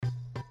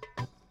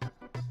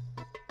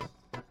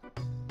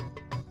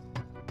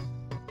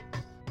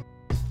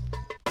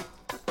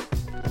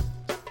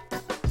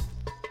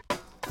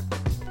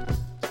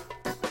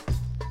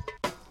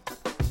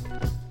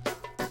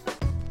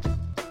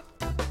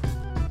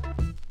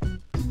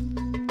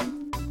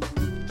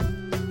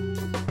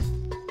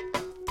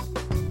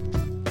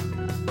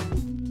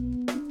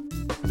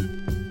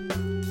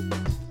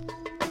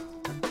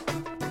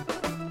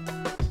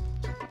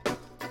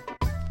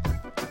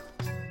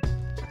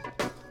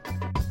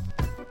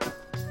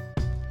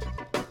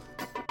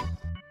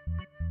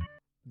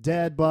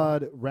Dad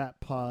Bod, Rap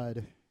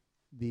Pod,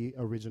 the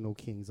original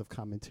kings of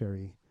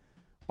commentary,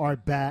 are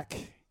back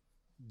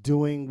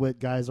doing what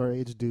guys our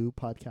age do,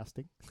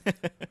 podcasting.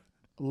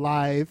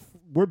 Live.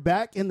 We're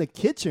back in the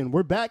kitchen.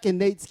 We're back in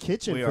Nate's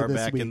kitchen We for are this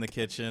back week. in the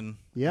kitchen.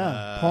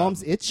 Yeah,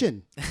 palms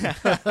itching.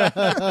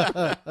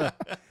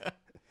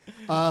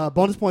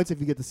 Bonus points if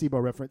you get the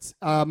SIBO reference.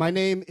 My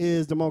name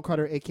is Damone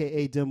Carter,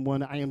 a.k.a.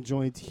 Dim1. I am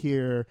joined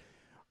here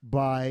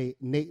by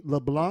Nate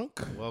LeBlanc.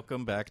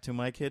 Welcome back to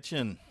my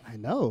kitchen. I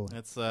know.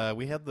 It's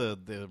we had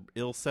the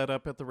ill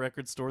setup at the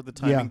record store. The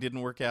timing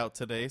didn't work out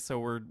today, so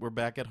we're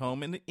back at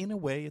home. And in a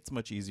way, it's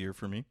much easier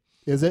for me.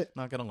 Is it?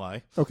 Not gonna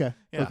lie. Okay.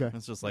 Yeah, Okay.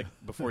 it's just like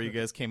before you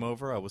guys came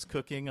over, I was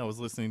cooking, I was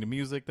listening to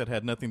music that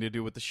had nothing to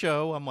do with the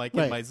show. I'm like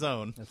Right. in my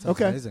zone. That sounds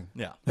Okay. amazing.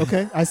 Yeah,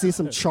 Okay. I see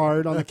some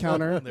chard on the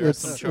counter. There's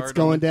some chard it's on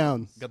going the-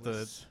 down. got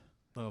the.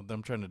 Oh,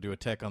 I'm trying to do a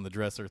tech on the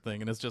dresser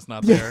thing, and it's just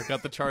not there.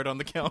 Got the chart on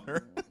the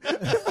counter.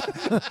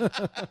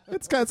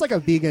 It's like a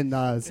vegan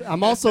Nas.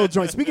 I'm also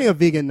joined. Speaking of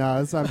vegan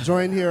Nas, I'm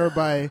joined here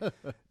by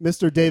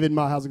Mr. David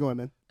Ma. How's it going,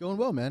 man? Going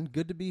well, man.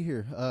 Good to be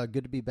here.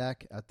 Good to be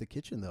back at the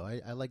kitchen, though.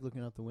 I like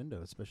looking out the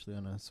window, especially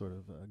on a sort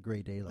of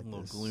gray day like A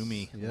little this.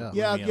 gloomy. Yeah.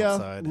 Yeah, Gloomy yeah.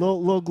 outside.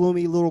 Little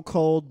gloomy, little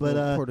cold, but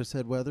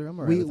Portishead weather. I'm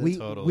all right we with it. we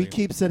Totally. we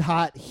keeps it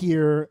hot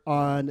here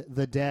on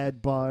the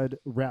Dad Bod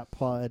Rap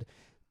Pod.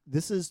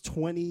 This is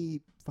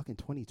 2020.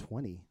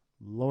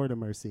 Lord of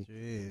mercy.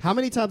 Jeez. How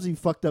many times have you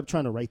fucked up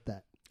trying to write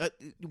that?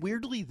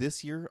 Weirdly,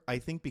 this year, I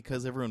think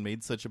because everyone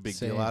made such a big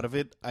Same. deal out of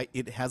it,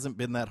 it hasn't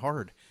been that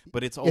hard.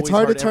 But it's always It's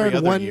hard to every turn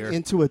other one year.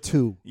 into a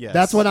two. Yes.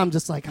 That's what I'm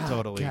just like,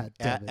 Totally. God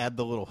damn it. Add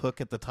the little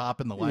hook at the top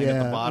and the line at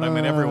Yeah, the bottom,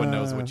 and everyone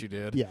knows what you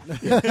did. Yeah.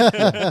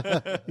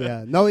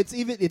 Yeah. No, it's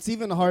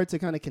even hard to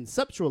kind of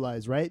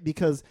conceptualize, right?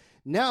 Because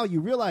now you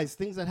realize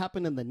things that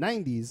happened in the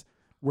 90s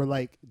were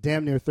like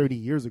damn near 30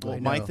 years ago. Well,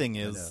 I my know, thing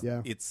I is,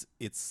 know. it's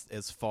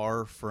as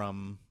far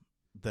from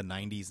the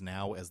 90s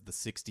now as the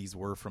 60s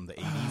were from the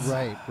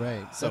 80s.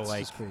 Right. So, That's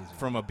like, just crazy.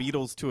 from a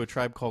Beatles to a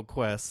Tribe Called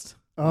Quest,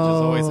 which is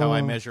always how I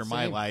Oh. measure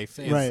my Same, life,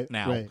 same. is Right,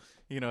 now. right.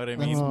 You know what I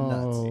That's mean?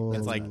 nuts. Oh.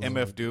 It's like That's MF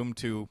nuts. Doom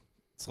to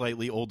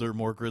slightly older,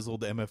 more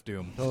grizzled MF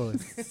Doom. Totally.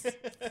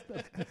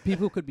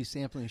 People could be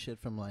sampling shit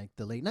from like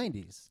the late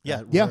 90s. Yeah.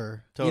 that Yeah.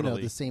 were,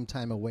 Totally. the same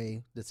time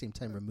away, the same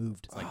time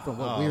removed from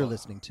what we were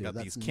listening to. Got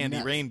That's these Candy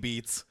nuts. Rain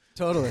beats.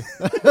 Totally.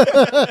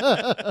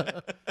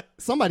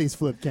 Somebody's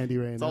flipped Candy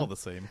Rain. It's all the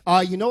same.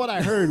 You know what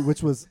I heard,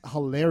 which was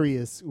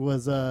hilarious,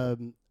 was oh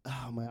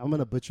man, I'm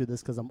gonna butcher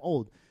this because I'm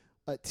old.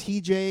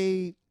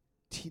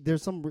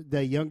 There's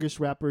the youngest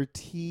rapper,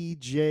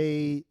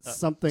 TJ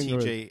something.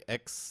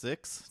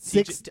 TJX6?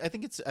 Six. I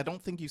think it's. I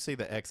don't think you say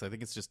the X. I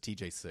think it's just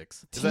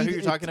TJ6. Is that who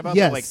you're talking about?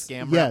 Yes, The like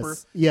scam yes, rapper?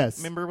 Yes.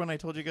 Remember when I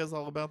told you guys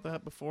all about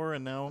that before?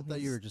 And now I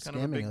thought you were he's just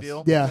kind of a big scamming us.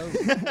 deal.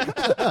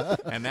 Yeah.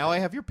 And now I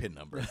have your PIN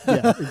number.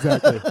 Yeah,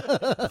 exactly.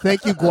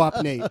 Thank you,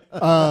 Guap Nate.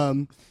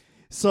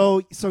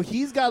 So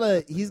he's got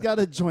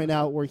a joint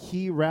out where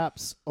he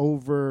raps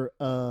over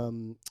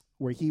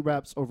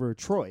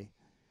Troy,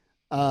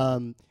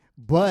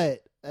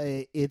 but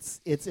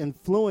it's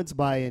influenced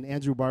by, and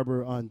Andrew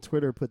Barber on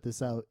Twitter put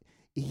this out.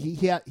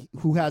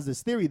 Who has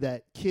this theory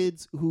that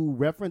kids who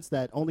reference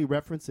that only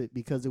reference it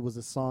because it was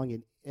a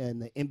song in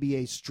the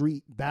NBA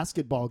street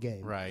basketball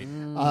game. Right.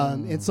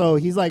 And so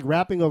he's like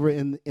rapping over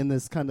in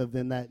this kind of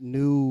in that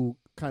new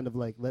kind of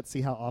like let's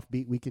see how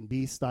offbeat we can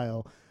be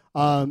style.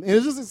 And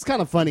it's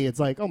kind of funny. It's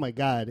like, oh my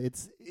God,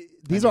 these I are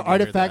need to hear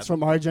artifacts that.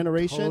 from our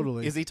generation.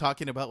 Totally. Is he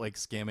talking about like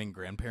scamming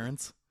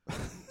grandparents?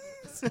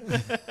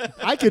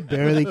 I could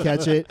barely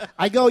catch it.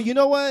 I go, you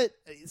know what?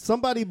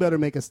 Somebody better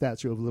make a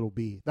statue of Little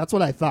B. That's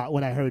what I thought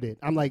when I heard it.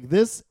 I'm like,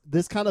 this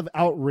kind of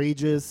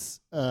outrageous,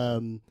 I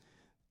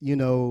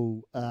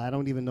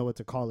don't even know what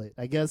to call it.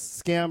 I guess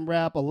scam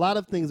rap. A lot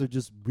of things are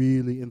just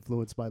really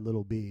influenced by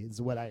Little B.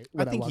 Is what I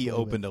think walk he away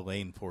with. opened a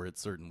lane for it.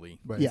 Certainly.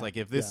 Right. It's Yeah. like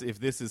if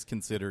this is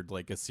considered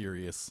like a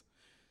serious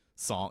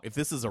song, if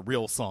this is a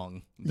real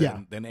song, Yeah.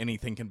 then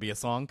anything can be a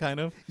song,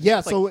 kind of. Yeah.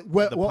 It's So like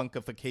what the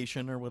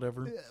punkification or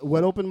whatever.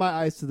 what opened my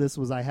eyes to this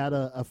was I had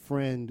a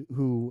friend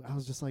who I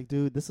was just like,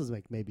 dude, this is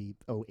like maybe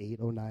 08,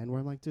 09, where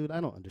I'm like, dude, I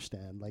don't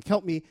understand. Like,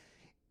 help me.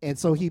 And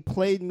so he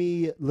played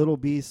me Little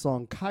B's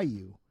song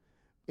Caillou,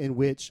 in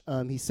which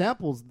he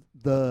samples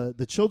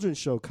the children's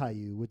show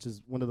Caillou, which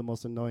is one of the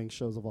most annoying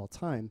shows of all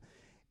time.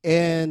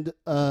 And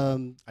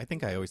I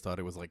think I always thought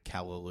it was like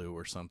Callaloo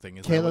or something.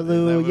 Is that what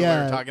Callaloo, we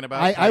yeah. were talking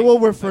about? I will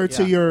refer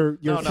to Yeah. your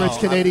No, French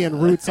Canadian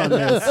roots on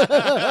this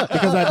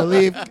because I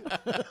believe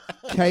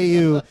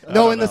Caillou. No,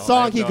 don't in the know. I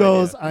song have he no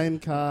goes, idea. "I'm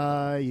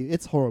Caillou."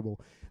 It's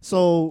horrible.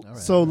 So right,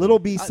 so all right. Little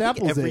B I think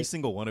samples every it.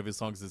 single one of his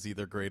songs is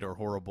either great or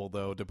horrible,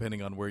 though,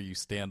 depending on where you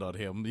stand on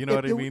him. You know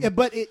what I mean?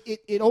 But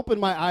it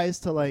opened my eyes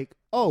to like,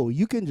 oh,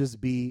 you can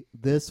just be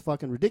this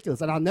fucking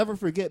ridiculous. And I'll never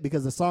forget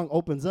because the song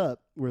opens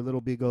up where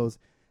Little B goes,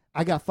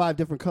 I got 5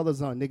 different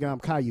colors on, nigga, I'm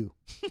Caillou.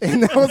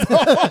 and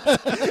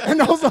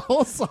that was the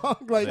whole song.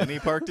 Like, Then he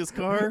parked his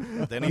car.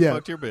 Then he Yeah.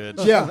 fucked your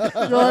bitch. yeah,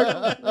 you're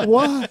like,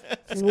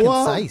 what?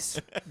 Concise.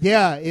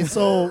 Yeah, and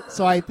so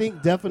I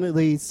think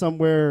definitely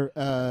somewhere,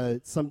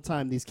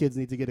 sometime these kids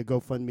need to get a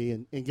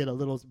GoFundMe and get a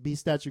Little B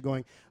statue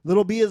going.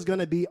 Little B is going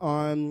to be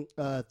on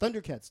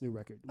Thundercat's new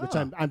record, which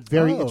I'm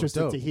very interested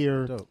dope, to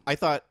hear. dope. I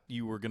thought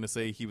you were gonna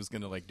say he was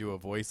gonna like do a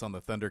voice on the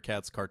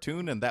Thundercats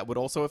cartoon, and that would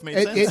also have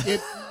made sense.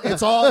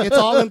 It's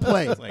all in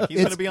play. Like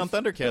he's gonna be on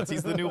Thundercats.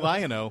 He's the new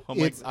Lion-O. I'm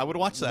like, It's- I would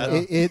watch that.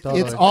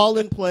 Totally. It's all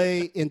in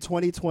play in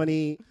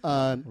 2020.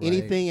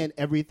 Anything and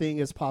everything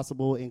is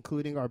possible,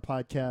 including our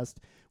podcast.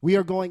 We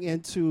are going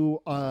into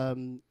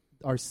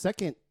our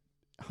second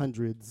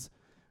hundreds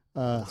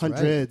of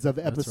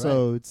right.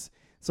 episodes.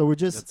 So we're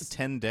just That's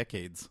 10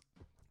 decades.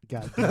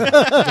 God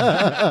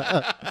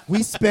damn.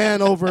 We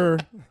span over.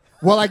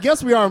 Well, I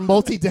guess we are a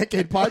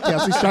multi-decade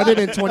podcast. We started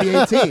in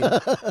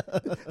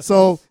 2018,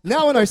 so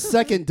now in our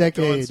second Going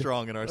decade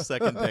strong in our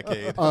second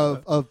decade.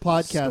 of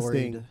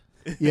podcasting.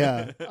 Storied.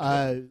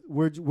 Yeah,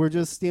 we're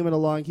just steaming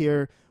along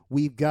here.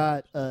 We've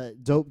got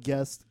dope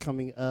guests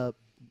coming up.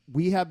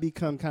 We have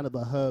become kind of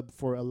a hub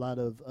for a lot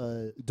of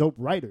dope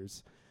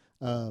writers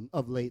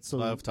of late. So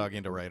Love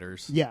talking to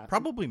writers. Yeah.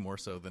 Probably more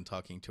so than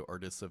talking to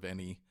artists of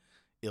any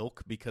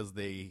ilk because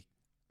they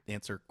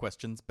answer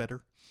questions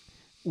better.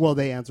 well,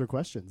 they answer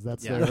questions.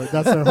 That's Yeah.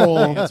 that's their whole.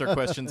 Answer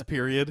questions,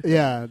 period.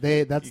 Yeah,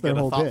 that's You their get a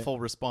whole thoughtful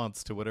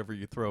response to whatever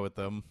you throw at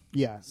them. bit.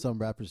 Yeah, Some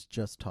rappers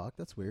just talk.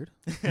 That's weird.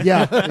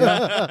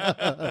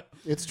 yeah.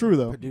 It's true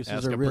though. Producers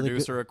Ask are a really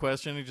producer a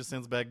question, he just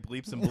sends back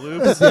bleeps and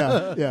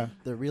bloops. Yeah.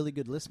 They're really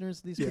good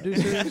listeners. These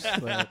producers.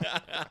 But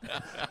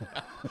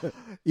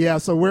Yeah,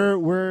 so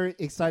we're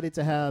excited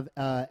to have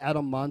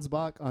Adam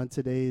Mansbach on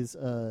today's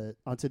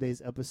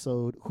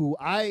episode, who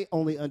I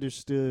only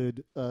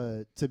understood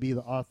to be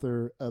the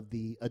author of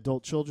the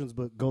adult children's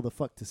book "Go the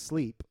Fuck to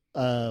Sleep,"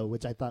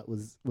 which I thought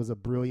was a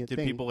brilliant Did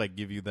thing. people like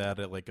give you that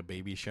at like a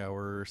baby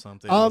shower or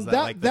something? Was that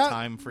like the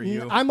time for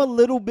you? I'm a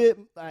little bit.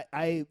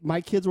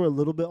 My kids were a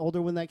little bit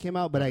older when that came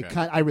out, but Okay.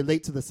 I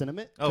relate to the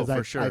sentiment. Oh, 'cause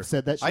for sure. I've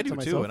said that shit I to do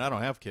myself. too, and I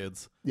don't have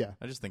kids. Yeah,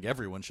 I just think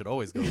everyone should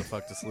always go the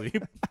fuck to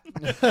sleep.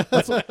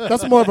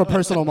 that's more of a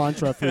personal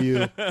mantra for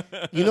you.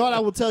 You know what I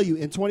will tell you?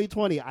 In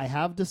 2020, I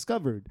have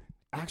discovered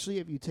actually,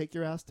 if you take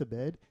your ass to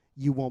bed,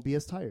 you won't be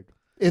as tired.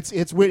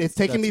 It's weird. It's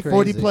taken That's me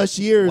 40 crazy. plus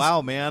years.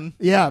 Wow, man.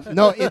 Yeah.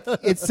 No,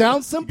 it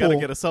sounds You simple. got to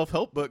get a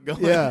self-help book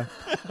going. Yeah.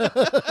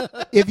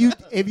 if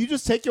you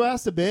just take your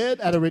ass to bed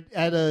at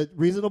a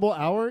reasonable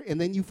hour and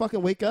then you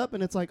fucking wake up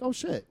and it's like, oh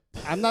shit,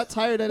 I'm not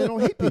tired and I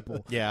don't hate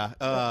people. Yeah,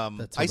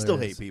 That's I still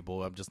hilarious. hate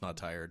people. I'm just not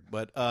tired.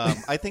 But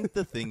I think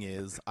the thing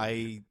is,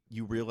 I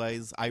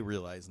realize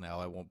now.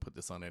 I won't put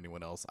this on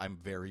anyone else. I'm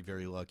very,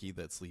 very lucky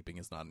that sleeping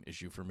is not an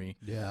issue for me.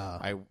 yeah.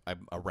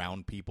 I'm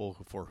around people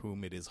for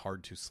whom it is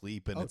hard to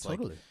sleep, and Oh, it's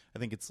totally. like I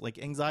think it's like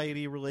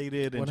anxiety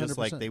related, and just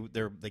like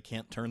 100%. they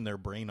can't turn their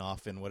brain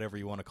off, and whatever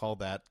you want to call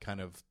that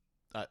kind of.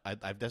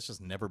 I've that's just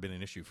never been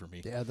an issue for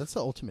me. Yeah, that's the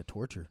ultimate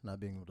torture, not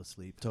being able to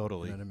sleep.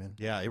 Totally. You know what I mean?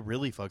 Yeah, it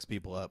really fucks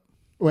people up.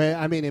 Well,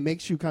 I mean, it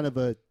makes you kind of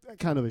a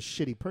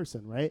shitty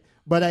person, right?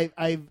 But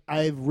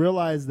I've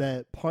realized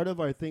that part of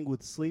our thing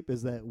with sleep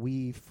is that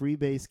we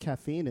freebase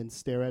caffeine and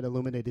stare at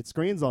illuminated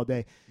screens all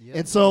day. Yeah,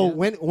 And so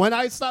yeah. when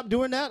I stop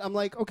doing that, I'm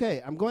like,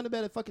 okay, I'm going to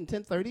bed at fucking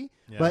 10:30,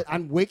 Yeah. but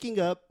I'm waking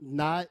up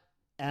not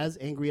as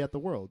angry at the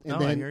world, and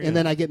No, I hear you.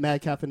 then I get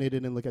mad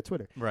caffeinated and look at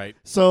Twitter. Right.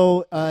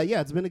 So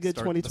yeah, it's been a good The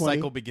 2020.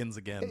 cycle begins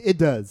again. It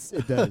does.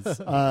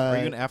 Are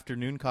you an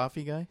afternoon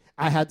coffee guy?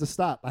 I had to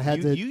stop. I had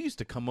You to. used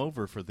to come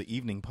over for the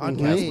evening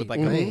podcast with like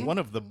one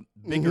of the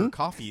bigger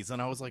coffees,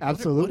 and I was like, what are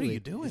Absolutely.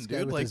 you doing, This guy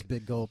dude? with Like, his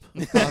big gulp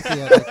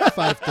coffee at like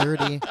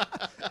 5:30.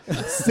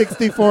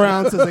 64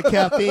 ounces of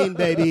caffeine,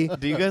 baby.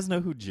 do you guys know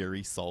who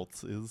Jerry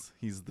Saltz is?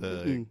 He's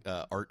the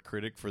art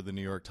critic for the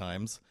New York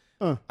Times.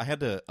 I had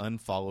to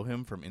unfollow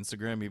him from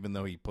Instagram, even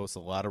though he posts a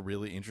lot of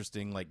really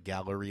interesting, like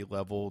gallery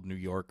level New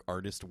York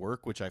artist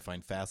work, which I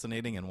find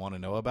fascinating and want to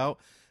know about.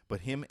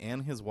 But him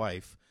and his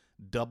wife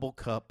double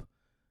cup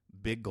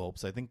big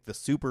gulps. I think the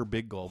super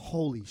big gulp,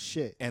 Holy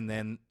shit. and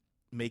then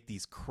make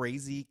these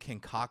crazy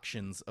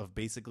concoctions of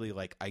basically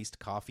like iced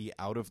coffee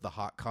out of the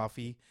hot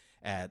coffee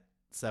at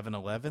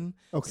 7-Eleven.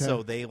 Okay.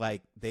 So they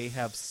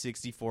have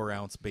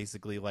 64-ounce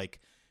basically like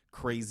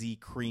crazy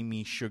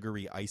creamy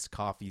sugary iced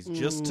coffees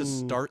just to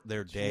start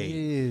their day.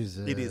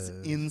 Jesus. It is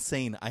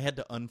insane. I had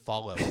to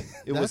unfollow.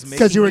 It was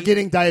Because you were making me-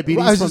 getting diabetes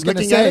Well, I was from just gonna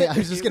looking say. at I it.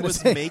 was just it gonna was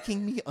say.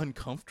 making me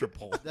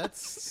uncomfortable.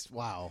 That's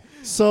wow.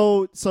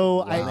 So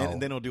Wow. And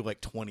then he'll do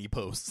like 20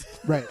 posts.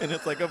 right. And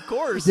it's like, of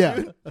course. Yeah.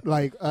 dude.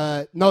 Like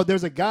no,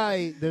 there's a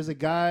guy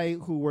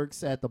who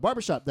works at the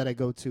barbershop that I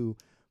go to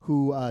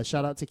who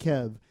shout out to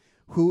Kev,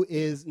 who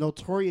is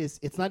notorious.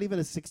 It's not even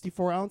a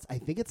 64 ounce. I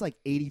think it's like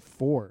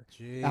 84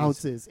 Jeez.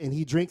 ounces, and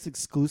he drinks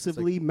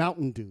exclusively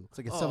Mountain Dew. It's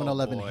like a Oh,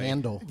 7-Eleven boy.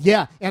 handle.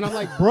 Yeah, and I'm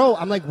like, bro,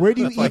 where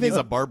do you That's why even? he's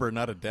a barber,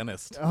 not a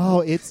dentist. Oh,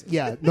 it's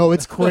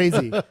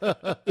crazy.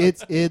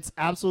 It's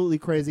absolutely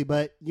crazy.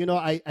 But you know,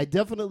 I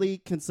definitely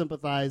can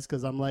sympathize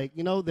because I'm like,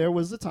 you know, there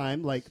was a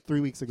time like 3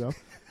 weeks ago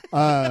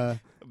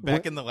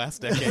Back in the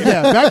last decade.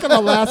 Yeah, back in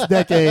the last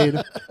decade.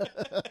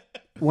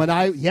 When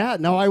I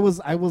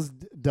was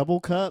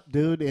double cup,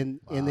 dude, in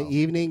the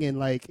evening, and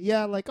like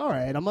all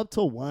right, I'm up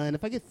till 1.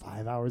 If I get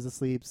 5 hours of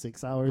sleep,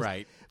 6 hours,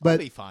 Right. But I'll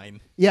be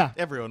fine. yeah,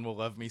 Everyone will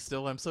love me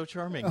still. I'm so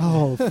charming.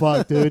 oh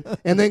fuck, dude,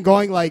 and then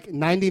going like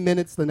 90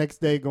 minutes the next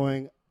day,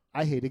 going,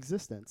 I hate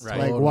existence. Right.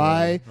 Like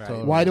Totally.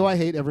 Right. why do I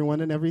hate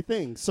everyone and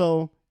everything?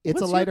 So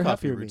it's What's a lighter, your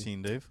coffee happier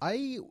routine, Dave?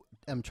 I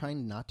am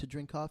trying not to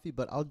drink coffee,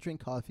 but I'll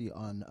drink coffee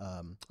on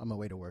my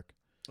way to work.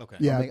 Okay.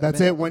 Yeah, I'll make-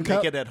 that's I'll it. One Make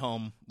cup. it at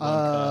home.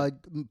 One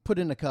cup. Put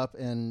in a cup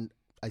and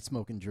I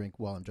smoke and drink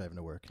while I'm driving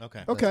to work.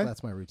 Okay. Okay.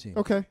 That's my routine.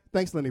 Okay,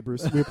 thanks, Lenny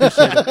Bruce. We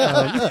appreciate it.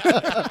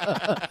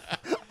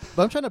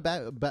 But I'm trying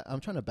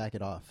to back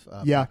it off.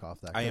 Yeah. Back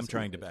off that. I am 'cause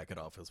trying to back it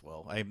off as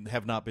well. I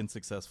have not been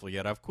successful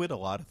yet. I've quit a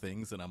lot of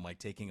things, and I'm like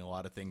taking a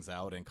lot of things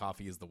out, and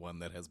coffee is the one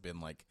that has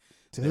been like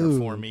there Dude,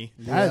 for me.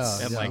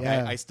 That's And like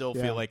yeah, I still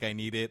yeah. feel like I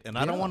need it, and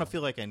I don't Yeah. want to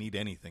feel like I need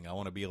anything. I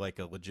want to be like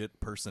a legit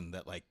person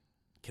that like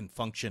can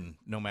function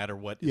no matter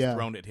what is Yeah.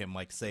 thrown at him.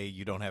 Like say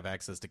you don't have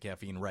access to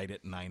caffeine right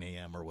at 9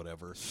 a.m. or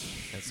whatever.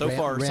 And so Ram-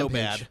 far so rampage.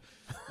 bad.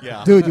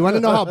 Yeah. Dude, you want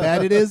to know how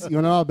bad it is? You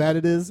want to know how bad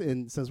it is?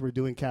 And since we're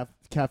doing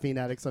Caffeine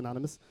Addicts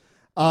Anonymous,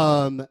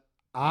 when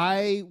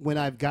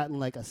I've gotten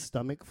like a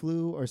stomach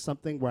flu or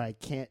something where I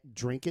can't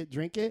drink it.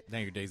 Now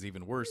your day's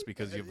even worse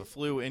because you have a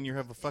flu and you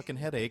have a fucking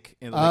headache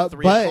at Uh, like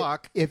 3 but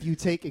o'clock. if you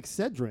take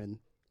Excedrin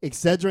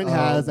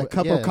has a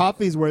cup of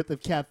coffee's worth of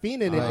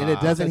caffeine in it, and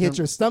it doesn't hit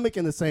your stomach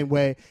in the same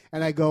way.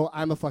 And I go,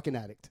 I'm a fucking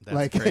addict. That's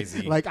like,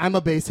 crazy. like I'm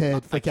a base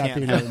head for I can't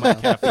caffeine. have right my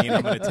now. caffeine.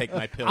 I'm going to take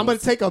my pills. I'm gonna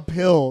take a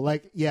pill.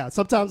 Like, yeah.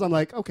 Sometimes I'm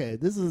like, okay,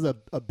 this is a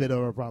bit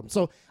of a problem.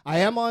 So I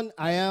am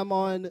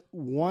on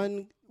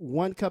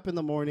one cup in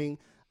the morning.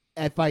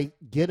 If I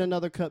get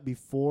another cup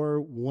before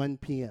 1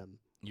 p.m.,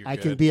 You're I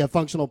good. can be a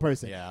functional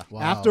person. Yeah.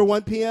 Wow. After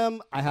 1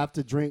 p.m., I have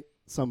to drink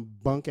some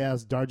bunk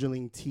ass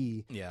Darjeeling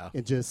tea Yeah.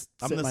 and just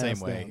I'm sit the my same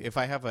ass way. down. If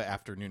I have an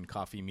afternoon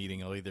coffee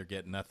meeting, I'll either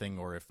get nothing,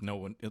 or if no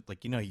one,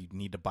 like you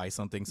need to buy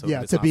something so Yeah,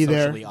 that it's to not be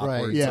there. socially awkward.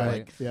 Right, So, Yeah,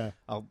 like, yeah.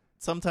 I'll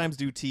sometimes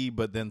do tea,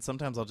 but then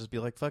sometimes I'll just be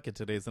like, "Fuck it,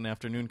 today's an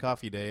afternoon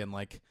coffee day," and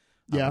like,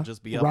 Yeah. I'll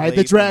just be up Ride late the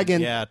and-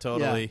 dragon. yeah,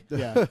 totally.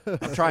 Yeah.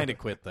 I'm trying to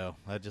quit though.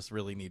 I just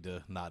really need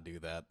to not do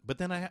that. But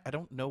then I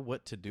don't know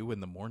what to do in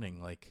the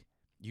morning. Like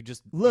you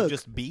just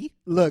be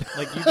Look,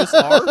 like you just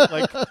are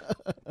like.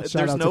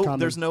 Shout out to Common.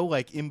 There's no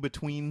like in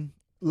between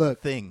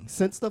look. thing.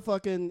 Since the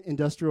fucking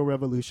Industrial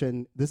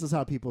Revolution, this is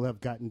how people have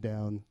gotten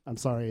down. I'm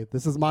sorry.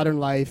 This is modern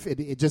life.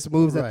 It just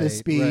moves at this Right,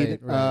 speed.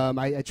 right.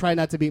 I try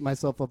not to beat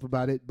myself up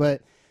about it,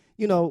 but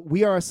you know,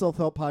 we are a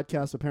self-help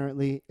podcast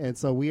apparently, and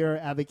so we are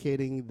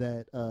advocating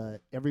that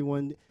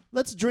everyone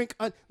let's drink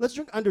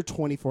under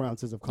 24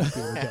 ounces of coffee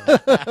a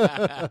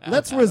day.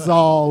 Let's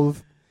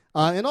resolve.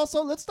 And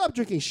also, let's stop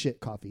drinking shit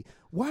coffee.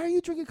 Why are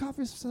you drinking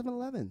coffee from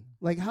 7-Eleven?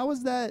 Like, how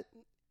is that?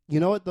 You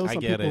know what? I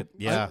get it.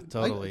 Yeah,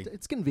 totally.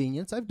 It's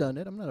convenience. I've done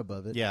it. I'm not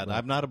above it. Yeah, But-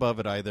 I'm not above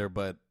it either,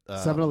 but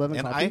 7-Eleven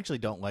and coffee? I actually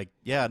don't like.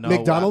 Yeah, no.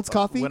 McDonald's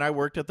coffee? When I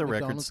worked at the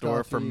record McDonald's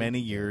store for coffee. many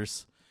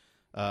years,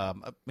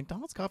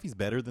 McDonald's coffee's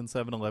better than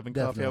 7-Eleven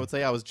coffee. I Definitely. would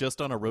say. I was just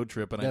on a road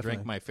trip and I drank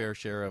Definitely. my fair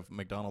share of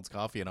McDonald's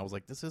coffee, and I was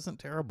like, "This isn't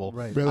terrible."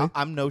 Right. Really?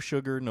 I'm no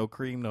sugar, no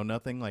cream, no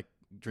nothing. Like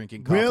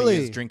drinking coffee Really?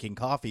 is drinking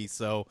coffee,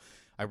 so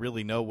I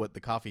really know what the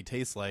coffee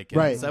tastes like. And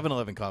Right.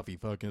 7-Eleven coffee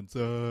fucking sucks.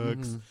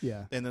 Mm-hmm.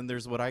 Yeah. And then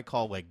there's what I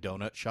call like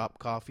donut shop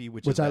coffee,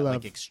 which Which is I that, love.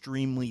 like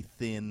extremely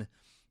thin,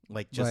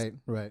 like just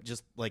right.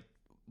 just like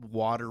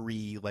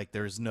watery, like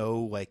there's no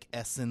like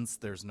essence,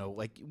 there's no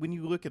like when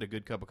you look at a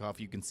good cup of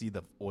coffee you can see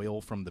the oil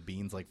from the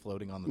beans like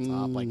floating on the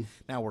top. Like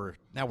now we're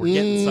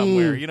getting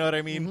somewhere, you know what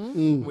I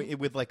mean?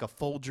 With like a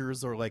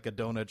Folgers or like a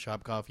donut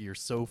shop coffee, you're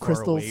so far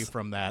Crystals. away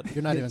from that.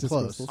 You're not even Just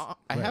close. crystals.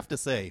 I have to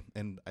say,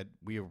 and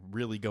we are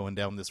really going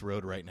down this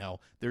road right now.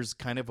 There's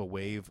kind of a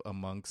wave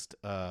amongst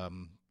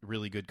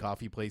really good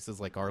coffee places,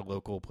 like our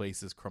local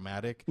place is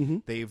Chromatic.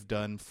 They've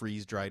done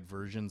freeze-dried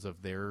versions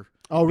of their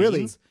Oh,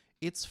 really? beans.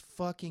 It's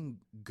fucking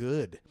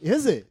good.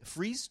 Is it?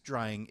 Freeze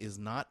drying is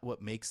not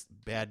what makes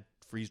bad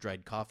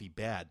freeze-dried coffee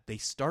bad. They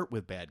start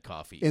with bad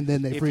coffee, And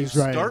then they if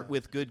freeze-dry you it. start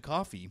with good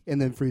coffee,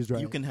 And then freeze dry.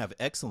 you can have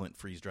excellent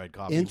freeze-dried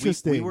coffee.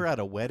 Interesting. We were at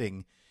a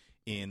wedding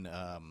in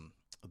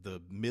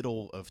the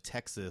middle of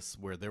Texas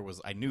where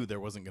I knew there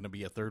wasn't going to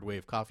be a third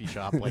wave coffee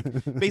shop. Like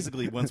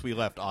basically once we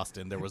left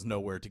Austin, there was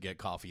nowhere to get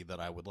coffee that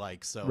I would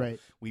like. So Right.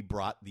 we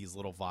brought these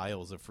little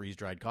vials of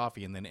freeze-dried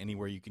coffee, and then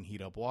anywhere you can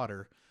heat up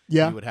water,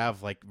 Yeah. you would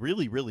have like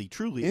really, really,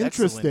 truly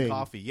Interesting. excellent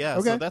coffee. Yeah.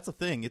 Okay. So that's a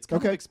thing. It's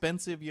kind Okay. of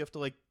expensive. You have to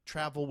like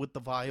travel with the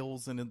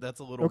vials, and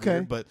that's a little Okay.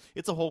 weird, but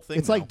it's a whole thing.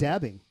 It's now. like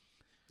dabbing.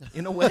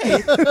 in a way. In a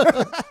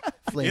way.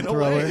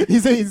 Flamethrower.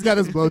 He's got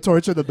his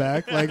blowtorch in the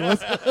back. Like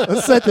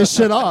let's set this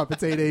shit off.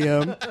 It's 8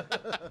 a.m.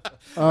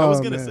 I was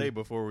Oh, gonna man. say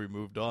before we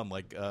moved on,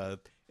 like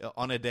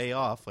on a day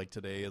off, like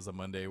today is a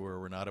Monday where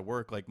we're not at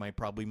work. Like my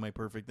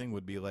perfect thing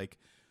would be like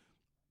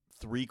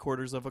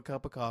 3/4 of a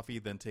cup of coffee,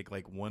 then take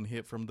like one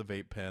hit from the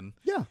vape pen,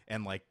 Yeah.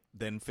 and like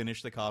then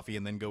finish the coffee,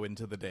 and then go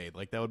into the day.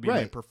 Like that would be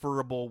my Right.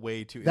 preferable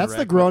way to. That's the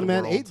interact grown with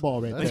man world.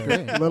 8-ball right That's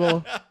there. great.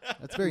 Little.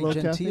 That's very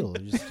Little genteel.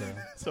 Just,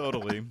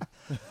 Totally.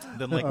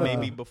 Then like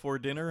maybe before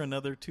dinner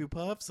another 2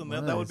 puffs, and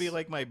that would be Nice.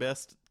 like my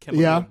best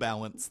chemical Yeah.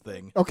 balance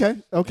thing. Okay.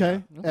 that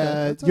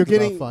sounds You're about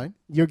getting fine.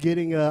 You're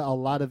getting a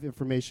lot of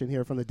information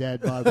here from the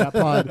Dad Bod Rap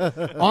Pod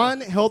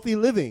on healthy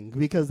living,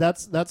 because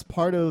that's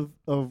part of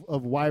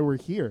why we're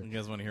here. You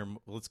guys want to hear?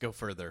 Let's go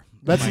further.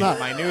 Let's my, not.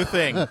 My new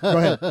thing. Go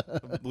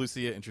ahead.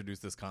 Lucia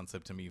introduced this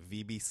concept to me.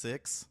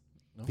 VB6,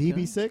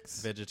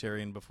 VB6.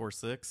 vegetarian before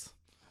 6.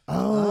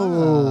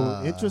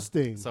 Oh,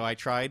 interesting. So I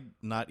tried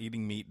not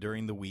eating meat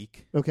during the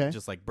week. Okay.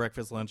 Just like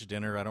breakfast, lunch,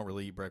 dinner. I don't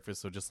really eat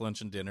breakfast, so just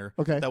lunch and dinner.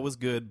 Okay. That was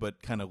good,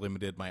 but kind of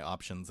limited my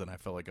options, and I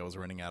felt like I was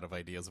running out of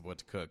ideas of what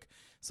to cook.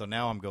 So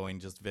now I'm going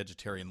just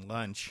vegetarian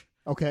lunch.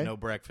 Okay. No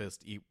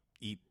breakfast.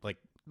 Eat like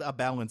a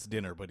balanced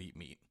dinner, but eat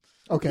meat.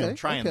 Okay. I'm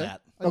trying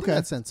that. I think Okay.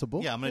 that's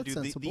sensible. Yeah, I'm going to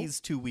That's do sensible. these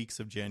 2 weeks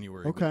of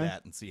January Okay. with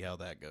that and see how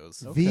that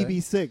goes. Okay.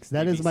 VB6.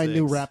 That is my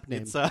new VB6. rap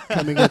name It's,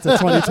 coming into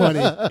 2020.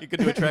 You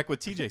could do a track with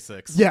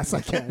TJ6. Yes,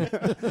 I can.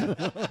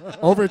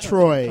 Over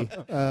Troy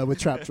with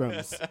trap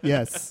drums.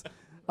 Yes.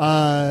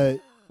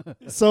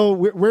 So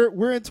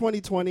we're in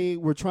 2020.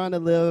 We're trying to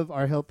live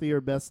our healthier,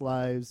 best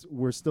lives.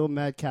 We're still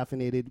mad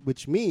caffeinated,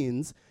 which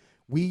means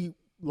we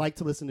like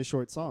to listen to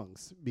short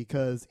songs,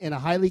 because in a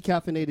highly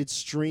caffeinated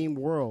stream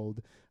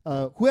world,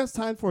 who has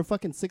time for a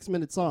fucking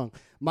 6-minute song?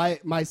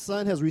 My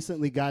son has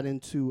recently got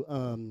into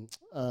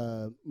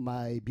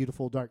My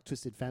Beautiful Dark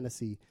Twisted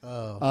Fantasy as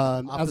a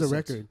opposites.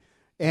 record,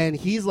 and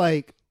he's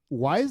like,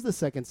 why is the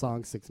second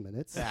song 6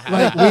 minutes?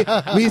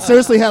 Like we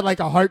seriously had like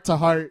a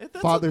heart-to-heart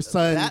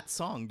father-son. That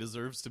song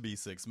deserves to be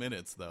 6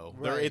 minutes, though.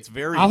 Right. It's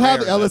very. I'll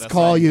have rare Ellis that a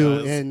call song you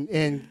does.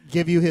 and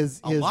give you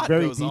his a lot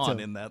very goes detailed. on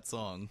in that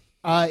song.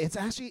 It's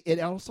actually, it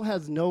also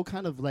has no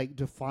kind of like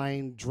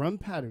defined drum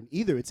pattern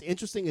either. It's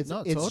interesting. It's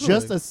Totally.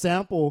 just a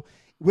sample.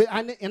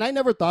 And I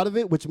never thought of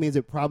it, which means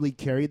it probably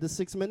carried the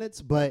 6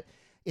 minutes. But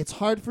it's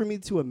hard for me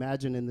to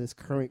imagine in this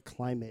current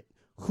climate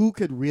who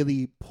could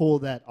really pull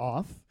that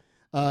off,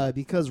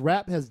 because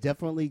rap has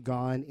definitely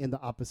gone in the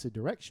opposite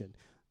direction.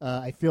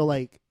 I feel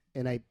like,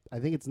 and I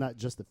think it's not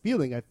just a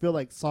feeling. I feel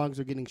like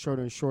songs are getting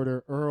shorter and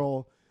shorter.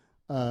 Earl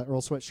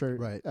Sweatshirt,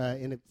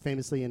 Right.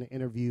 Famously in an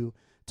interview,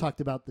 talked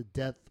about the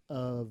death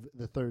of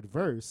the third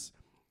verse.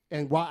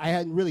 And while I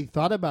hadn't really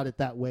thought about it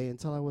that way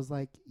until I was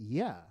like,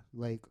 yeah,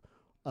 like,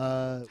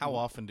 How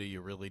often do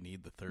you really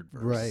need the third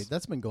verse? Right.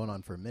 That's been going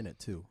on for a minute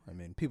too. I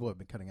mean, people have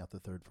been cutting out the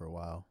third for a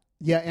while.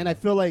 yeah. And I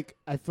feel like,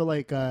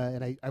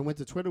 and I went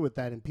to Twitter with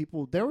that, and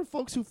there were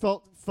folks who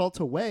felt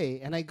away,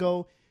 and I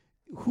go,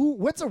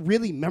 what's a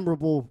really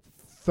memorable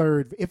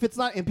third? If it's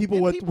not, and people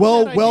And went,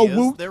 people had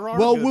ideas. There are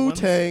good Wu ones.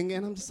 Tang,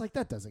 and I'm just like,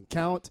 that doesn't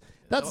count.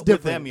 That's With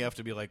different. them, you have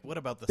to be like, what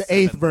about the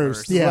eighth seventh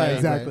verse? Yeah, Right,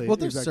 exactly. right. Well,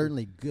 there's exactly.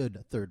 certainly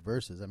good third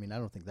verses. I mean, I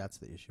don't think that's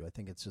the issue. I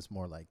think it's just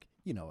more like,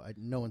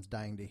 no one's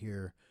dying to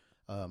hear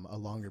a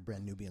longer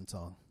Brand Nubian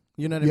song.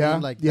 You know what I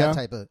mean? Like that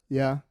type of.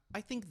 Yeah.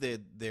 I think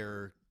that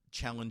they're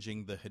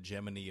challenging the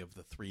hegemony of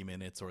the 3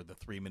 minutes or the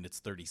 3 minutes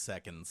 30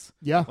 seconds.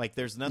 Yeah. Like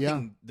there's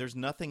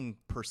nothing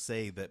per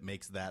se that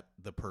makes that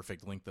the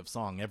perfect length of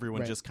song.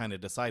 Everyone Right. just kind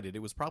of decided. It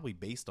was probably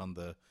based on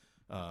the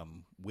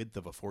width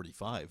of a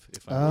 45,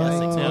 if I'm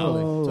guessing now.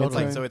 Totally. It's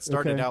like, okay, so it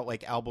started okay. out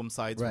like album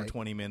sides were Right.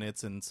 20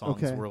 minutes and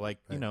songs Okay. were like,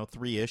 Right.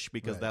 3-ish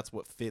because Right. that's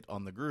what fit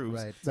on the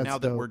grooves. Right. That's Now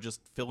that dope. we're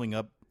just filling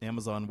up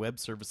Amazon Web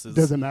Services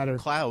Doesn't matter.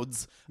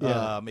 clouds,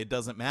 Yeah. it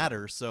doesn't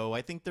matter. So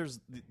I think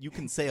you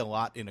can say a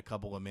lot in a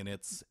couple of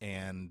minutes,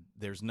 and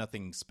there's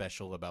nothing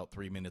special about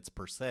 3 minutes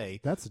per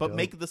se. That's but dope.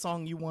 make the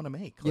song you want to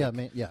make. Yeah, Like,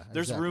 man. Yeah.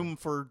 there's exactly. room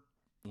for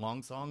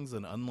long songs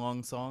and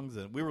unlong songs,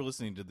 and we were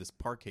listening to this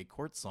Parquet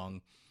Court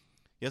song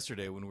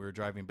yesterday when we were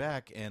driving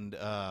back, and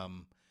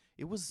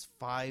it was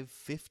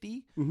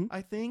 5:50,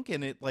 I think,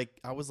 and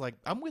I was like,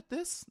 I'm with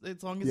this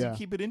as long as Yeah. you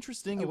keep it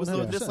interesting. Oh, It was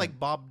 100%. this like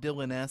Bob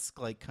Dylan-esque,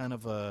 like kind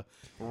of a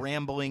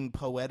rambling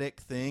poetic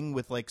thing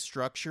with like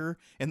structure,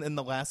 and then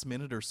the last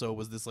minute or so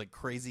was this like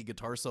crazy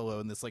guitar solo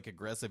and this like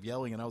aggressive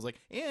yelling, and I was like,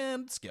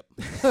 and skip.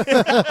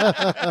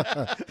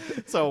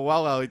 So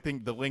while I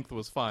think the length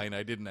was fine,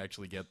 I didn't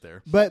actually get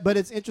there. But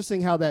it's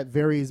interesting how that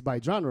varies by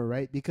genre,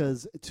 right?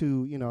 Because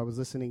I was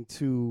listening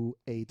to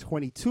a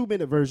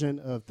 22-minute version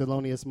of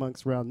Thelonious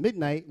Monk's Around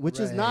Midnight, which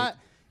is Right. not.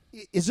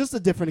 It's just a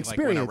different Like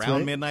experience. went around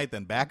right? midnight,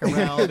 then back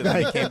around, and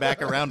then he came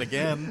back around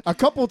again. A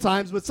couple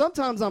times, but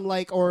sometimes I'm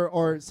like,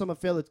 or some of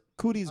Fela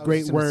Kuti's I was great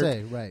just gonna work,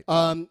 say,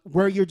 right.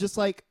 where you're just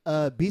like,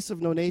 Beast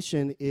of No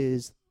Nation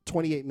is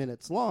 28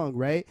 minutes long,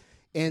 right?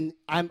 And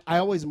I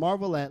always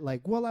marvel at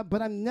like,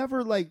 but I'm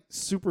never like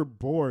super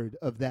bored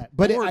of that.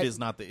 But Bored is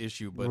not the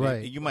issue, but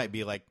Right. you might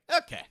be like,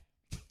 okay.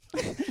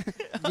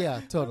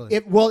 Yeah, totally.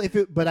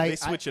 They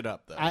switch it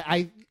up though.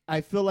 I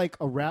feel like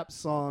a rap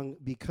song,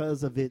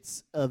 because of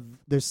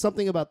there's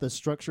something about the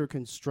structure,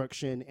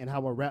 construction, and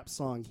how a rap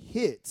song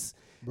hits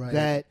Right.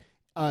 that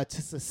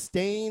to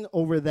sustain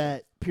over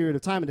that period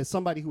of time. And as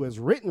somebody who has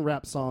written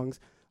rap songs,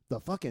 the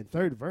fucking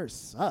third verse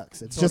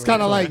sucks. It's just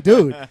kind of like,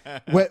 dude,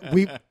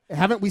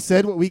 haven't we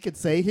said what we could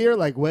say here?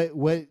 Like,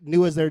 what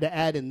new is there to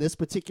add in this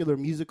particular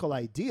musical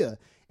idea?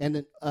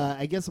 And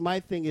I guess my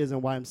thing is,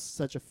 and why I'm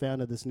such a fan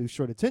of this new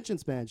short attention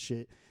span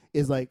shit,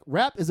 is like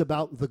rap is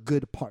about the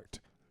good part.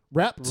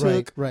 Rap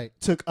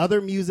took other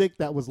music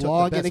that was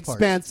long and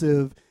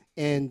expansive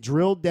and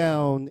drilled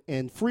down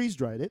and freeze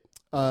dried it.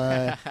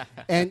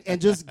 And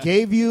just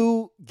gave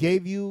you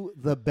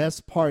the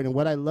best part. And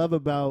what I love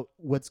about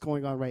what's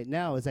going on right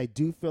now is I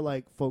do feel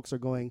like folks are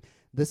going,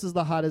 this is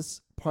the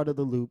hottest part of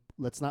the loop.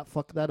 Let's not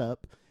fuck that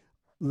up.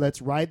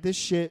 Let's ride this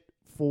shit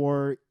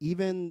for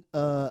even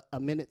a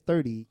minute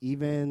 30.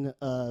 Even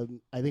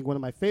I think one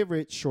of my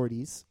favorite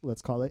shorties,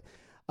 let's call it,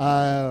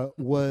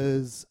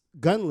 was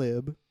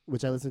Gunlib,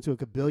 which I listened to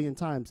a billion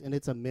times, and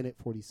it's a minute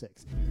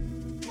 46.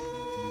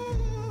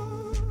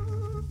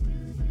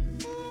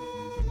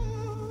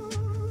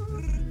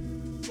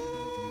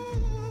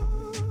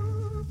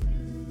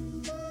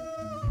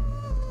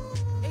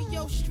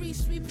 Street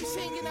sweepers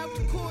hanging out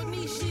the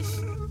corniches.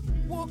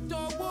 Walked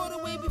on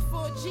water way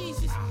before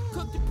Jesus.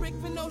 Cooked the brick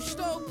for no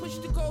stove.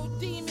 Pushed the gold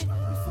demon.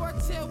 Before I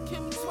tell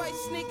Kim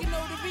twice, nigga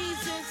know the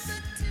reasons.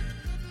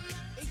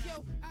 Hey,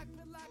 yo, I've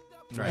been locked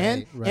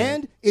up.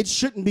 And it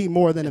shouldn't be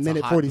more than a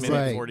minute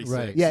 46.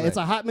 Right. Yeah, it's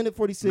a hot minute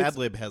 46.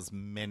 Madlib has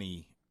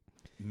many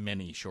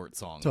short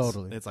songs.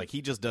 Totally. It's like he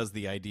just does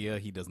the idea.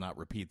 He does not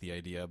repeat the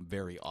idea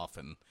very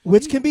often.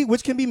 Which can be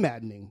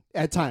maddening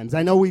at times.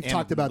 I know we've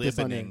talked about this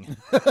on libbening.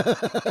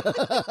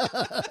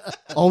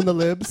 Own the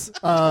libs.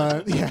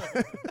 Yeah.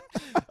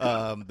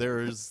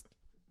 There's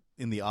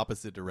in the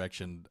opposite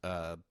direction.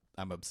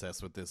 I'm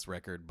obsessed with this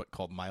record, but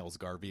called Miles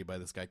Garvey by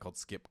this guy called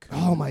Skip Coon.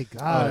 Oh my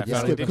God!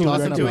 Did you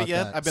listen to it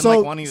yet? I've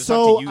been wanting to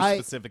talk to you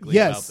specifically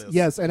about this.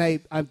 Yes,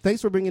 and I'm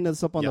thanks for bringing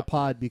this up on the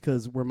pod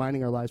because we're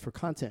minding our lives for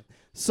content.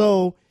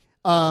 So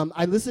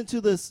I listened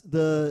to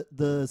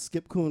the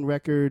Skip Coon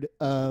record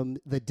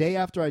the day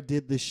after I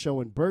did this show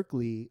in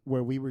Berkeley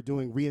where we were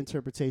doing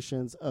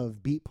reinterpretations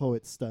of Beat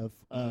Poet stuff,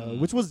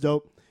 which was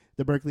dope.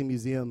 The Berkeley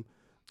Museum.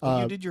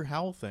 You did your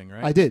Howl thing,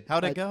 right? I did.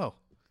 How'd it go?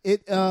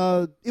 It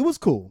was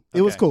cool.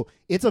 It was cool.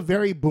 It's a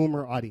very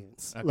boomer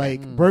audience. Okay.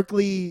 Like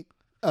Berkeley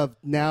of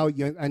now,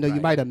 I know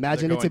you might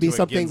imagine it to be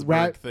something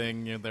rap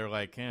thing. They're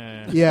like,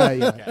 yeah.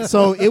 Okay.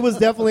 So it was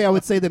definitely, I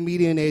would say, the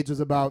median age was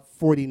about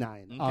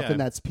 49 off in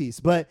that piece,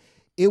 but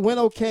it went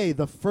okay.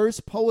 The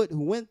first poet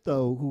who went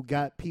though, who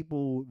got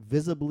people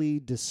visibly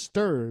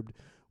disturbed,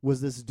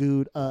 was this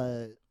dude,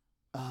 Tongo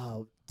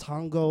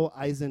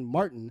Eisen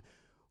Martin,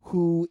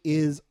 who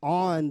is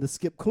on the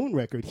Skip Coon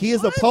record. He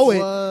is the poet.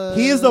 What?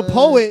 He is the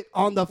poet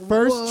on the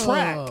first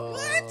track.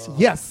 What?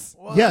 Yes.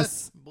 What?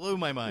 Yes. Blew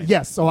my mind.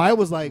 Yes. So I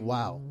was like,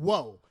 wow.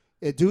 Whoa.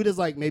 A dude is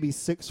like maybe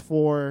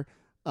 6'4".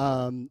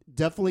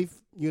 Definitely,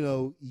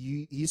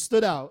 he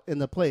stood out in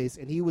the place,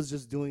 and he was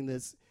just doing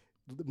this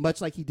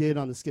much like he did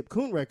on the Skip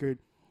Coon record.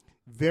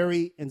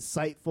 Very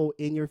insightful,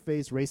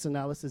 in-your-face race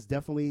analysis,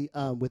 definitely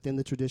within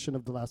the tradition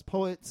of the Last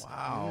Poets.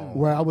 Wow.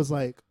 Where I was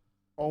like,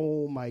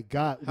 oh my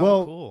God.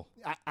 How cool.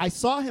 I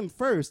saw him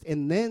first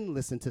and then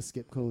listened to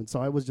Skip Coon.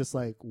 So I was just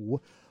like, wow.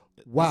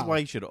 That's why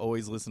you should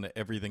always listen to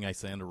everything I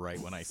send right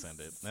when I send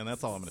it. And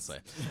that's all I'm going to say.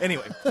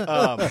 Anyway,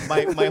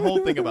 my whole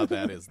thing about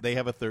that is they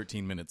have a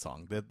 13-minute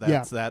song.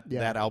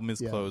 That album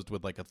is closed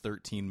with like a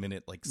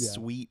 13-minute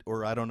suite,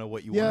 or I don't know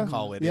what you want to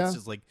call it. Yeah. It's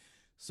just like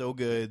so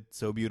good,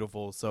 so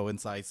beautiful, so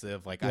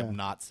incisive. Like I'm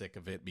not sick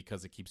of it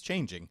because it keeps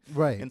changing.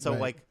 Right. And so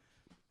like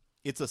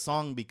it's a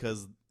song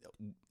because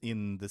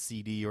in the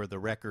CD or the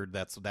record,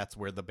 that's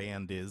where the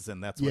band is,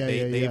 and that's what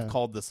they've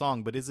called the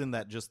song. But isn't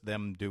that just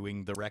them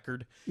doing the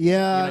record?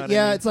 Yeah, you know I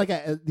mean? It's like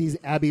these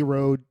Abbey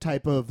Road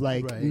type of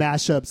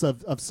mashups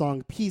of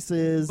song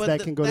pieces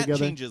that can go together. That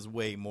changes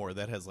way more.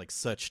 That has like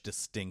such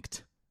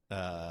distinct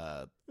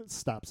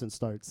stops and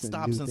starts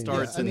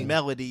and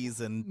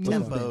melodies and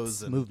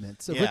tempos and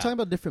movements. So if we're talking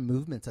about different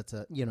movements, that's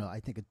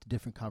I think a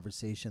different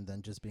conversation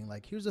than just being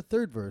like, here's a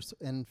third verse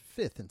and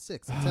fifth and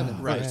sixth and seventh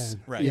verse.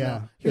 Right.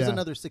 Yeah. Here's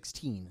another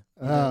 16.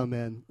 Oh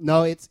man.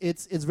 No,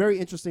 it's very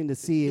interesting to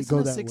see it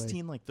go that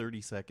 16 way. Like 30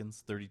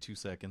 seconds, 32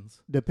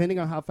 seconds. Depending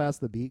on how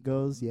fast the beat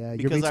goes, yeah.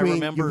 Because I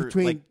remember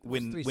like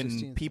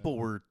when people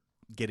were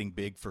getting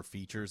big for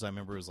features, I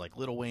remember it was like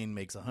Lil Wayne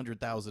makes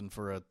 100,000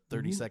 for a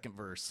 30-second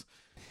verse.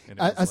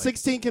 A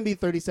 16 can be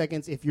 30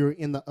 seconds if you're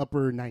in the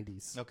upper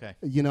 90s. Okay.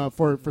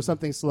 For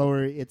something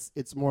slower,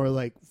 it's more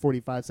like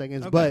 45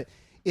 seconds. Okay. But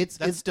it's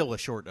still a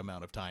short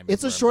amount of time.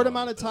 It's a short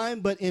amount of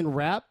time, but in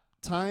rap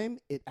time,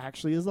 it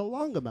actually is a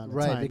long amount of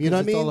time. Right, because you know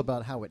what I mean? It's all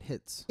about how it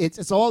hits.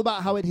 It's all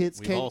about how it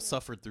hits. We've all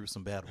suffered through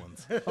some bad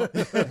ones.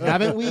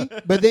 Haven't we?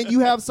 But then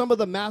you have some of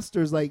the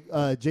masters like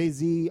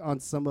Jay-Z on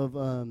some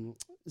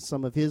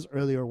of his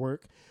earlier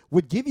work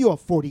would give you a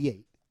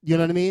 48. You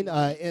know what I mean?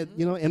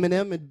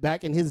 Eminem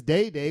back in his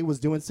day was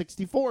doing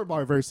 64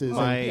 bar verses.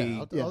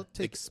 My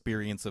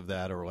experience of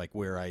that, or like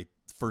where I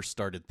first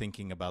started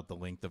thinking about the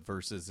length of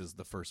verses is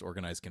the first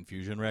Organized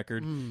Confusion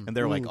record, and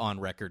they're like on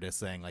record as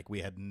saying like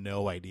we had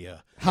no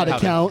idea how to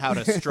count, how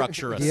to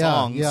structure a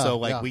song, so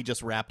like we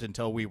just rapped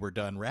until we were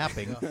done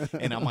rapping,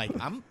 and I'm like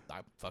I'm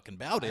fucking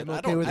about it.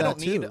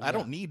 I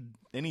don't need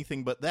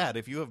anything but that.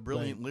 If you have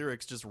brilliant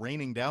lyrics just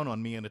raining down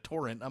on me in a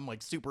torrent, I'm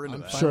like super into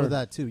that. I'm fine with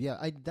that too.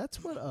 Yeah,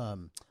 that's what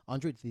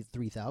Andre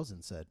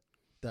 3000 said.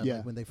 That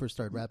like, when they first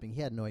started rapping, he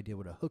had no idea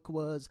what a hook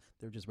was.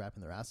 They were just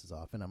rapping their asses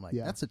off, and I'm like,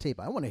 that's a tape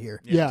I want to hear.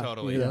 Yeah,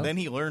 totally. You know? Then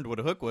he learned what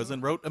a hook was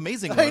and wrote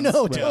amazing ones. I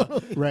know,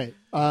 totally. Right.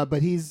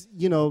 But he's,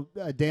 you know,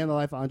 a day in the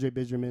life of Andre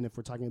Benjamin. If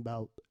we're talking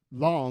about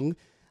long,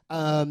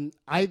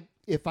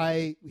 hip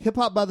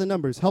hop by the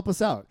numbers, help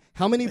us out.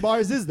 How many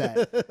bars is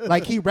that?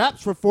 Like he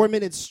raps for 4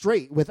 minutes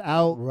straight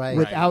without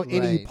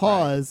any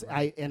pause.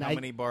 How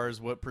many bars?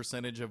 What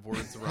percentage of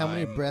words rhyme? How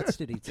many breaths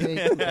did he take?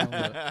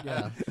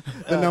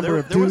 The number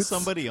of there was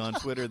somebody on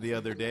Twitter the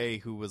other day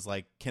who was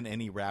like, "Can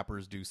any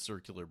rappers do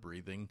circular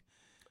breathing?"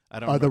 I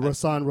don't know. The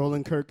Rahsaan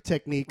Roland-Kirk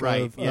technique,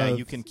 right?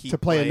 You can keep to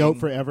play playing, a note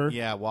forever.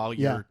 Yeah, while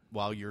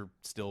you're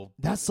still.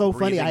 That's so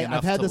funny.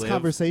 I've had this live.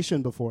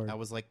 Conversation before. I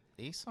was like,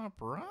 Aesop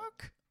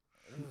Rock.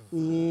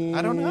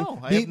 I don't know.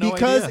 I have no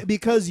idea.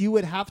 Because you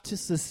would have to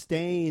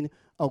sustain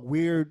a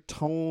weird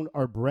tone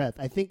or breath.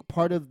 I think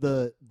part of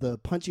the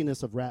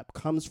punchiness of rap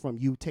comes from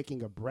you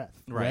taking a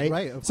breath,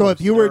 right? So if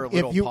you were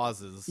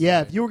pauses,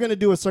 if you were going to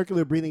do a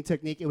circular breathing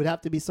technique, it would have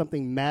to be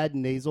something mad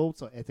nasal.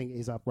 So I think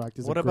Aesop Rock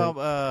is. What about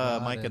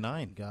Micah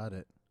 9? Got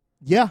it.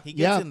 Yeah, he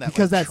gets in that,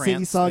 because like, that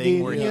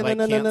sing-songy.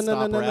 Can't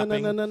stop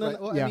rapping.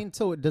 I mean,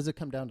 so does it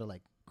come down to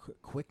like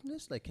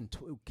quickness? Like can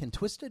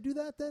Twista do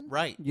that then?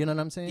 Right. You know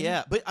what I'm saying?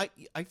 Yeah, but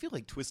I feel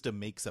like Twista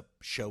makes a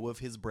show of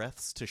his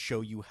breaths to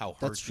show you how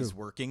hard he's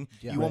working.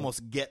 Yeah. You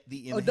almost get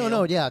the inhale.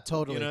 No, yeah,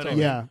 totally. You know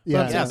totally. I mean?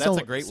 Yeah, that's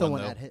a great one,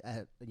 though.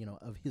 At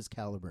of his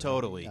caliber.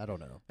 Totally. I don't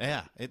know.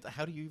 Yeah.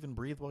 How do you even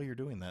breathe while you're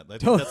doing that? I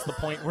think that's the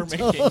point we're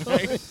making.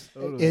 Right?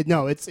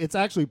 It's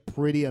actually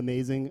pretty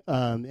amazing.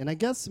 And I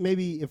guess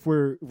maybe if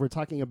we're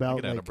talking about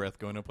I get out of breath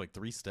going up like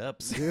 3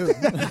 steps. Dude.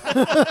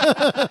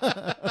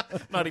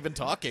 Not even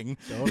talking.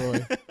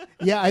 Totally.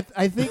 Yeah,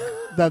 I think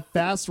the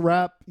fast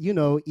rap, you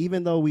know,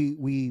 even though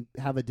we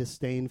have a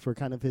disdain for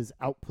kind of his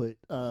output,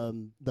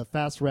 the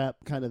fast rap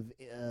kind of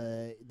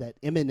that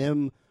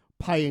Eminem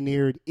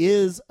pioneered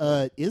is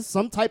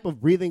some type of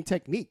breathing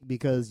technique,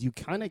 because you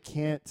kind of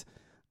can't,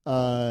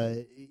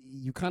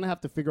 you kind of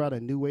have to figure out a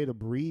new way to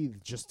breathe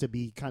just to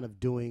be kind of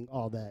doing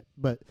all that.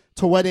 But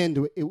to what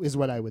end is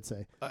what I would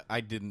say.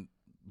 I didn't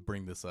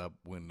bring this up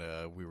when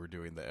we were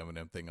doing the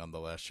Eminem thing on the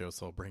last show,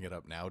 so I'll bring it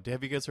up now.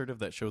 Have you guys heard of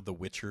that show, The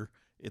Witcher?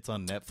 It's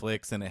on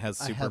Netflix, and it has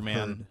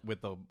Superman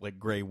with a like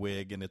gray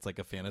wig, and it's like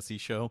a fantasy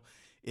show.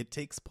 It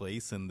takes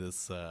place in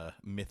this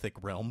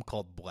mythic realm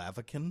called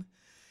Blaviken,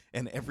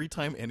 and every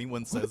time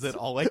anyone says it,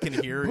 all I can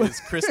hear is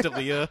Chris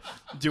D'Elia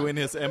doing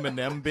his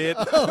Eminem bit.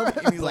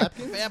 And he's like,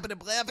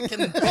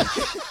 Blaviken.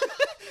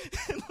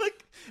 And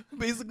like,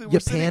 basically, you're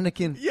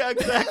panicking. Yeah,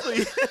 exactly.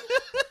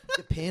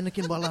 You're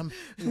panicking while I'm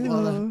need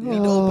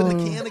to open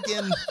the can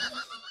again.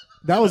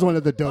 That was one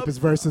of the dopest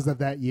verses of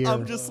that year.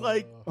 I'm just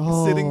like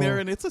sitting there,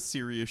 and it's a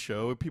serious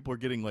show. People are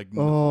getting like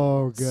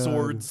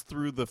swords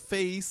through the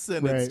face,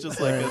 and it's just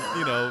like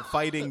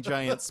fighting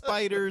giant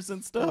spiders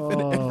and stuff.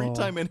 And every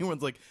time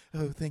anyone's like,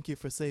 "Oh, thank you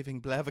for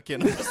saving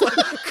Blaviken," I'm just like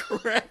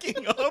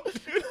cracking up,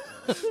 dude.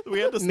 We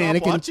had to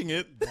stop watching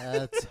it.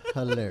 That's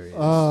hilarious.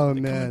 Oh,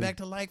 They're man, coming back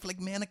to life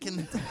like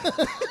mannequin.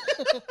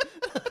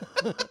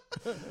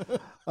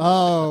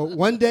 Oh,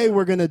 one day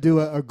we're gonna do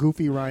a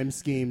Goofy Rhyme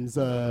Schemes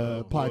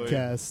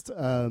podcast.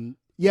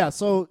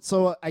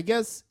 So I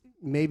guess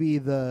maybe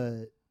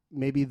the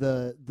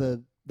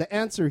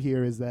answer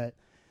here is that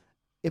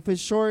if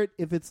it's short,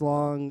 if it's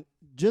long,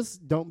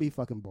 just don't be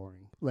fucking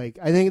boring. Like,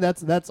 I think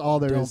that's all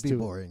there is to it. Don't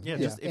be boring. Yeah,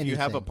 just if you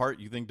have a part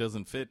you think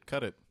doesn't fit,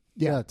 cut it.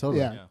 Yeah,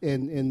 totally. Yeah.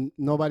 And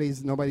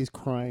nobody's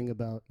crying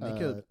about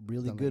make a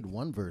really good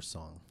one verse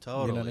song.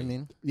 Totally. You know what I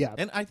mean? Yeah.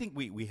 And I think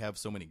we have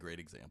so many great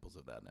examples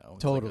of that now.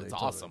 It's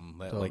awesome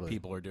that like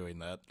people are doing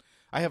that.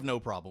 I have no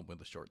problem with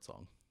a short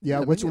song. Yeah,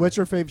 what's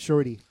your favorite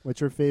shorty?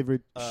 What's your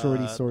favorite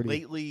shorty sorty?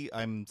 Lately,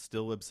 I'm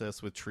still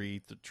obsessed with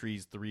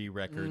Trees 3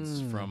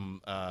 records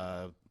from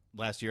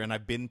last year, and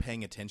I've been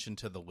paying attention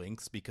to the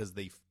links because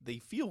they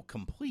feel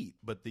complete,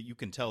 but you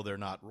can tell they're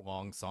not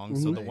long songs.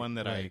 Mm-hmm. So the one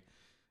that I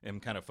am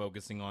kind of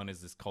focusing on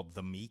is this called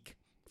The Meek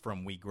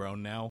from We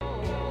Grown Now.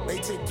 They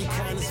take your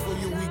kindness for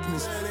your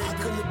weakness. I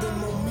couldn't have been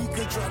more meek.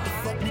 They tried to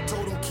fuck me,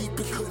 told them keep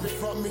it, couldn't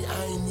front me.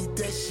 I ain't need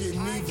that shit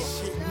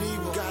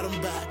neither. Got them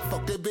back.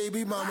 Fuck that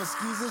baby mama,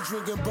 skeezer,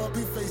 drinking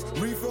bumpy face.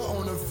 Reefer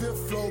on the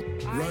 5th floor.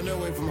 Run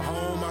away from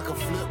home, I can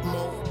flip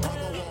mode.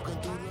 Papa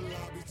walking through the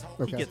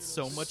lobby. He gets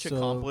so much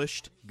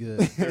accomplished.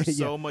 Good. There's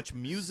so much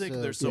music.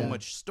 There's so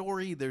much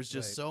story. There's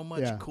just so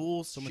much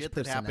cool shit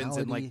that happens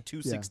in like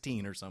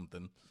 2:16 or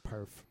something.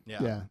 Perf.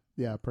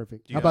 Yeah,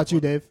 perfect. How about you,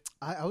 Dave?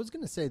 I was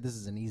going to say this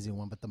is an easy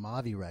one, but the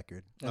Mavi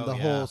record and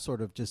whole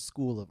sort of just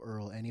school of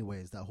Earl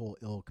anyways, that whole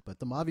ilk. But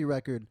the Mavi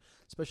record,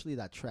 especially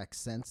that track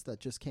Sense that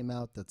just came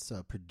out that's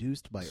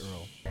produced by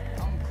Earl.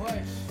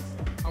 clutch.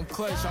 I'm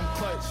clutch, I'm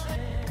clutch.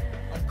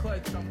 I'm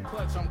clutch, I'm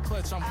clutch, I'm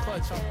clutch, I'm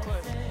clutch, I'm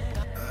clutch.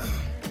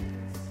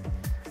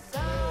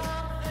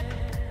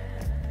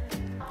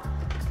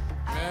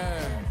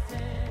 Man.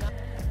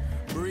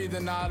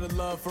 Breathing out of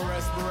love for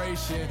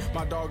respiration.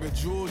 My dog a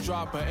jewel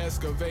drop an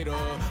excavator.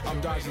 I'm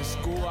dodging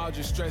school, I'll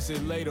just stress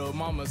it later.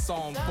 Mama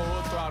saw him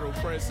full throttle,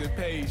 pressing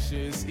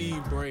patience.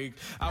 E-brake,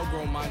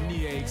 outgrow my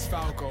knee aches.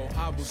 Falco,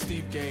 hobble,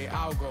 steep gate,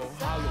 Algo.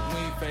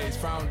 Halloween face,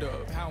 frowned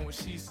up. How when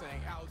she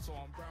sang out, so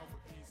I'm brown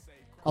for peace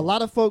sake. A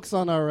lot of folks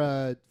on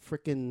our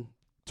freaking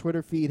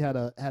Twitter feed had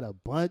a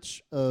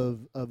bunch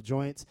of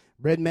joints.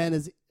 Redman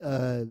is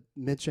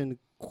mentioned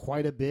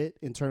quite a bit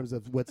in terms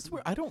of what's.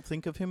 I don't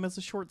think of him as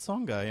a short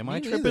song guy. Am I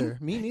tripping?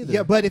 tripping? Me neither.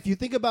 Yeah, but if you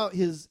think about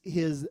his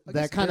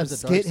that kind of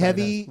skit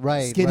heavy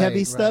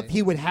stuff,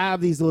 he would have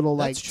these little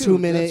like 2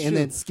 minute and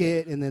then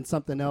skit and then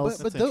something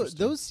else. But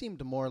those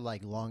seemed more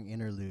like long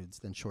interludes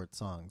than short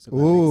songs. If that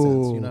makes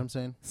sense. You know what I'm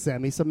saying?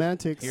 Sammy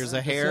Semantics. Here's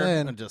a hair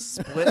and just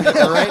split it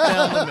right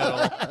down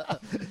the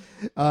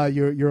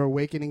middle. You're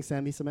awakening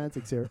Sammy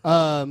Semantics here.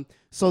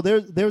 So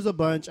there's a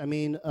bunch. I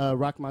mean,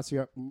 Rock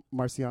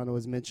Marciano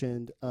is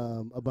mentioned.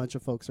 A bunch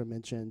of folks are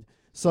mentioned.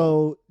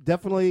 So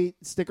definitely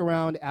stick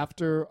around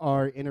after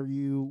our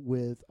interview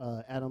with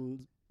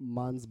Adam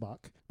Mansbach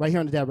right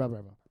here on the Dad Rap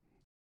Rap.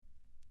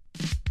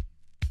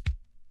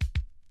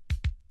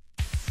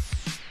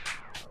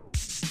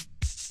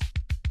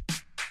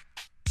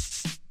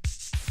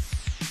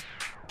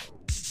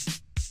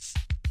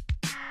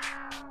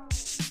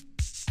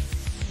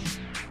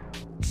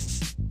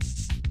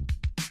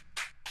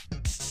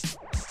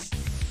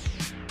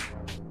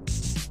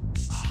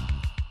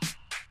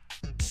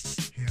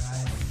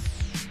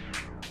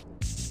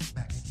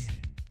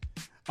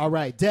 All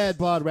right, Dad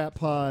Bod Rap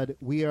Pod.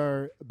 We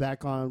are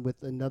back on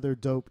with another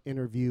dope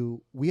interview.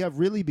 We have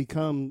really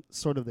become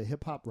sort of the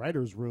hip hop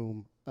writers'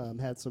 room.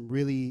 Had some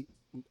really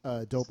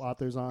dope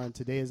authors on.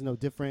 Today is no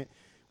different.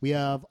 We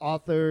have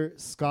author,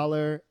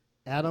 scholar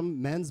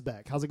Adam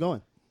Mansbach. How's it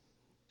going?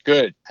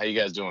 Good. How you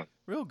guys doing?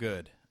 Real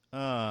good.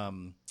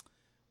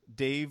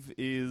 Dave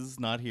is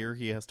not here.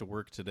 He has to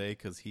work today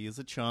because he is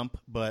a chump.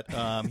 But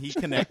he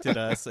connected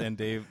us, and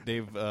Dave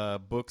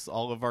books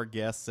all of our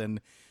guests. And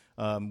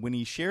when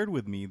he shared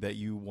with me that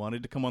you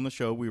wanted to come on the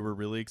show, we were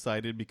really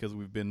excited because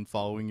we've been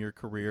following your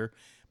career.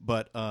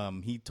 But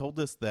he told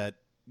us that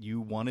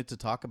you wanted to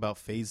talk about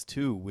Phase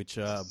 2, which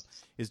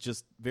is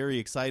just very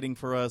exciting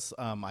for us.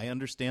 I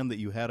understand that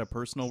you had a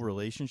personal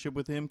relationship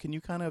with him. Can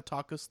you kind of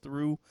talk us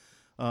through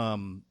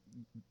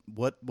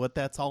what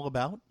that's all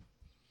about?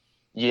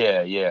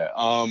 Yeah.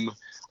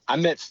 I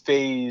met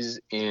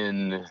Phase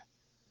in,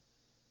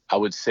 I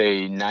would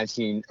say,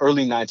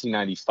 early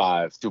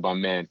 1995 through my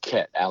man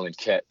Alan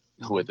Kett,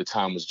 who at the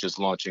time was just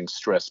launching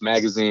Stress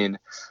magazine.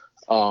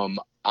 I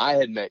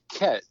had met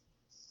Kett.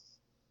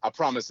 I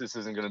promise this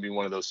isn't going to be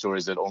one of those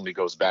stories that only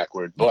goes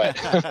backward, but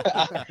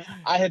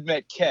I had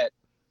met Kett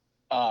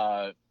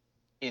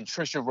in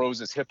Trisha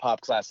Rose's hip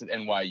hop class at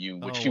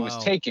NYU, which she was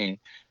taking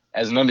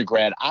as an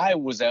undergrad. I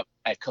was at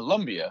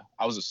Columbia.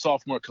 I was a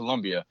sophomore at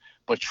Columbia,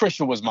 but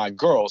Trisha was my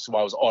girl, so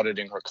I was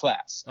auditing her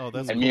class. Oh,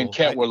 that's and cool. Me and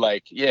Kett were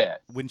like, yeah.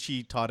 When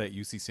she taught at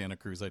UC Santa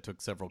Cruz, I took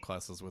several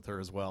classes with her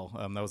as well.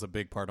 That was a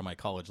big part of my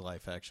college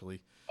life,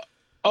 actually.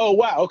 Oh,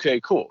 wow. Okay,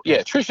 cool.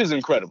 Yeah, Trisha's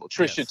incredible.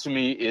 Trisha, to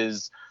me,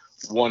 is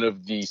one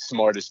of the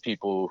smartest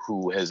people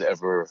who has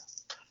ever,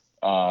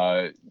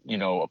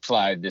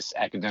 applied this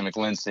academic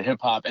lens to hip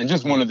hop, and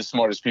just one of the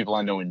smartest people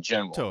I know in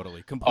general.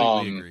 Totally,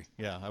 completely agree.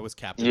 Yeah, I was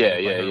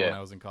captivated by her when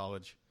I was in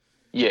college.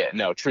 Yeah,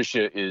 no,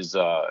 Trisha is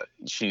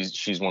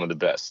she's one of the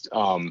best.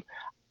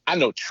 I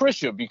know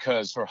Trisha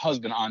because her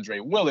husband Andre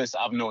Willis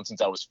I've known since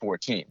I was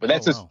 14, but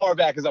that's as far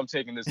back as I'm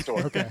taking this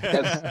story. Okay.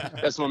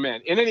 That's my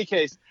man. In any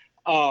case,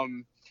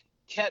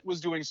 Kett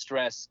was doing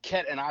Stress.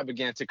 Kett and I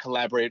began to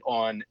collaborate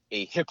on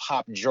a hip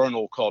hop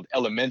journal called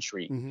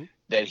Elementary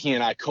that he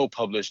and I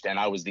co-published, and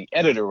I was the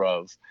editor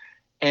of.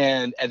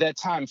 And at that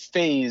time,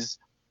 Phase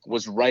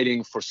was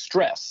writing for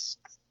Stress,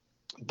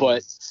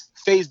 but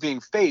Phase being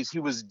Phase, he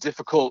was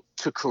difficult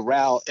to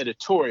corral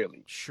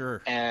editorially.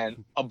 Sure.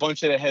 And a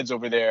bunch of the heads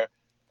over there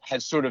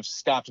had sort of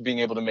stopped being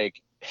able to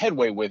make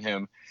headway with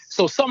him.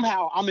 So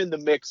somehow I'm in the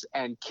mix,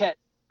 and Kett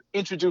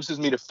introduces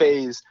me to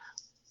Phase,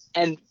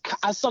 and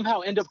I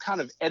somehow end up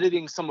kind of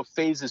editing some of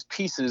Phase's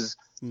pieces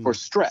for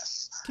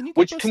Stress. Can you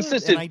give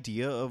us an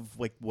idea of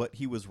like what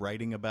he was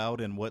writing about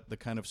and what the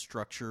kind of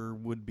structure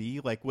would be?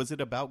 Like, was it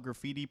about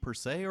graffiti per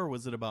se, or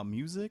was it about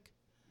music?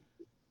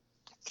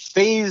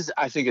 Phase,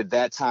 I think at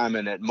that time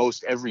and at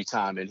most every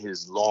time in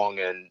his long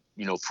and,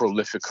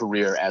 prolific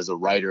career as a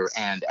writer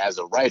and as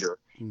a writer,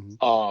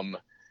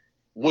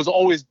 was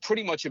always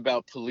pretty much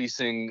about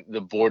policing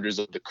the borders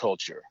of the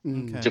culture,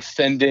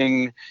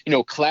 defending,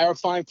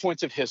 clarifying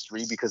points of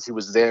history because he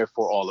was there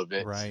for all of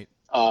it, right?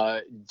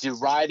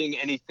 Deriding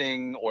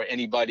anything or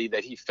anybody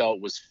that he felt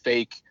was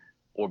fake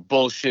or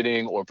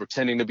bullshitting or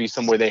pretending to be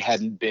somewhere they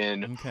hadn't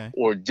been,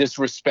 or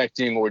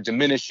disrespecting or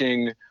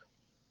diminishing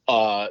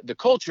the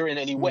culture in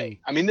any way.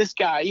 I mean, this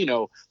guy,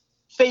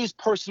 FaZe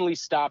personally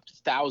stopped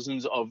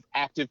thousands of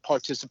active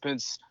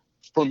participants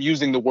from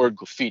using the word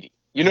graffiti.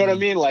 You know what I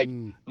mean? Like,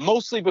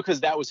 mostly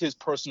because that was his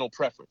personal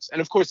preference. And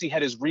of course, he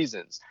had his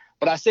reasons.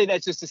 But I say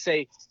that just to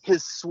say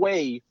his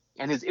sway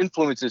and his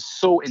influence is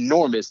so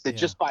enormous that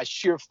just by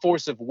sheer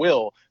force of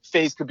will,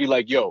 FaZe could be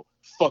like, yo,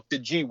 fuck the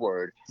G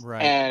word.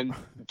 Right. And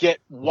get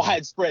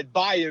widespread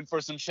buy-in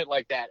for some shit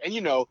like that. And,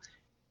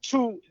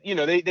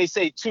 they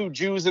say 2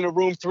 Jews in a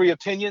room, 3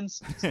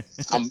 opinions.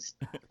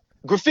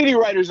 Graffiti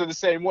writers are the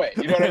same way.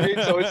 You know what I mean?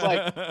 So it's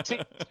like,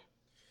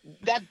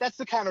 that's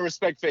the kind of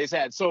respect FaZe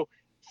had. So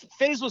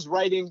FaZe was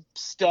writing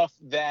stuff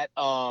that,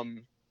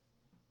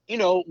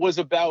 was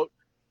about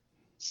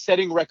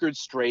setting records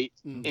straight.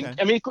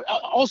 Okay.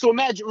 Also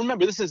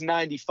remember, this is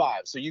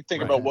 95. So you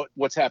think about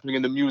what's happening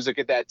in the music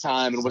at that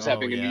time and what's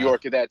happening in New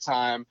York at that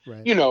time.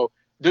 Right.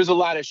 There's a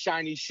lot of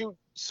shiny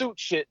suit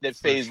shit that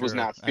FaZe was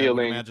not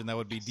feeling. I would imagine that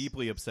would be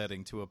deeply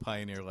upsetting to a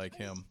pioneer like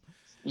him.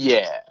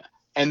 Yeah.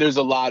 And there's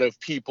a lot of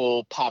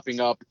people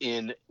popping up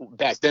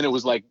back then it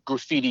was like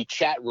graffiti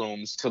chat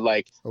rooms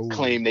to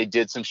claim they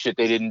did some shit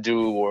they didn't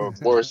do or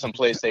were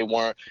someplace they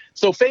weren't.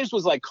 So FaZe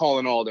was like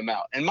calling all them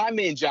out. And my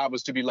main job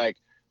was to be like,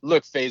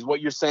 look, FaZe,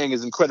 what you're saying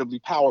is incredibly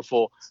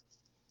powerful.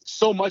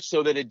 So much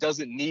so that it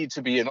doesn't need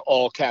to be in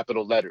all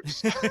capital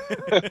letters. You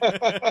know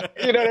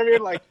what I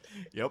mean? Like,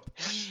 yep.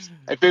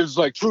 And FaZe was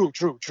like, true.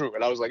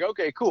 And I was like,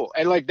 okay, cool.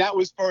 And like, that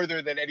was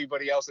further than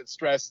anybody else at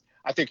Stress,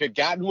 I think, had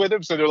gotten with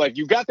him. So they're like,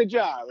 you got the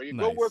job. Or you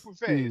go work with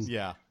FaZe.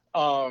 Yeah.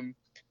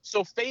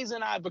 So FaZe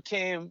and I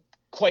became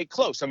quite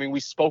close. I mean, we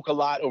spoke a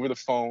lot over the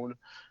phone.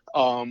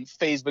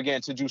 FaZe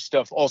began to do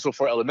stuff also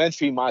for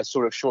Elementary, my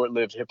sort of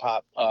short-lived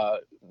hip-hop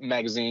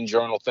magazine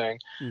journal thing.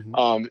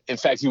 In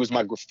fact, he was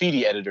my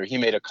graffiti editor. He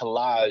made a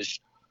collage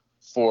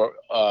for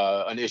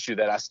an issue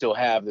that I still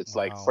have that's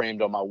like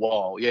framed on my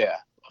wall. Yeah,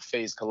 a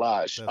FaZe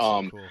collage. That's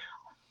so cool.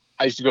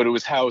 I used to go to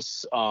his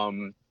house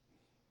and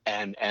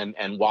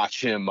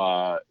watch him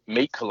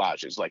make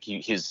collages. Like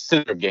his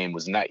sitter game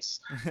was nice.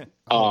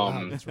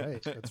 Wow, that's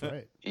right.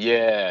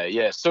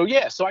 Yeah. So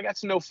I got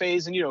to know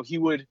FaZe, and he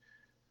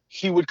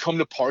would come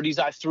to parties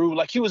I threw.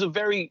 Like, he was a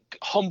very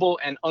humble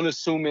and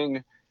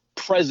unassuming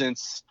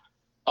presence,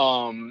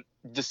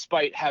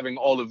 despite having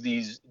all of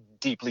these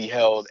deeply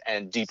held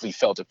and deeply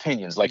felt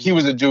opinions. Like, he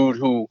was a dude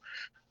who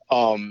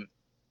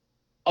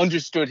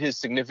understood his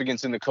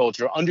significance in the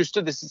culture,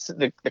 understood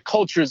the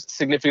culture's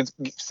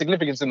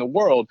significance in the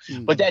world,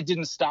 but that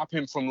didn't stop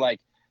him from,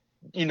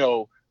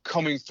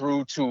 coming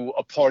through to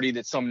a party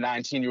that some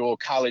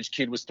 19-year-old college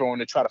kid was throwing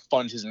to try to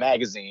fund his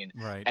magazine,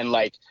 and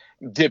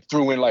dip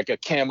through in like a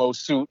camo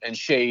suit and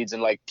shades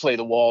and play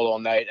the wall all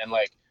night and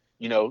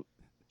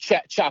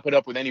chop it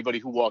up with anybody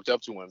who walked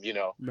up to him,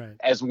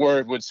 as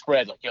word would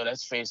spread, like, yo,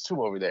 that's FaZe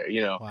 2 over there,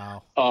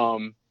 Wow.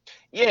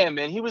 Yeah,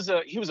 man, he was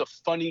a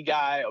funny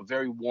guy, a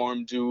very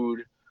warm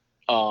dude,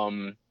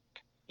 and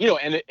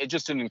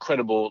just an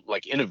incredible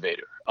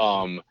innovator.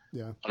 An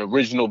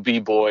original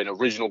b-boy, an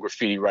original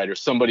graffiti writer,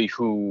 somebody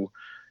who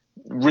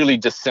really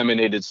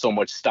disseminated so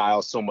much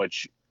style, so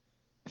much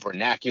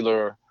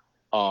vernacular,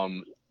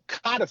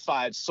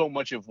 codified so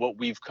much of what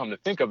we've come to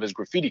think of as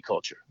graffiti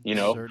culture,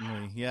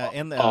 Certainly, yeah.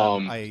 And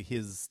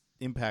his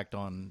impact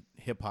on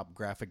hip-hop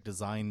graphic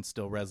design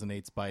still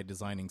resonates by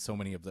designing so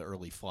many of the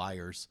early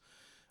flyers.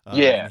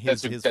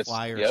 His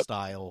flyer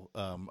style.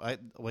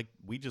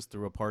 We just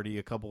threw a party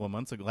a couple of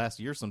months ago, last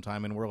year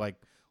sometime, and we're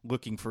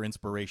looking for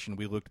inspiration.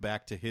 We looked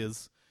back to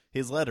his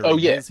lettering,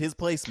 his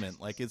placement.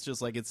 It's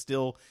just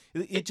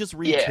it just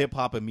reads hip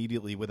hop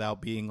immediately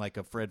without being like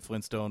a Fred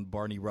Flintstone,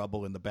 Barney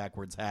Rubble in the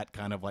backwards hat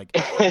kind of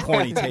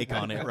corny take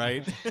on it,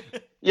 right?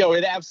 Yo,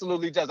 it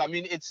absolutely does. I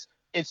mean, it's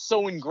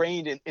so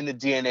ingrained in the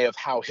DNA of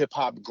how hip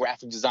hop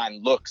graphic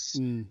design looks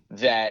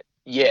that.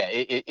 Yeah,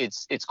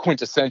 it's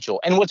quintessential.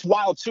 And what's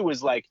wild too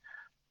is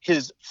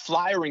his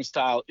flyering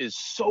style is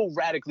so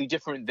radically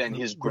different than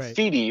his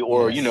graffiti,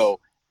 or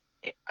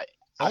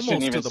I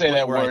shouldn't even say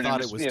that word. I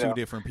thought it was two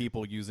different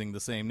people using the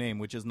same name,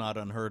 which is not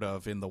unheard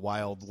of in the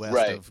wild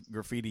west of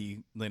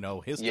graffiti,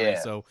 history. Yeah.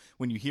 So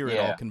when you hear it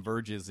all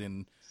converges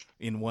in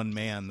one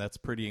man, that's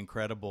pretty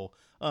incredible.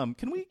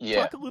 Can we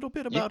talk a little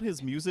bit about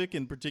his music,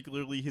 and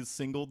particularly his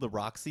single, The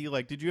Roxy?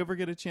 Did you ever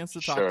get a chance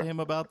to talk to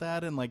him about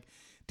that? And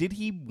did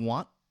he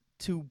want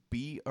to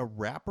be a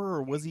rapper,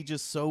 or was he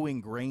just so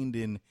ingrained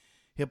in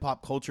hip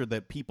hop culture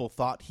that people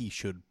thought he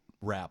should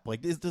rap?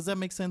 Does that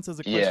make sense as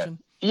a question?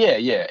 Yeah,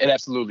 it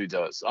absolutely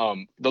does.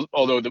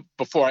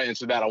 Before I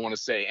answer that, I want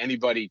to say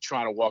anybody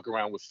trying to walk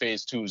around with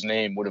FaZe 2's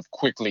name would have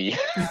quickly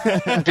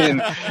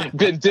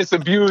been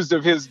disabused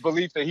of his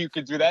belief that he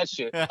could do that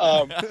shit.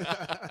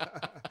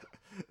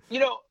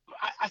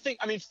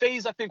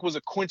 FaZe, I think, was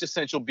a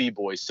quintessential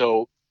b-boy.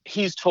 So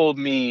he's told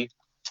me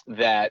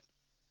that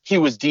he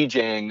was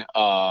DJing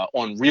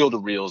on Reel to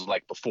Reels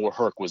before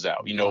Herc was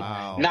out.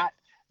 Wow.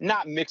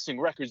 Not mixing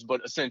records,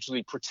 but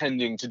essentially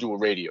pretending to do a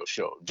radio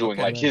show, doing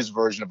his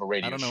version of a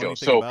radio show. I don't know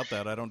anything about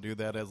that. I don't do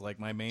that as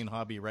my main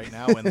hobby right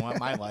now in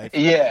my life.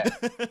 Yeah,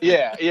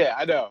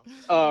 I know.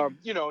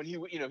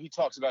 And he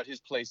talks about his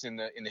place in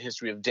the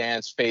history of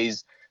dance.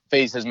 FaZe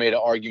FaZe has made an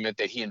argument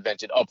that he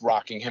invented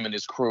up-rocking, him and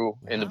his crew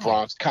in the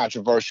Bronx.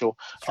 Controversial.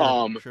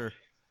 Sure.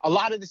 A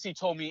lot of this he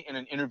told me in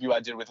an interview I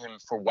did with him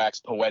for Wax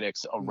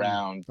Poetics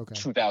around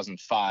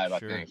 2005, I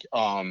think.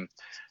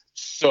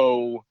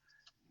 So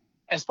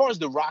as far as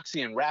the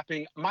Roxy and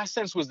rapping, my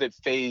sense was that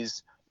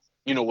FaZe,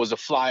 you know, was a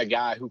fly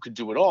guy who could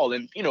do it all.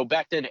 And, you know,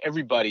 back then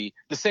everybody,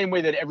 the same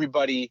way that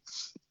everybody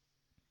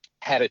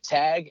had a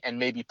tag and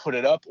maybe put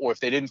it up, or if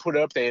they didn't put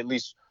it up, they at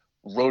least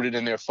wrote it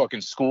in their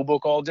fucking school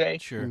book all day.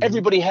 Sure.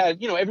 Everybody had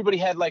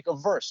like a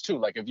verse too.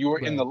 Like if you were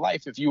in the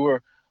life, if you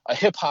were a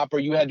hip hopper,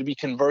 you had to be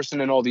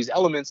conversant in all these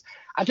elements.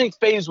 I think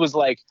FaZe was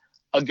like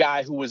a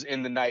guy who was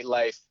in the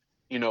nightlife,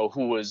 you know,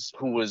 who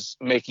was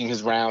making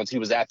his rounds. He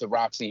was at the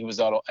Roxy. He was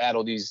at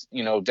all these,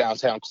 you know,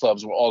 downtown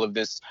clubs where all of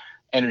this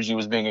energy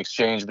was being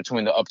exchanged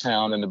between the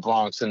uptown and the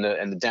Bronx and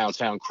the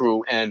downtown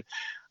crew. And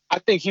I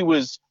think he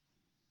was,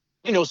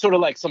 you know, sort of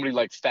like somebody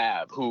like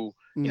Fab, who,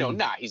 you know,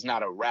 he's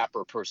not a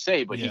rapper per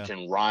se, but he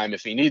can rhyme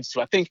if he needs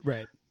to. I think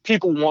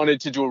people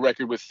wanted to do a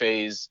record with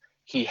FaZe.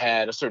 He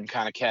had a certain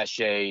kind of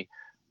cachet.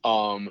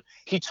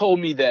 He told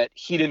me that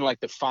he didn't like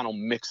the final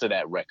mix of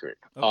that record.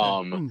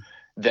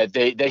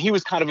 That he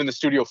was kind of in the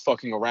studio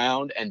fucking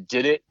around and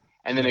did it,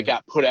 and then it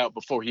got put out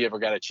before he ever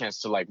got a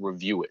chance to like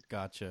review it.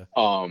 Gotcha.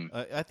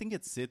 I think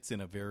it sits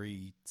in a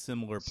very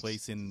similar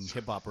place in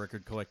hip hop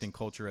record collecting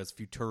culture as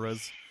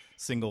Futura's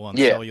single on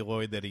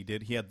Celluloid that he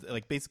did. He had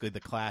like basically the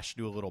Clash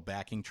do a little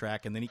backing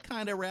track, and then he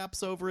kind of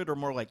raps over it, or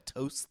more like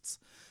toasts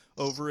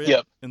over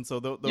it. And so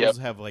those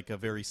have like a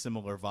very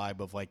similar vibe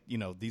of like, you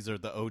know, these are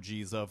the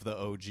OGs of the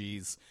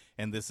OGs,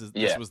 and this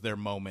was their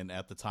moment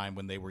at the time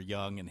when they were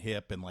young and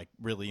hip and like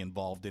really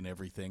involved in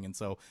everything, and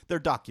so they're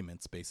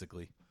documents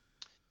basically.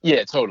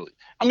 Yeah, totally.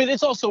 I mean,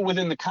 it's also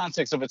within the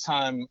context of a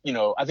time, you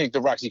know, I think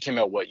the Roxy came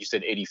out, what, you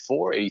said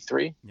 84,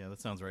 83? Yeah, that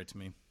sounds right to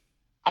me.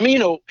 I mean, you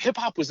know, hip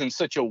hop was in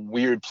such a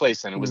weird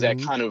place, and it was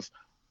that kind of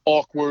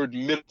awkward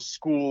middle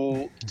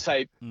school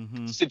type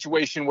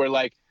situation where,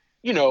 like,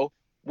 you know,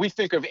 we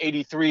think of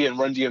 83 and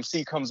Run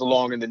DMC comes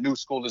along and the new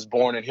school is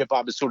born, and hip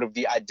hop is sort of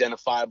the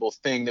identifiable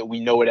thing that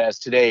we know it as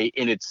today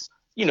in its,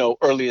 you know,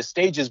 earliest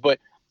stages. But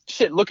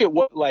shit, look at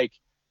what like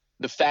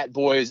the Fat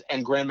Boys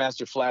and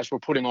Grandmaster Flash were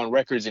putting on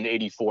records in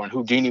 84, and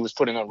Houdini was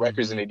putting on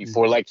records in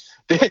 84. Like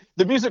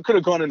the music could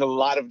have gone in a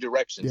lot of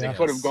directions. It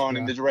could have gone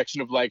in the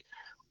direction of like,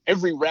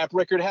 every rap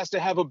record has to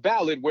have a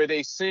ballad where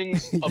they sing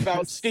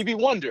about Stevie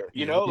Wonder,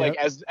 you know, like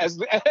as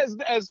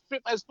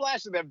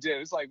Flash and them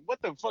did. It's like,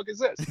 what the fuck is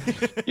this?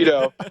 You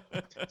know?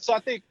 So I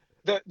think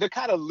the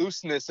kind of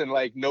looseness and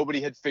like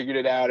nobody had figured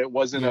it out. It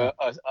wasn't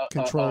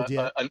controlled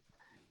yet.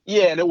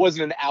 And it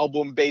wasn't an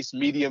album-based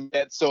medium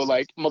yet. So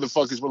like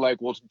motherfuckers were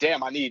like, well,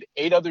 damn, I need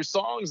 8 other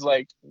songs.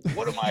 Like,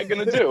 what am I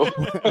gonna do?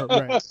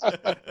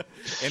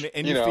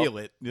 And you feel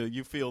it.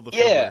 You feel the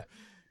filler.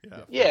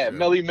 Yeah, sure.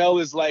 Melly Mel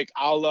is like,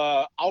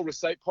 I'll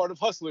recite part of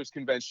Hustler's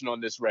Convention on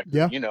this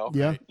record. You know,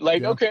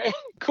 okay,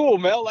 cool,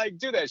 Mel, like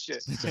do that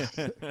shit.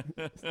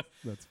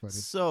 That's funny.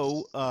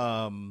 So,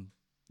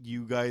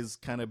 you guys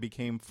kind of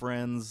became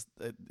friends.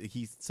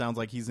 He sounds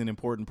like he's an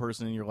important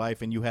person in your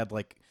life, and you had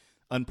like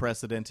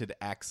unprecedented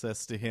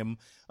access to him.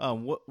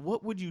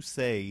 What would you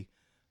say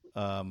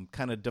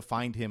kind of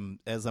defined him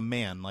as a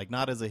man, like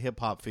not as a hip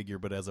hop figure,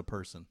 but as a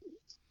person?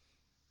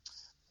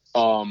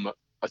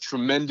 A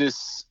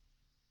tremendous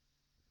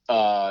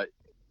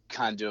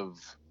kind of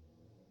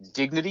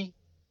dignity,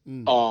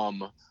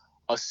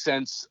 a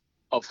sense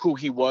of who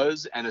he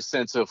was and a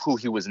sense of who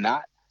he was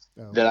not,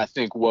 that I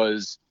think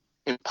was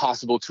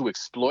impossible to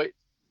exploit,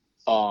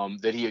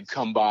 that he had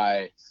come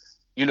by,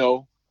 you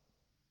know,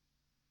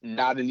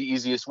 not in the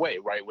easiest way,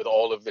 right? With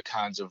all of the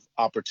kinds of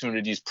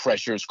opportunities,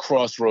 pressures,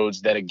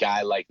 crossroads that a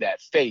guy like that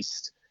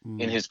faced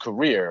in his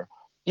career,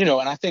 you know.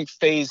 And I think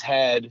FaZe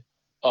had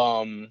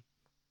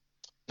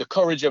the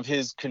courage of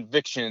his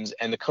convictions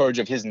and the courage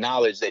of his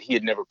knowledge that he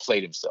had never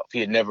played himself. He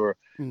had never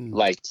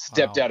like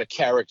stepped out of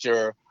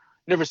character,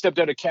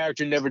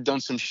 never done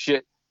some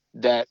shit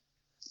that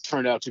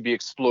turned out to be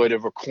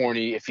exploitive or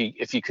corny if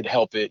he could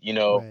help it, you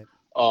know.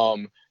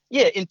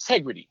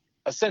 Integrity,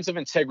 a sense of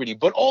integrity,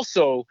 but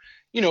also,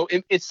 you know,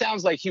 it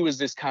sounds like he was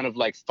this kind of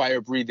like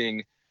fire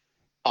breathing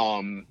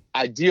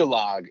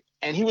ideologue,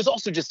 and he was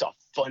also just a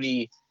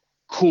funny,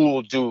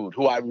 cool dude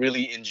who I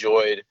really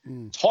enjoyed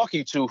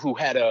talking to, who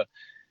had a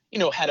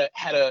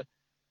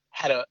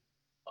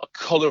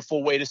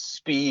colorful way to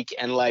speak,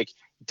 and like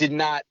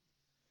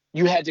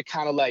you had to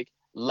kind of like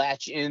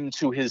latch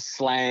into his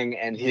slang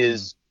and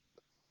his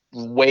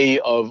way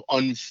of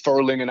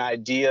unfurling an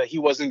idea. He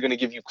wasn't going to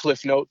give you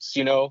cliff notes,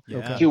 you know.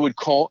 He would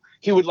call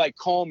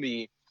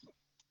me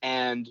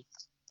and,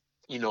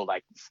 you know,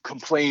 like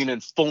complain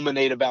and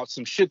fulminate about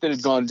some shit that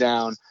had gone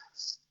down.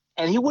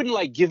 And he wouldn't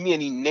like give me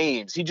any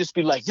names. He'd just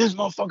be like, this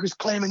motherfucker's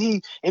claiming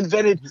he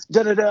invented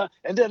da-da-da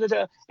and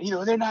da-da-da. And, you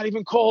know, they're not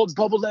even called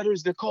bubble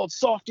letters. They're called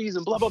softies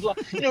and blah, blah, blah.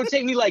 You know, it would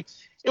take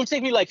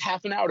me like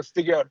half an hour to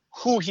figure out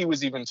who he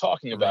was even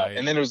talking about. Right.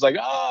 And then it was like,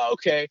 oh,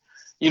 okay.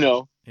 You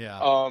know?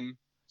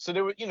 So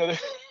there were, you know,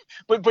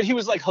 but he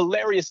was like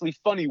hilariously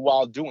funny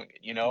while doing it,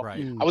 you know?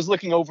 Right. I was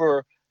looking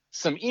over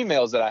some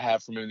emails that I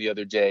have from him the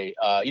other day,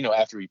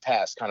 after he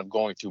passed, kind of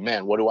going through,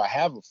 man, what do I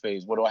have of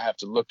FaZe? What do I have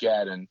to look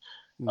at and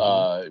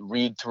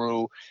read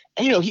through?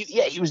 And,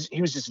 he was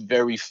just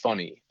very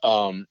funny.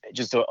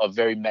 Just a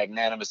very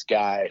magnanimous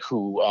guy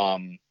who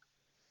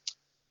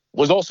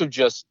was also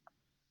just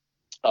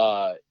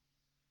an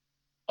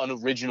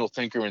original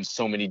thinker in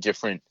so many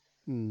different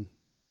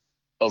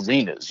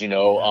arenas,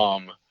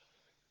 and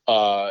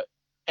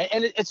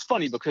it's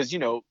funny because,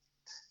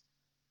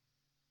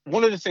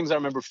 one of the things I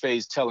remember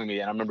FaZe telling me,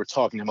 and I remember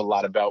talking to him a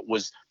lot about,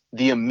 was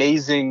the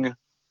amazing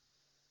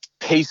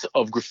pace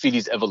of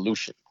graffiti's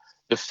evolution.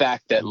 The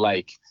fact that,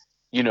 like,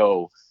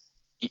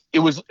 it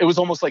was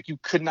almost like you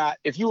could not,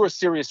 if you were a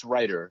serious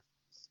writer,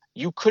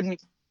 you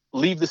couldn't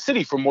leave the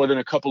city for more than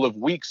a couple of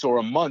weeks or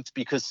a month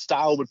because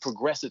style would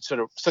progress at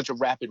such a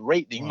rapid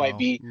rate that you might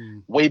be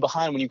way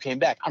behind when you came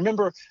back. I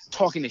remember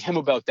talking to him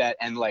about that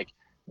and, like,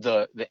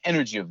 the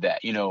energy of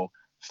that.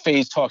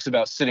 FaZe talks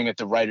about sitting at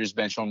the writer's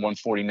bench on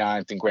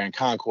 149th and Grand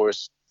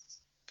Concourse.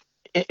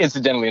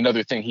 Incidentally,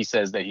 another thing he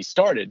says that he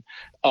started.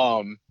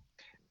 And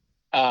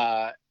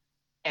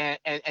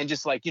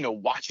just, like,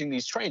 watching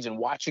these trains and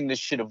watching this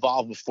shit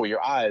evolve before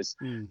your eyes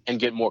and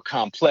get more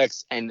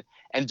complex and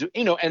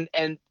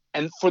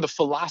for the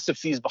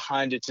philosophies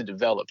behind it to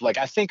develop. Like,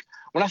 I think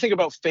when I think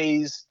about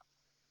FaZe,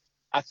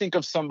 I think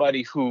of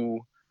somebody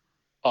who,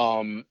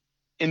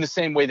 in the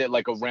same way that,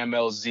 like, a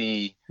Ramel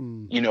Z,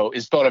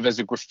 is thought of as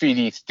a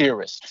graffiti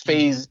theorist,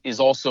 FaZe is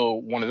also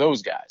one of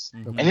those guys.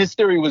 And his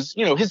theory was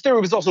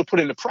also put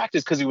into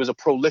practice because he was a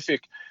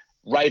prolific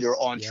writer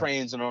on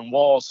trains and on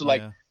walls. So,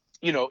 like,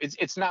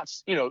 it's not,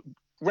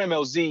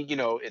 Ramel Z,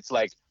 it's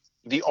like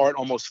the art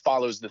almost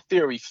follows the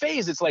theory.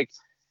 FaZe, it's like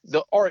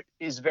the art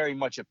is very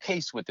much a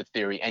pace with the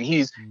theory, and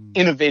he's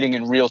innovating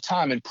in real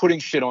time and putting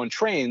shit on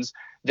trains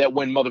that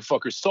when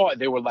motherfuckers saw it,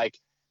 they were like,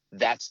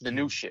 that's the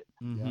new shit.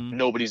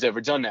 Nobody's ever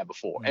done that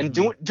before. And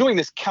doing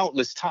this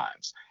countless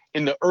times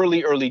in the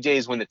early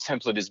days when the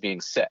template is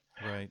being set.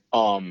 Right.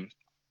 And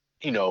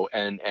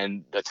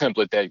the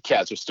template that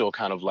cats are still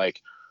kind of, like,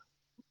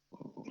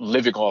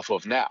 living off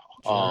of now.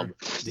 Sure.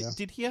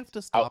 Did he have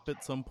to stop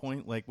at some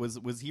point? Like, was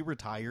he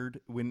retired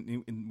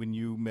when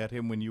you met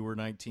him when you were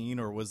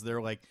 19, or was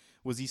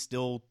was he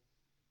still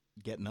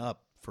getting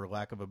up, for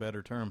lack of a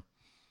better term?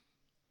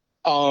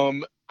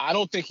 I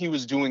don't think he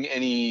was doing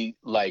any,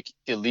 like,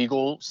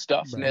 illegal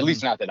stuff, at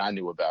least not that I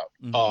knew about.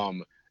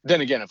 Then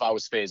again, if I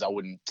was FaZe, I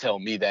wouldn't tell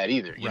me that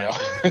either, you know?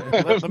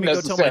 Let me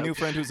go tell my new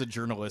friend who's a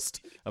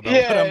journalist about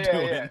what I'm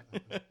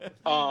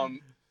doing.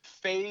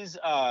 FaZe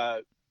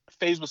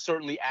was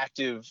certainly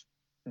active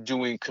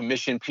doing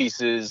commission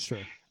pieces. Sure.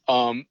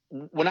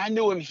 When I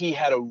knew him, he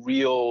had a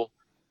real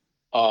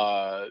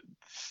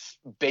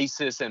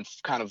basis and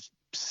kind of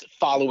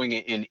following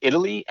in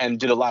Italy and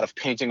did a lot of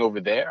painting over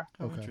there.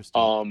 Okay.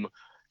 Interesting.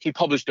 He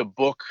published a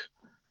book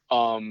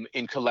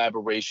in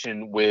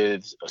collaboration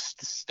with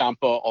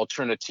Stampa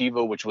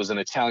Alternativa, which was an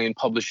Italian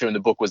publisher, and the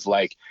book was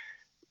like,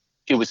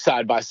 it was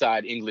side by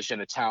side English and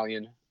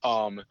Italian.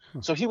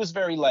 So he was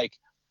very, like,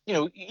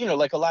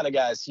 like a lot of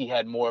guys, he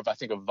had more of, I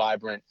think, a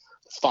vibrant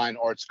fine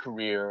arts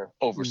career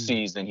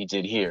overseas than he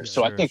did here.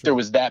 So I think there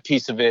was that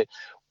piece of it.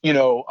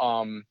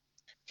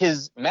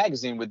 His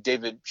magazine with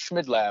David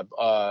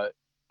Schmidlab,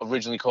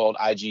 originally called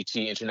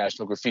IGT,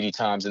 International Graffiti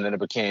Times, and then it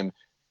became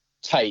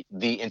tight,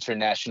 the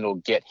International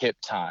Get Hip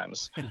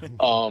Times.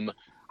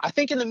 I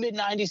think in the mid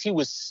 90s, he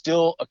was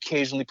still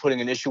occasionally putting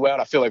an issue out.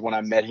 I feel like when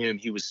I met him,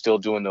 he was still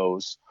doing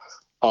those.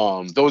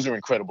 Those are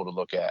incredible to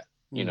look at.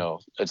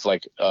 It's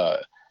like,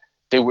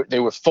 they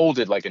were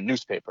folded like a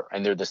newspaper,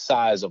 and they're the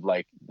size of,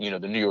 like, the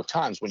New York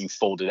Times when you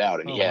fold it out.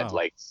 And he had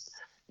like,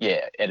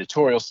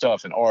 editorial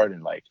stuff and art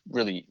and, like,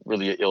 really,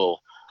 really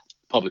ill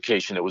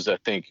publication. It was, I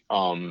think,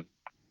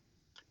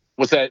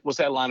 what's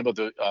that line about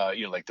the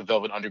like the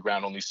Velvet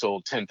Underground only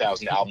sold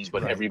 10,000 albums,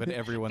 but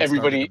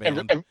everybody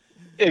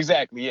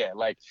exactly, yeah.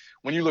 Like,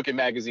 when you look at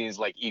magazines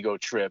like Ego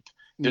Trip,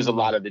 there's a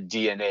lot of the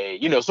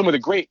DNA. Some of the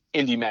great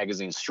indie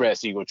magazines,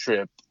 Stress, Ego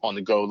Trip, On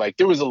the Go. Like,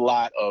 there was a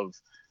lot of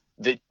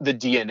the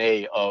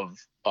DNA of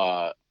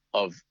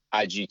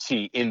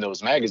IGT in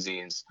those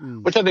magazines,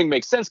 which I think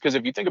makes sense, because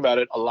if you think about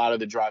it, a lot of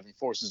the driving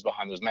forces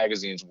behind those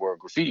magazines were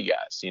graffiti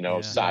guys.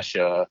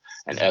 Sasha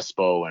and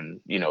Espo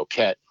and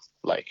Ket,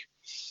 like,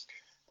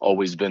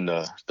 always been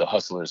the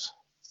hustlers.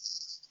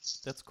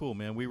 That's cool,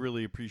 man. We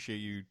really appreciate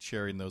you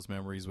sharing those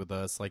memories with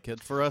us. Like,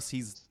 for us,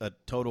 he's a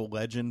total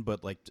legend,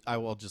 but, like, I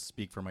will just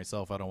speak for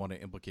myself. I don't want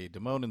to implicate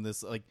Damone in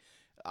this. Like,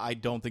 I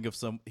don't think of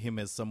him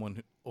as someone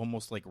who,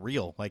 almost like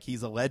real. Like,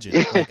 he's a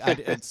legend. Like,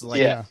 it's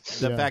like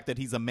the fact that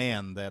he's a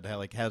man that,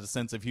 like, has a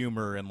sense of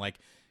humor and, like,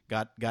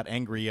 got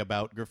angry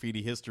about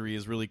graffiti history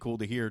is really cool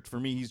to hear. For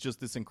me, he's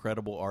just this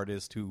incredible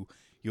artist who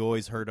you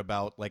always heard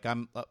about. Like,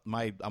 I'm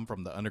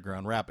from the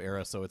underground rap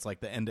era, so it's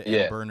like the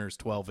end-to-end Burners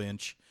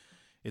 12-inch.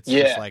 It's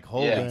just like,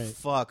 holy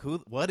fuck,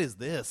 what is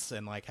this?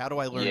 And, like, how do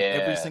I learn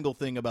every single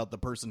thing about the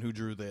person who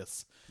drew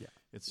this? Yeah.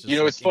 It's just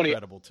it's funny.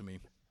 Incredible to me.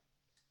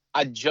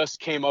 I just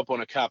came up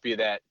on a copy of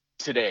that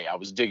today. I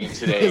was digging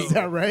today. Is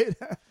that right?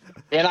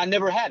 And I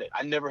never had it.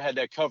 I never had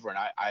that cover, and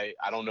I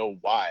don't know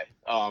why.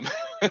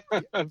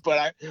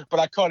 But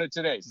I caught it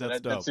today, so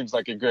that seems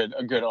like a good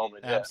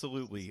omen.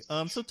 Absolutely.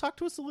 Yeah. So talk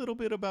to us a little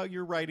bit about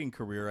your writing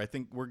career. I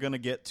think we're gonna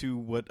get to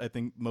what I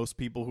think most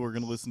people who are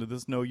gonna listen to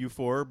this know you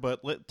for,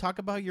 but talk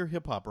about your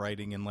hip hop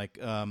writing and like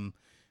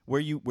where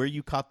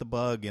you caught the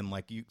bug and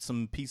like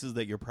some pieces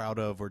that you're proud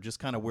of, or just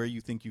kind of where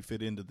you think you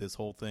fit into this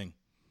whole thing.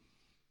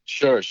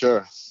 Sure.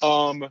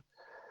 Well,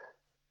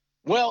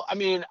 I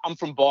mean, I'm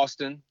from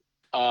Boston.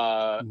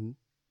 I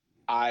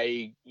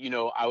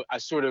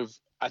sort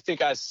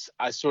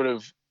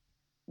of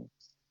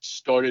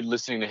started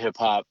listening to hip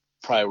hop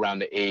probably around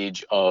the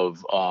age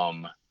of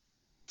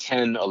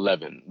 10,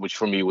 11, which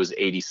for me was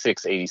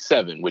 86,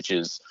 87, which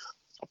is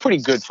a pretty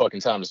good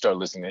fucking time to start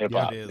listening to hip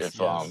hop. Yeah,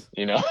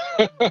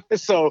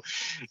 yes. So,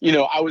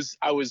 I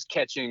was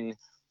catching,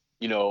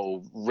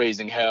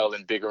 Raising Hell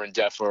and Bigger and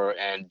Deffer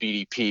and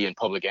BDP and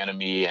Public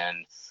Enemy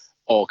and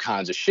all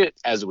kinds of shit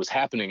as it was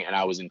happening, and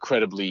I was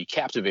incredibly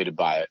captivated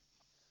by it.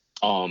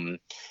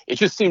 It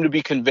just seemed to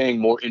be conveying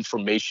more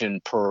information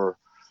per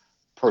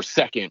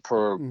second,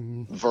 per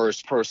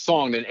verse, per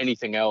song than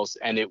anything else,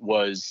 and it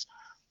was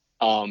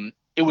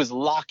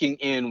locking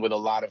in with a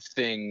lot of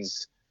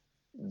things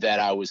that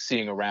I was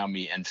seeing around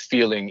me and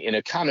feeling in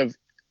a kind of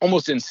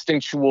almost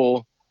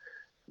instinctual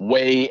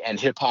way, and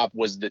hip hop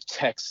was the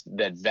text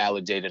that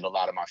validated a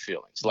lot of my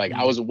feelings. Like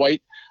I was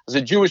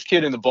a Jewish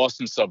kid in the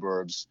Boston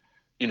suburbs,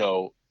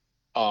 a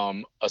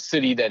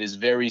city that is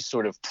very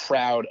sort of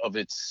proud of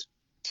its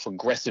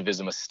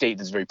progressivism, a state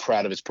that's very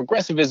proud of its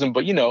progressivism,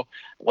 but I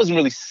wasn't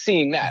really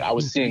seeing that. I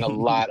was seeing a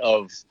lot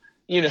of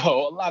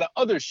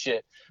other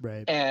shit.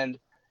 Right. And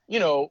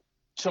to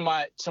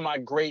my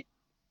great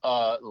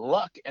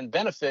luck and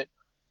benefit,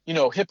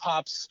 hip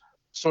hop's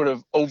sort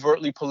of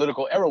overtly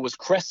political era was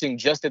cresting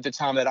just at the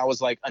time that I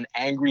was like an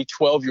angry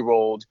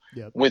 12-year-old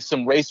with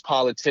some race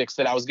politics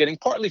that I was getting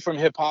partly from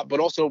hip hop, but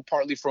also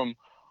partly from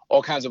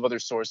all kinds of other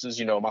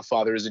sources. My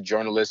father is a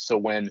journalist, so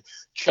when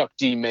Chuck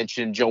D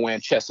mentioned Joanne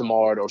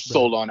Chesimard or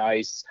Soul on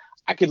Ice,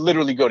 I could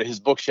literally go to his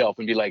bookshelf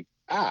and be like,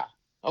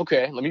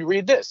 okay, let me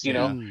read this,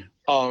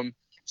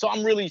 So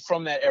I'm really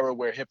from that era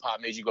where hip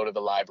hop made you go to the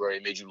library,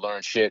 made you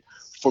learn shit.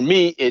 For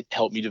me, it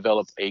helped me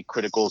develop a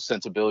critical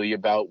sensibility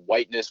about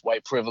whiteness,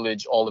 white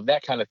privilege, all of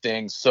that kind of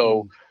thing.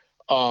 So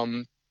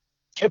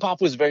hip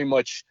hop was very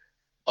much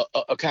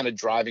a kind of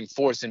driving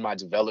force in my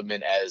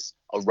development as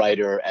a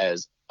writer,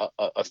 as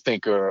a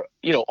thinker,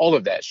 all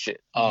of that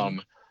shit. I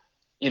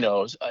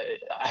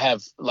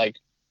have like,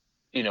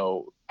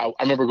 I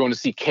remember going to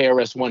see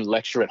KRS-One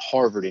lecture at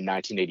Harvard in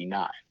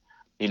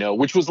 1989,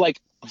 which was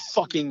like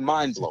fucking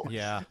mind blowing.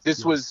 Yeah.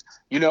 This was,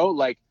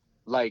 like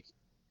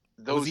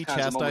those. Was he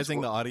kinds chastising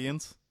of the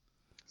audience?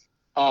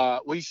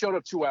 Well, he showed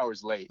up 2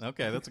 hours late.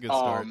 Okay, that's a good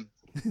start.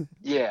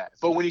 Yeah,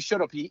 but when he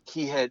showed up,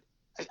 he had.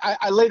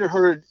 I later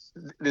heard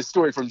this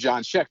story from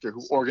John Schechter,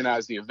 who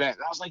organized the event.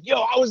 And I was like,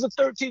 yo, I was a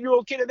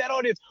 13-year-old kid in that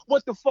audience.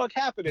 What the fuck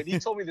happened? And he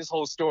told me this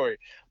whole story.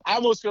 I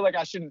almost feel like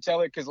I shouldn't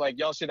tell it because, like,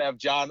 y'all should have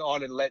John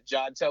on and let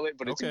John tell it.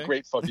 But it's a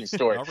great fucking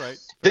story. All right,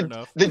 fair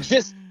enough.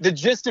 The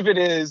gist of it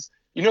is,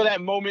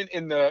 that moment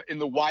in the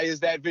Why Is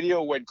That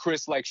video when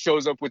Chris, like,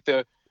 shows up with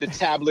the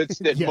tablets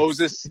that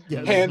Moses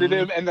handed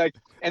him, and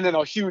then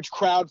a huge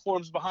crowd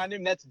forms behind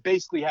him. That's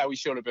basically how he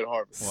showed up at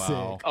Harvard.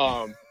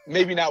 Wow.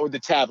 Maybe not with the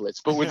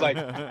tablets, but with like,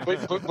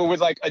 but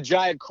with like a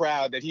giant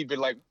crowd that he'd been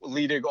like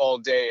leading all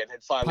day and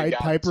had finally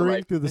got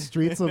pipering through the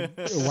streets of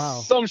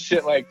some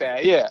shit like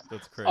that. Yeah,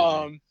 that's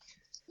crazy.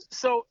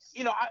 So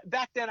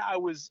back then I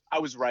was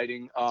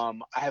writing. I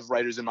have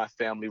writers in my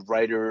family.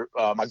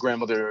 My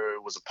grandmother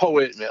was a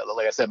poet.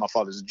 Like I said, my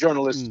father's a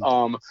journalist.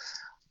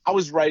 I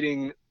was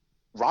writing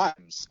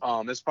rhymes.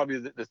 That's probably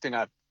the thing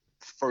I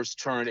first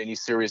turned any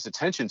serious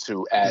attention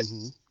to at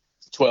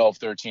 12,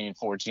 13,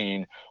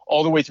 14,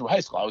 all the way through high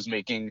school. I was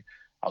making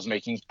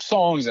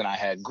songs, and I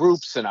had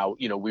groups, and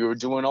we were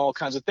doing all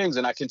kinds of things,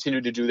 and I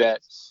continued to do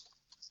that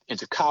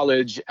into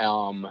college.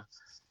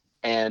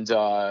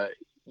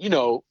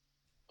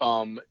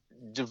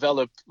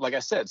 Developed, like I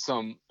said,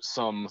 some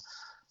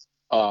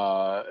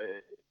I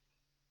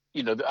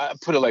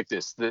put it like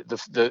this: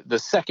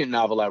 the second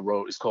novel I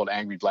wrote is called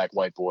Angry Black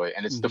White Boy,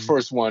 and it's the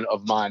first one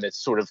of mine that's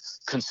sort of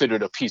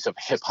considered a piece of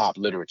hip hop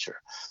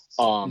literature.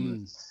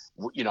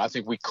 I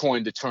think we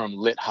coined the term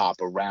lit hop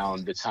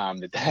around the time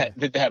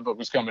that book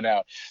was coming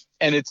out,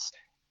 and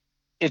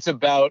it's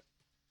about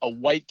a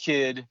white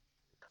kid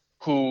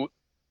who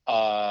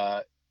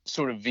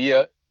sort of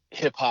via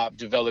hip hop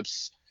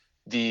develops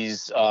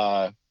these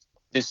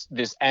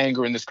this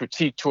anger and this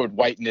critique toward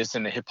whiteness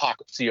and the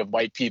hypocrisy of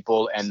white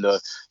people and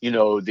the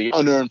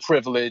unearned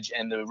privilege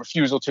and the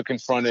refusal to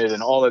confront it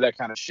and all of that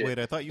kind of shit. Wait,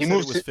 I thought you said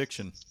it was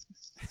fiction.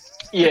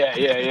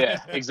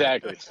 Yeah,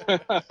 exactly.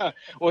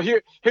 Well,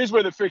 here's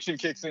where the fiction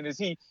kicks in. Is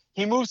he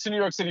moves to New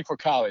York City for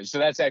college, so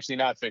that's actually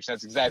not fiction.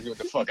 That's exactly what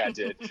the fuck I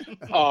did.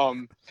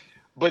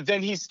 But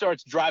then he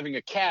starts driving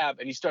a cab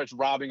and he starts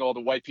robbing all the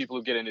white people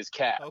who get in his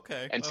cab.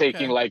 Okay. And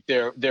taking like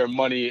their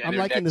money and I'm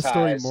their liking neckties. the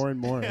story more and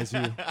more as you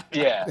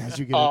as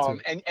you get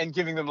into it. And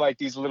giving them like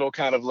these little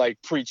kind of like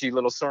preachy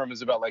little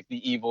sermons about like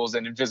the evils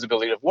and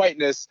invisibility of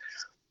whiteness.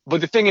 But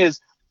the thing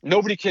is,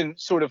 nobody can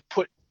sort of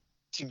put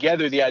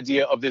together the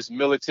idea of this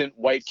militant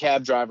white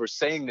cab driver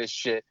saying this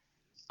shit.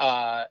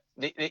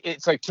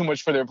 It's like too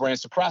much for their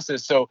brains to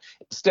process. So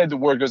instead, the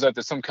word goes out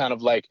that some kind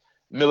of like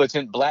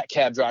militant black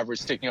cab driver is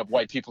sticking up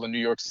white people in New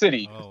York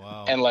City. Oh,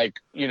 wow. And like,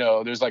 you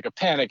know, there's like a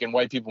panic and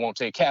white people won't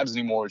take cabs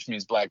anymore, which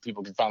means black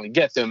people can finally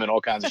get them and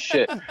all kinds of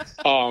shit.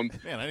 Man,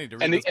 I need to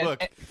read this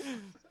book.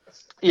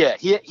 Yeah,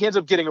 he ends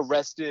up getting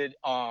arrested.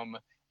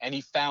 And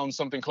he found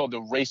something called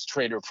the Race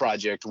Trader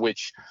Project,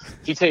 which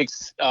he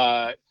takes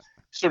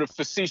sort of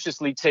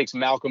facetiously takes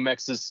Malcolm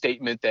X's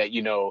statement that,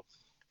 you know,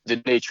 the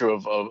nature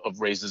of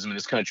racism in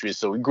this country is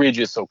so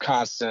egregious, so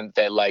constant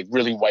that like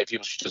really white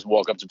people should just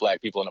walk up to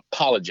black people and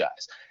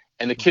apologize.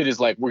 And the kid is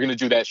like, we're going to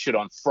do that shit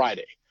on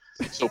Friday.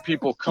 So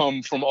people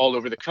come from all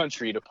over the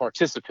country to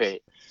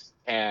participate,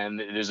 and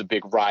there's a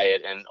big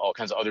riot and all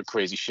kinds of other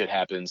crazy shit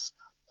happens.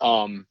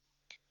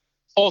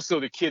 Also,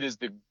 the kid is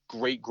the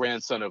great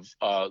grandson of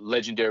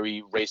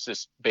legendary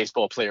racist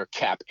baseball player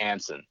Cap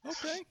Anson.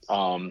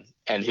 Okay.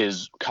 And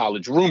his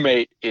college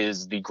roommate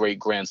is the great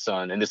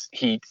grandson, and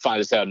he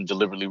finds this out and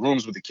deliberately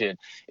rooms with the kid,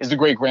 is the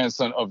great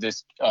grandson of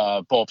this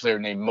ball player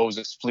named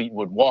Moses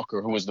Fleetwood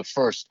Walker, who was the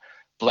first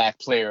black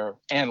player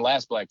and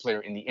last black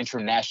player in the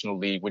International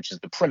League, which is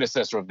the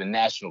predecessor of the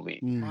National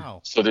League. Wow.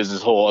 So there's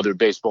this whole other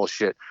baseball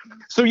shit.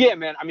 So yeah,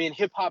 man, I mean,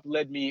 hip hop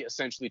led me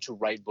essentially to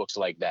write books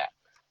like that.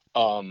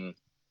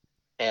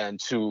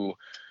 And to,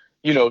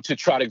 you know, to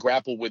try to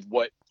grapple with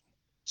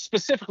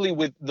specifically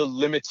with the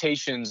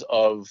limitations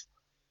of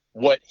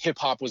what hip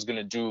hop was going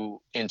to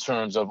do in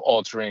terms of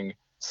altering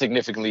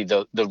significantly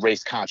the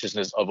race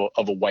consciousness of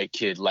a white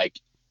kid like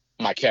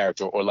my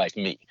character or like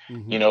me.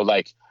 You know,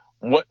 like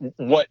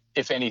what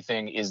if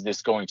anything is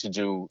this going to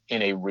do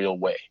in a real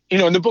way? You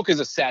know, and the book is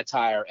a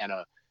satire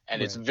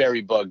and it's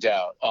very bugged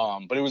out.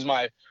 But it was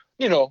one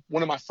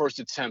of my first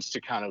attempts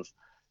to kind of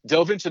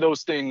delve into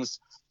those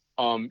things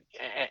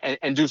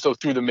and do so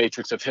through the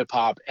matrix of hip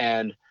hop.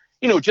 And,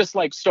 you know, just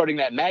like starting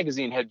that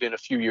magazine had been a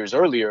few years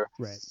earlier,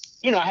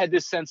 you know, I had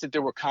this sense that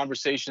there were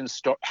conversations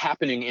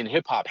happening in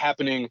hip hop,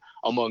 happening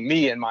among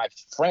me and my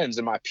friends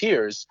and my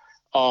peers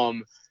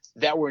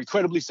that were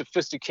incredibly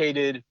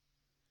sophisticated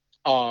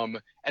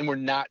and were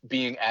not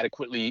being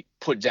adequately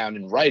put down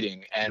in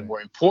writing and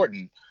were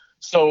important.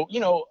 So, you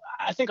know,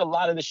 I think a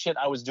lot of the shit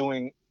I was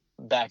doing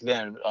back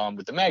then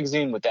with the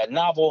magazine, with that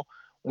novel,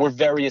 were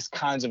various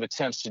kinds of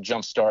attempts to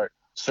jumpstart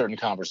certain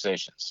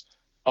conversations.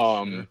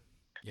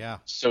 Yeah.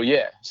 So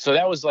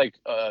that was like,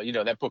 you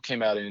know, that book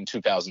came out in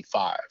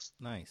 2005.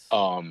 Nice.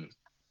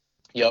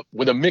 Yep.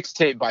 With a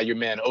mixtape by your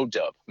man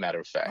O-Dub, matter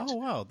of fact. Oh,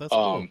 wow. That's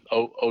cool.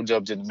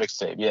 O-Dub did the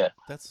mixtape. Yeah.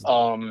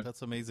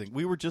 That's amazing.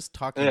 We were just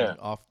talking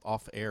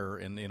off air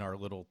and in our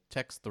little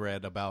text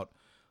thread about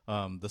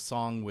the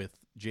song with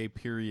J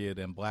Period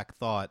and Black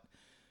Thought.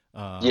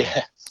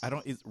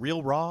 Is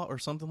Real Raw or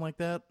something like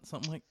that?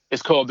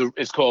 It's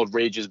called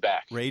Rage is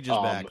Back. Rage is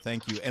Back.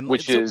 Thank you. And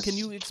can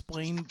you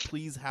explain,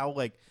 please, how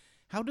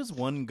does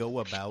one go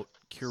about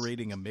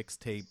curating a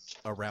mixtape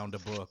around a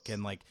book?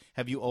 And like,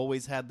 have you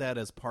always had that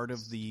as part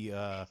of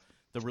the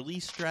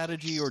release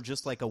strategy, or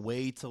just like a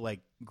way to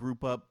like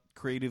group up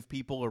creative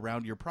people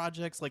around your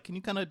projects? Like, can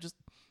you kind of just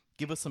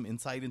give us some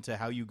insight into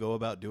how you go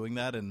about doing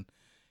that? And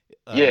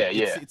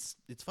it's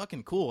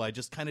fucking cool. I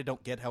just kind of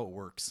don't get how it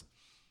works.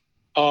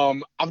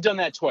 I've done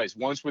that twice.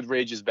 Once with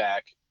Rage is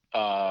Back,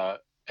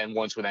 and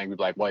once with Angry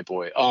Black White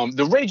Boy.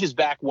 The Rage is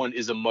Back one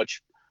is a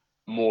much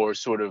more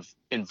sort of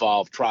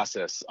involved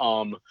process.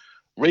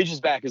 Rage is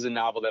Back is a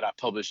novel that I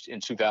published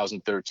in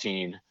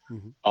 2013.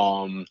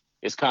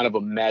 It's kind of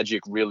a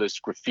magic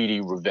realist graffiti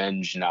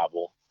revenge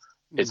novel.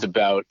 It's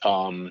about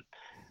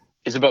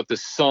the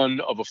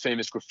son of a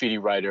famous graffiti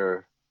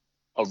writer,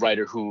 a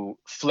writer who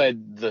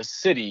fled the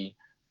city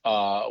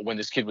when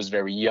this kid was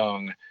very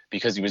young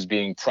because he was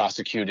being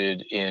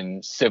prosecuted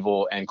in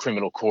civil and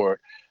criminal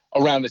court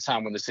around the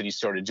time when the city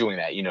started doing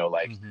that, you know,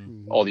 like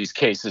all these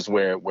cases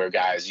where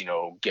guys, you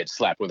know, get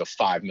slapped with a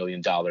 $5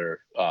 million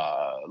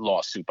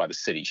lawsuit by the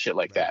city, shit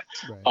like that.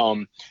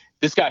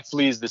 This guy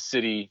flees the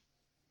city,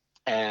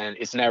 and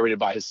it's narrated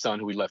by his son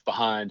who he left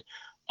behind.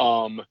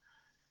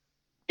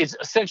 It's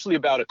essentially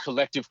about a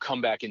collective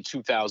comeback in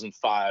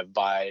 2005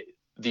 by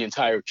the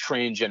entire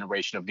train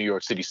generation of New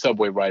York City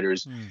subway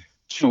riders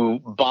to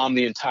bomb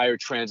the entire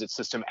transit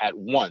system at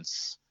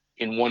once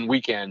in one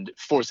weekend,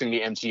 forcing the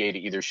MTA to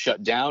either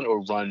shut down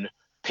or run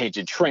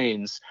painted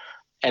trains.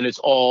 And it's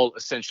all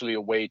essentially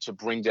a way to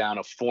bring down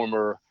a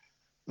former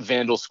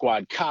Vandal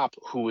Squad cop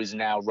who is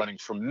now running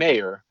for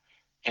mayor,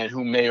 and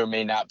who may or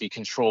may not be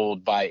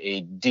controlled by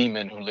a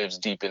demon who lives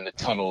deep in the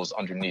tunnels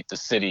underneath the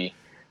city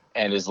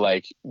and is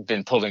like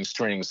been pulling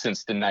strings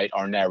since the night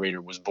our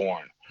narrator was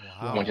born.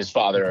 Wow. When his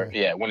father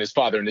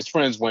and his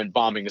friends went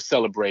bombing to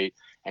celebrate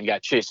and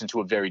got chased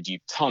into a very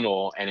deep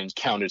tunnel and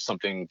encountered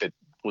something that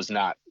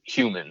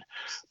human,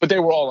 but they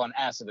were all on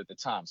acid at the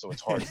time, so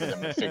it's hard for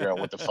them to figure out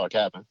what the fuck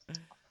happened.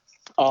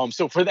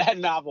 So for that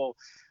novel,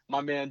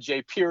 my man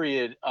J.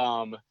 Period,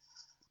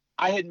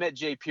 I had met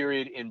J.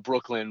 Period in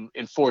Brooklyn,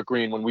 in Fort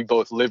Greene, when we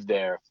both lived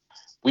there.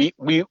 We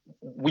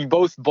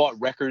both bought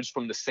records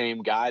from the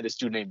same guy, this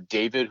dude named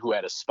David, who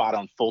had a spot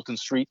on Fulton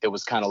Street that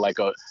was kind of like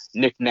a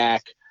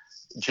knick-knack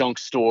junk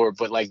store,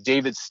 but like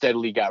David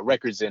steadily got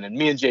records in, and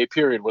me and J.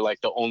 Period were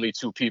like the only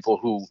two people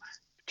who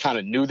kind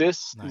of knew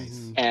this.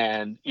 Nice.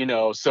 And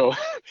so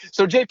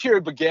J.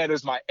 Period began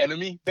as my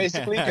enemy,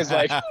 basically, because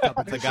like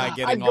the guy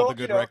getting all the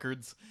good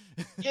records.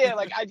 Yeah,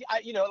 like I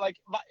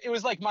it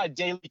was like my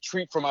daily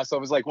treat for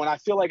myself. It's like when I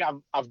feel like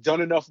I've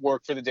done enough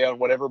work for the day on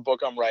whatever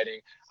book I'm writing,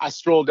 I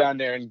stroll down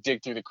there and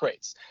dig through the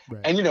crates.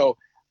 Right. And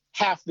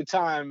half the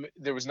time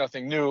there was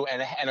nothing new,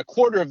 and a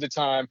quarter of the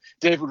time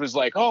David was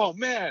like, "Oh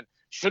man,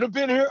 should have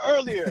been here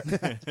earlier."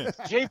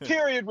 J.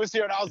 Period was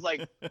here, and I was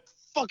like,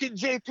 "Fucking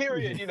J.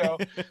 Period,"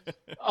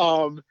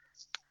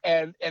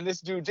 And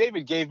this dude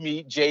David gave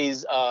me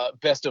Jay's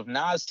Best of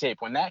Nas tape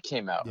when that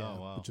came out. Yeah,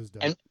 wow. Which is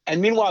dope.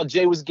 And meanwhile,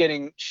 Jay was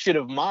getting shit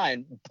of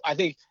mine. I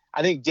think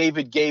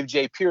David gave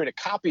J. Period a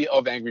copy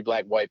of Angry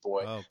Black White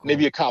Boy, cool.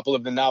 Maybe a copy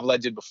of the novel I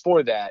did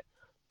before that,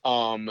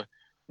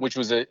 which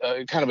was a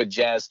kind of a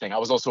jazz thing. I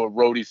was also a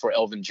roadie for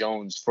Elvin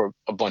Jones for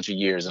a bunch of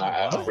years, and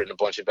I've written a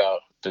bunch about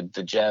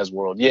the jazz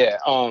world. Yeah.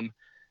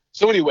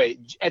 So anyway,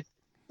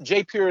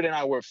 J. Period and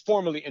I were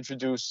formally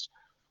introduced,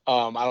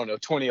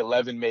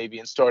 2011 maybe,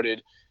 and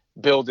started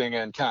building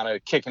and kind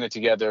of kicking it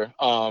together.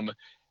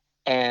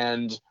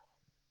 And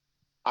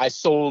I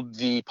sold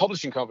the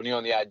publishing company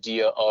on the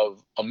idea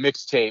of a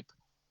mixtape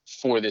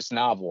for this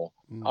novel.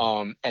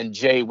 And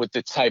Jay, with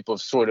the type of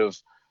sort of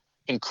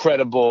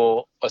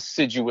incredible,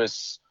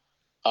 assiduous,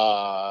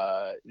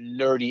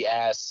 nerdy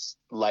ass,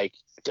 like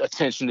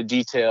attention to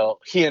detail,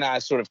 he and I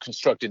sort of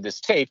constructed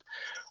this tape.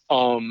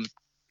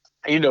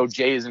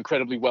 Jay is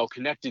incredibly well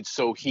connected,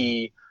 so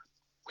he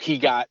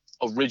got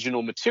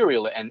original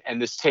material,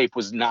 and this tape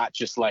was not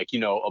just like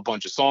a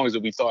bunch of songs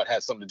that we thought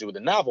had something to do with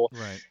the novel.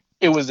 Right.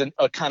 It was a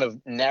kind of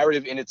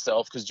narrative in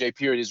itself, because J.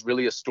 Period is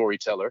really a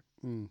storyteller.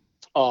 And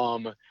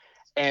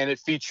it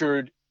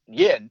featured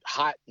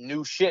hot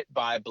new shit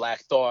by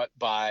Black Thought,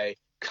 by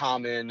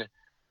Common,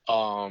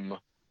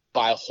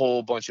 by a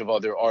whole bunch of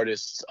other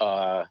artists,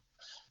 and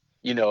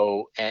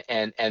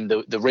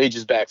the Rage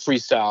Is Back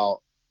freestyle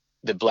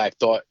that Black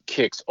Thought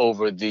kicks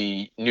over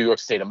the New York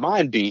State of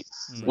Mind beat,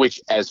 which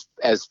as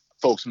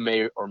folks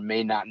may or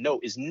may not know,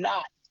 is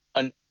not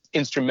an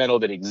instrumental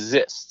that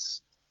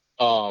exists.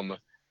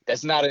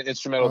 That's not an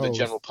instrumental the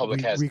general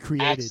public has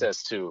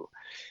access to.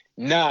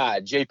 Nah,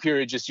 J.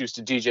 Period just used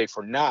to DJ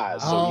for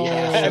Nas, so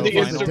the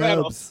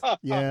instrumental.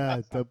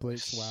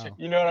 Dubplates. Wow.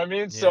 You know what I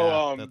mean? Yeah,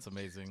 so that's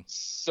amazing.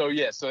 So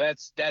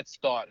that's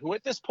Thought, who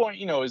at this point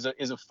is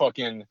a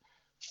fucking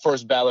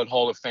first ballot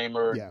Hall of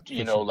Famer.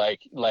 Yeah, sure.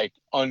 like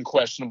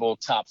unquestionable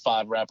top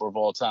 5 rapper of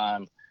all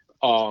time.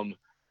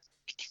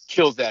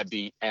 Kills that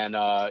beat, and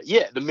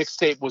the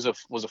mixtape was a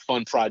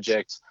fun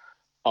project.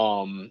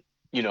 One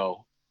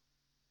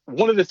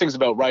of the things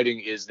about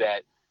writing is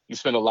that you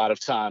spend a lot of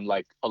time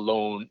like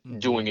alone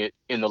doing it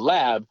in the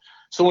lab.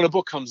 So when a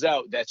book comes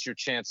out, that's your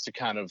chance to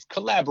kind of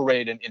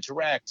collaborate and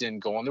interact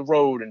and go on the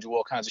road and do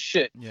all kinds of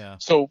shit. Yeah.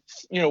 So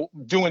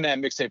doing that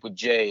mixtape with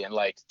Jay and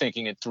like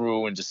thinking it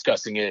through and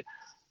discussing it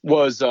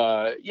was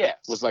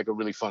like a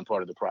really fun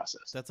part of the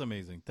process. That's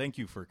amazing. Thank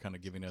you for kind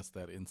of giving us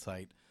that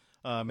insight.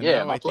 My I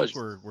think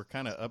pleasure. we're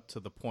kind of up to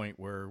the point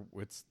where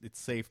it's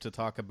safe to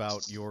talk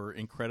about your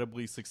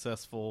incredibly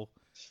successful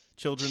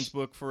children's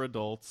book for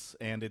adults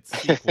and its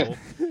sequel,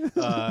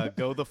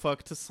 Go the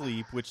Fuck to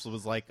Sleep, which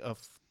was like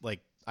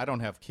I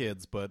don't have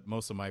kids, but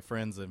most of my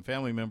friends and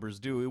family members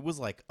do. It was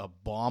like a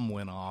bomb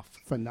went off.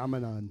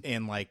 Phenomenon.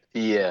 And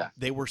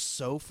they were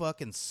so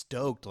fucking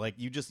stoked. Like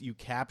you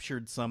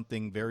captured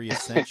something very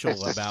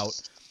essential about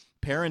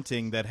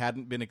parenting that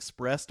hadn't been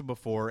expressed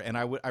before. And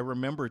I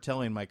remember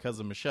telling my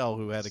cousin Michelle,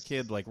 who had a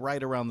kid like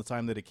right around the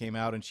time that it came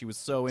out, and she was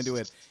so into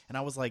it. And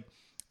I was like,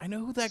 I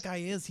know who that guy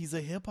is. He's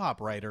a hip hop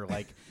writer.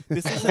 Like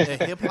this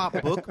isn't a hip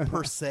hop book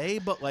per se,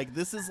 but like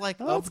this is like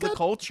of the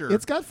culture.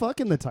 It's got fuck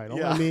in the title.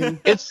 Yeah. I mean,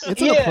 it's an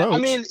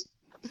approach.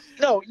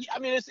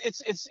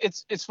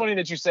 It's funny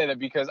that you say that,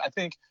 because I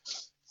think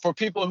for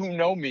people who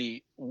know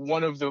me,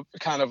 one of the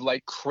kind of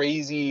like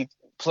crazy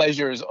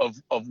pleasures of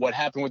what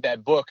happened with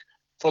that book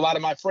for a lot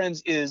of my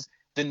friends is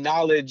the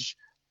knowledge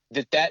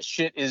that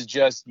shit is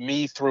just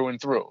me through and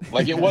through.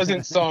 Like it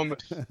wasn't some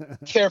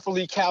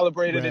carefully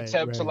calibrated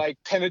attempt to like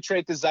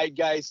penetrate the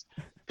zeitgeist.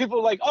 People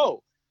are like,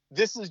 oh,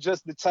 this is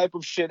just the type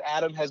of shit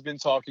Adam has been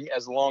talking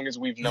as long as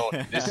we've known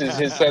him. This is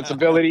his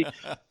sensibility,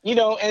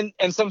 and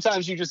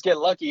sometimes you just get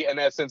lucky and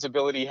that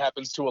sensibility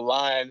happens to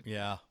align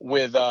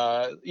with,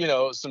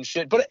 some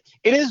shit. But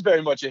it is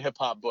very much a hip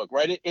hop book,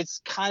 right?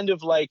 It's kind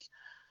of like,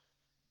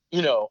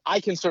 I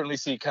can certainly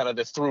see kind of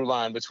the through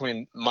line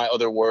between my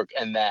other work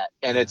and that.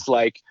 And it's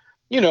like,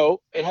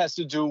 it has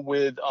to do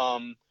with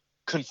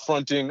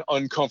confronting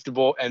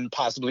uncomfortable and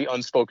possibly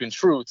unspoken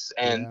truths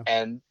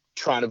and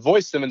trying to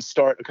voice them and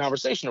start a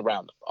conversation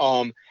around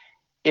them.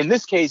 In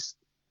this case,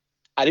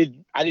 I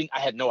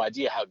had no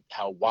idea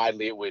how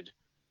widely it would.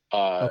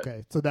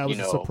 Okay, so that was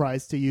a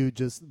surprise to you,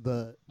 just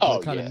the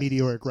kind of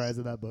meteoric rise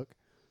of that book.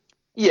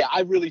 Yeah,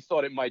 I really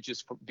thought it might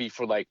just be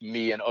for like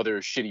me and other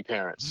shitty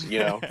parents,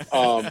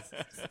 and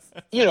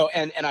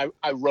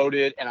I wrote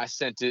it and I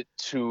sent it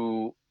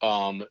to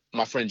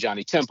my friend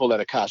Johnny Temple at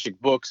Akashic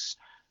Books,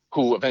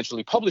 who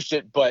eventually published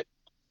it. But,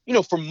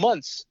 for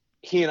months,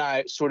 he and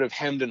I sort of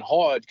hemmed and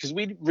hawed because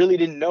we really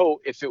didn't know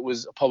if it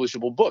was a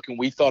publishable book. And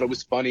we thought it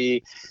was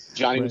funny.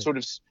 Johnny would sort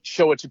of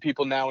show it to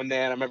people now and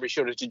then. I remember he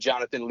showed it to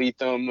Jonathan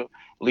Lethem.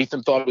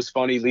 Lethem thought it was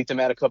funny.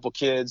 Lethem had a couple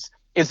kids.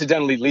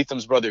 Incidentally,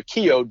 Lethem's brother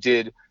Keo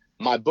did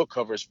my book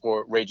covers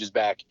for Rages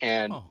Back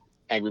and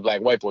Angry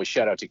Black White Boy.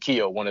 Shout out to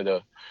Keo, one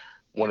of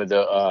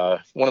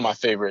my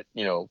favorite,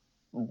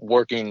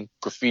 working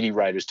graffiti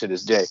writers to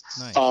this day.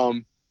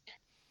 Nice.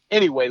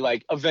 Anyway,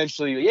 like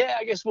eventually,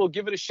 I guess we'll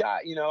give it a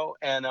shot,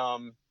 and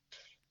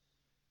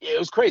it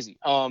was crazy.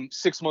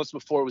 6 months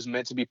before it was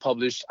meant to be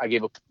published, I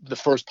gave the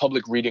first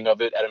public reading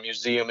of it at a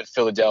museum in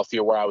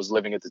Philadelphia where I was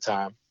living at the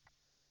time.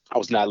 I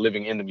was not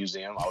living in the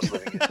museum. I was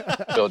living in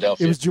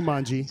Philadelphia. It was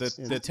Jumanji.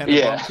 The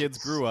Tenenbaum kids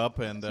grew up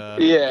and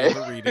gave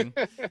a reading.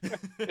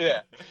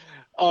 Yeah.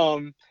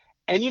 And,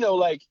 it was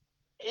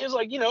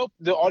like,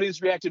 the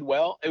audience reacted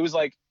well. It was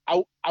like,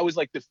 I was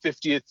like the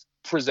 50th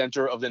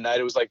presenter of the night.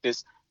 It was like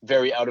this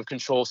very out of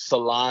control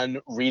salon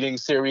reading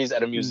series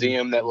at a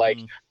museum that like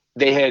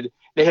they had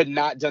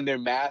not done their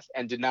math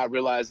and did not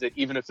realize that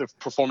even if the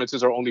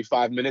performances are only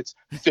 5 minutes,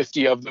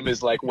 50 of them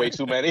is like way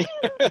too many.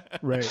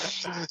 Right.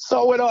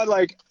 So I went on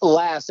like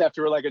last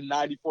after like a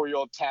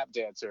 94-year-old tap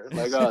dancer.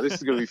 Like, oh, this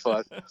is going to be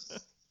fun.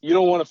 You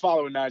don't want to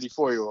follow a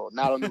 94-year-old,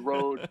 not on the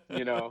road,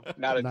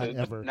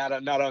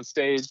 not on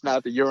stage, not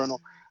at the urinal.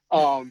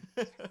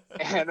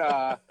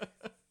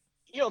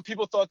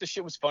 People thought the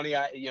shit was funny.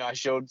 I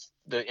showed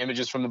the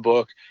images from the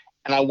book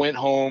and I went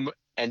home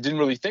and didn't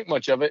really think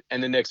much of it.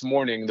 And the next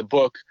morning, the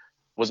book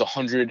was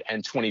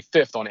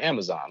 125th on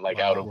Amazon,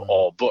 out of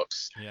all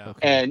books. Yeah.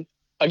 Okay. And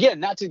again,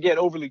 not to get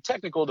overly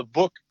technical, the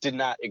book did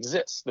not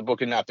exist. The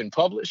book had not been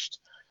published.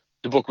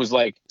 The book was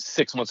like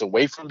 6 months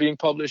away from being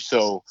published.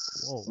 So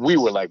we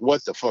were like,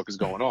 what the fuck is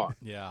going on?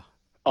 Yeah.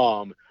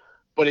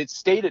 But it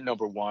stayed at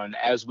number one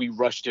as we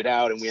rushed it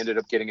out, and we ended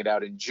up getting it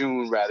out in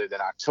June rather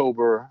than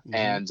October. Mm-hmm.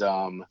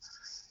 And,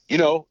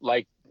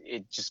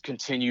 it just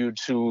continued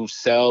to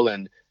sell.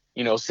 And,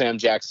 Sam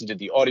Jackson did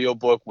the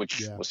audiobook,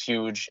 which was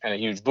huge and a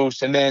huge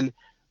boost. And then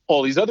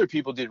all these other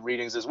people did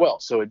readings as well.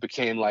 So it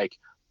became like,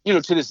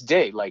 to this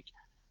day, like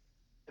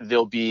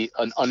there'll be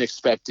an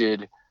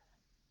unexpected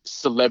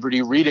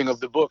celebrity reading of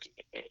the book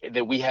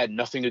that we had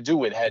nothing to do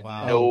with, had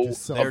no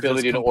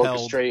ability to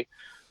orchestrate.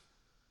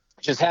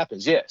 It just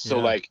happens. Yeah. So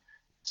like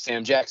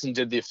Sam Jackson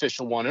did the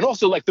official one. And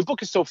also like the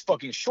book is so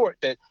fucking short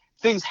that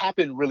things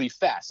happen really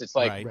fast. It's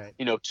like,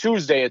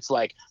 Tuesday, it's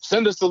like,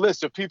 send us the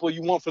list of people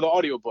you want for the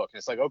audiobook. And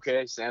it's like,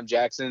 okay, Sam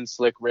Jackson,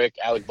 Slick Rick,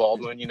 Alec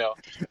Baldwin, and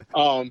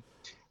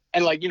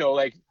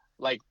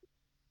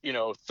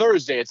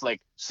Thursday, it's like,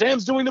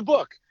 Sam's doing the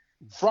book.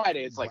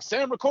 Friday, it's like,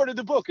 Sam recorded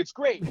the book. It's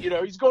great.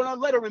 He's going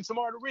on Letterman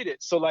tomorrow to read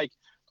it. So like,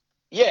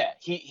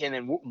 and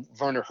then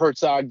Werner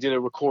Herzog did a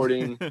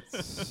recording.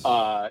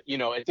 At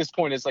this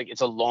point, it's like,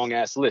 it's a long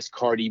ass list.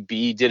 Cardi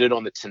B did it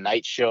on the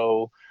Tonight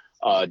Show.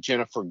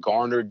 Jennifer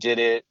Garner did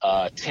it.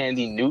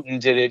 Tandy Newton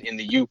did it in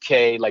the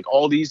UK. Like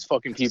all these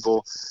fucking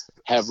people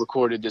have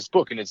recorded this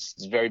book, and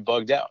it's very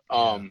bugged out.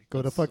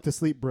 Go the fuck to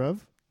sleep, bruv.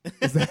 Go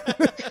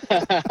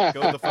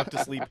the fuck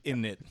to sleep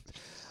in it.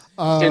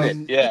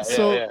 In it,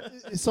 So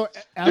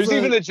there's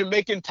even a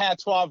Jamaican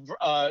patois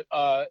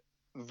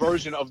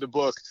version of the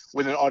book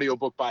with an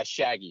audiobook by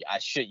Shaggy. I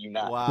shit you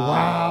not.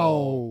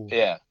 Wow.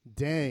 Yeah.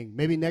 Dang.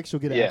 Maybe next you'll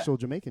get an actual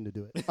Jamaican to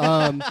do it.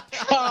 Oh,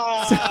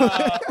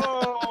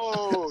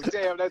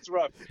 damn, that's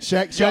rough.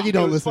 Shaggy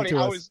don't listen to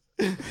us.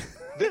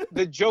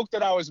 The joke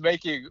that I was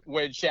making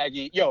when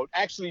Shaggy,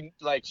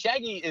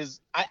 Shaggy is,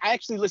 I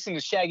actually listened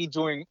to Shaggy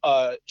doing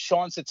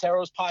Sean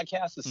Sotero's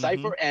podcast, The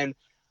Cypher, and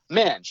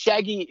man,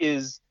 Shaggy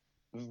is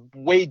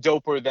way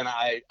doper than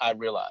I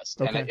realized.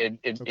 Okay. And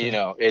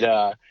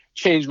it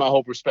changed my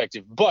whole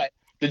perspective. But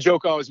the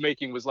joke I was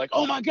making was like,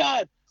 oh my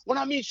God, when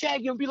I meet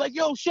Shaggy, I'll be like,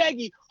 yo,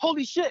 Shaggy,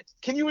 holy shit,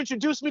 can you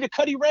introduce me to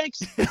Cuddy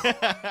Ranks?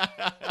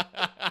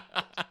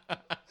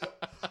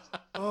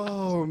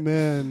 Oh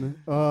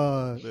man,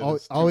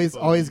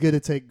 always good to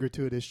take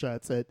gratuitous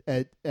shots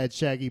at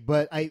Shaggy.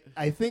 But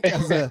I think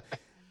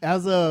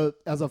as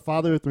a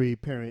father of three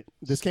parent,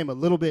 this came a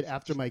little bit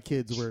after my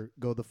kids were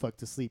go the fuck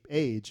to sleep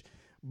age.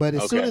 But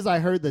as soon as I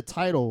heard the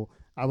title,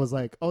 I was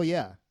like, oh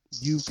yeah,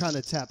 you kind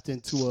of tapped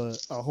into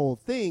a whole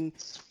thing.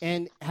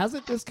 And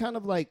hasn't this kind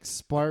of like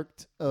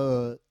sparked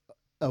a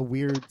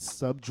weird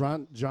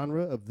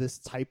subgenre of this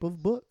type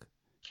of book?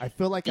 I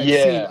feel like I've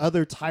seen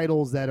other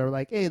titles that are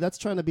like, hey, that's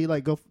trying to be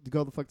like, go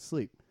the fuck to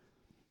sleep.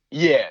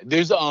 Yeah,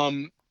 there's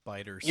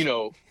biters.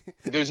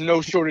 There's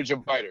no shortage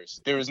of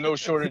biters. There is no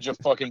shortage of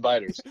fucking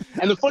biters.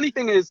 And the funny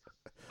thing is,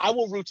 I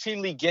will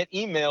routinely get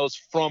emails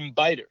from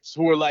biters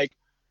who are like,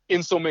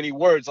 in so many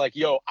words, like,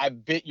 yo, I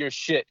bit your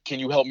shit. Can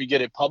you help me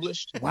get it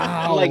published?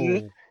 Wow. I'm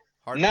like,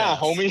 Hard nah, pass.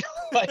 homie.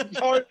 Like,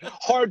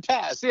 hard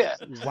pass, yeah.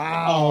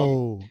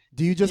 Wow.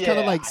 Do you just kind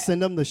of yeah, like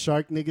send them the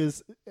shark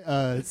niggas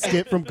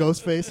skit from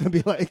Ghostface and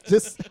be like,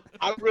 just.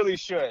 I really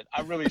should.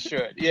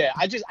 Yeah,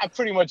 I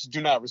pretty much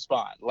do not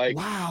respond. Like,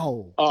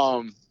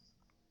 wow.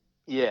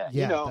 Yeah,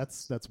 Yeah, you know,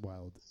 that's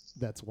wild.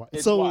 That's wild.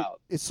 It's So wild.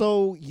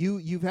 so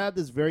you've had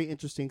this very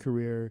interesting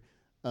career.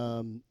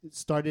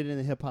 Started in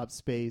the hip hop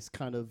space,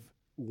 kind of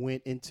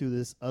went into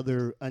this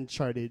other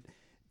uncharted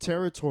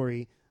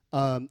territory.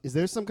 Is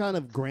there some kind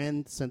of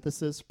grand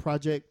synthesis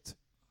project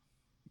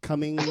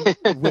coming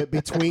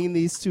between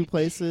these two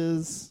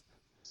places?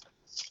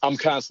 I'm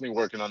constantly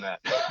working on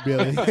that.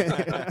 Really?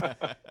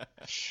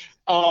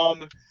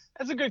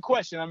 That's a good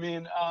question. I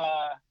mean,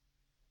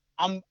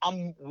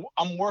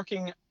 I'm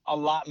working a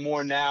lot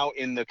more now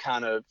in the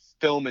kind of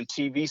film and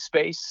TV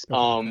space.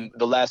 Okay.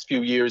 The last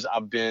few years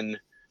I've been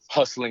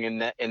hustling in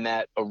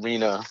that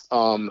arena.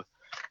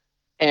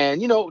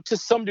 And you know, to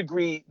some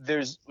degree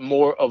there's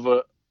more of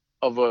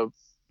a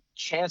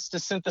chance to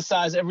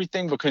synthesize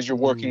everything because you're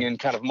working in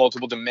kind of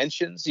multiple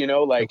dimensions, you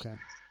know, like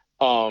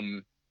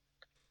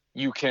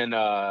you can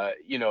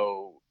you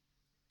know,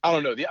 I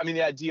don't know. The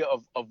idea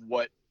of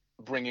what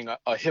bringing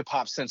a hip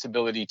hop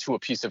sensibility to a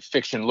piece of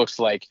fiction looks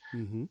like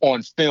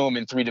on film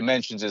in 3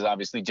 dimensions is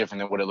obviously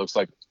different than what it looks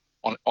like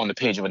on the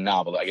page of a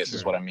novel, I guess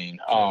is what I mean.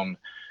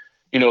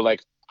 You know,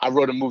 like I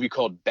wrote a movie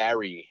called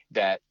Barry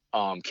that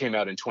came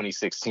out in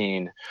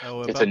 2016.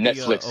 Oh, it's a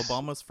Netflix.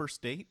 Obama's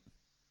First Date?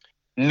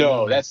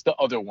 No, that's the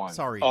other one.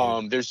 Sorry.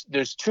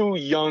 There's 2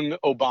 young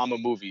Obama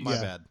movies.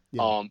 My bad.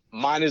 Yeah.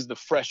 Mine is the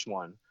fresh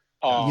one.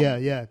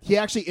 Yeah. He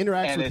actually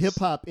interacts with hip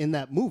hop in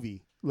that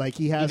movie. Like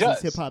he has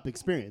his hip hop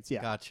experience.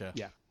 Yeah. Gotcha.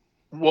 Yeah.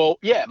 Well,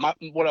 yeah.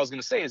 What I was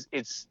going to say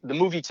is, the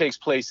movie takes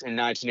place in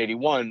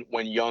 1981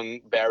 when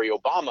young Barry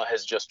Obama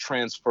has just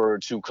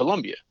transferred to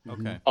Columbia.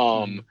 Okay.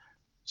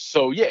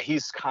 So yeah,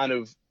 he's kind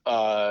of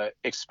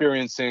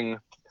experiencing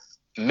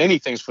many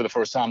things for the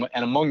first time,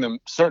 and among them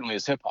certainly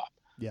is hip hop.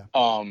 Yeah.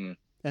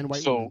 And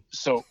white women.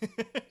 So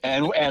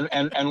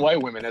and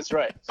white women. That's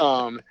right.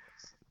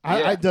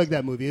 I dug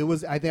that movie. It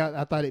was I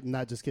thought it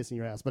not just kissing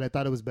your ass, but I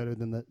thought it was better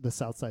than the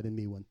South Side and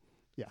Me one.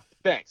 Yeah.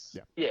 Thanks.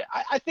 Yeah.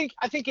 I think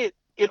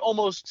it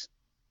almost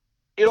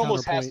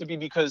has to be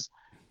because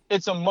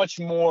it's a much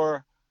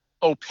more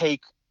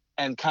opaque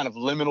and kind of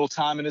liminal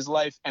time in his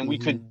life, and we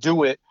could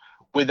do it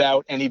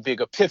without any big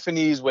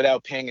epiphanies,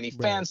 without paying any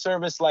fan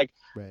service. Like,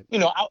 you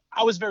know,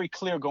 I was very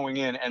clear going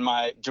in, and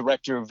my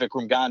director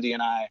Vikram Gandhi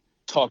and I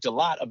talked a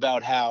lot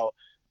about how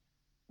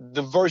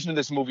the version of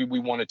this movie we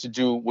wanted to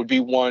do would be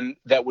one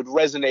that would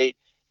resonate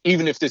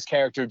even if this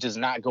character does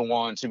not go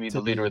on to be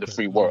the leader of the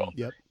free world.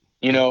 Yep.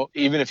 You know,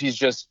 even if he's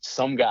just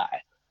some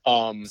guy.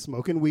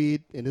 Smoking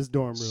weed in his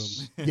dorm room.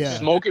 Yeah.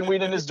 Smoking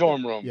weed in his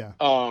dorm room.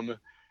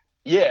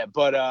 Yeah.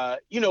 But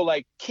you know,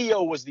 like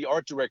Keo was the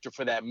art director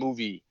for that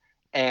movie,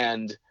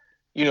 and,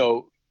 you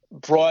know,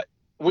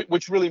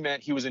 which really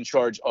meant he was in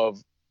charge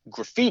of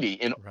graffiti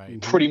in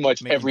pretty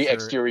much making every sure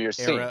exterior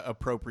scene. Era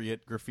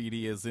appropriate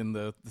graffiti is in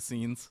the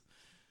scenes.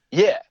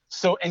 Yeah.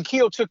 So, and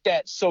Keo took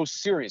that so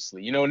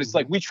seriously, you know, and it's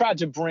like we tried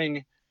to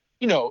bring,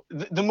 you know,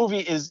 the movie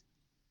is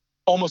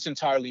almost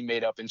entirely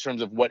made up in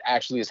terms of what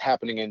actually is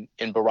happening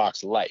in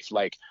Barack's life.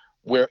 Like,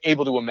 we're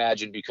able to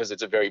imagine because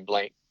it's a very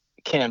blank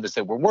canvas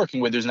that we're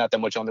working with. There's not that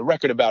much on the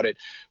record about it,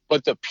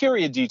 but the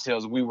period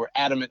details we were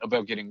adamant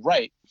about getting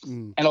right.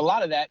 And a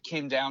lot of that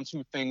came down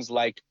to things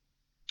like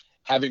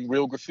having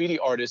real graffiti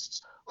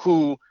artists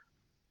who,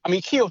 I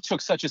mean, Keo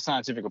took such a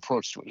scientific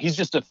approach to it. He's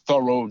just a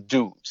thorough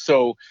dude.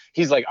 So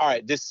he's like, all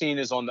right, this scene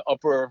is on the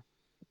Upper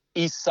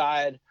East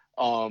Side.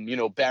 You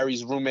know,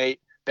 Barry's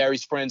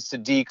friend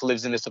Sadiq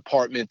lives in this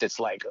apartment that's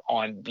like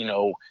on, you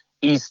know,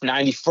 East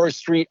 91st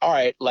Street. All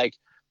right, like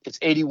it's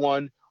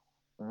 81.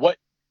 What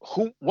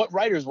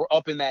writers were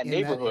up in that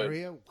neighborhood? That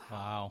area?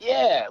 Wow.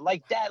 Yeah,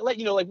 like that. Like,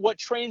 you know, like what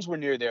trains were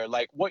near there?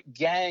 Like what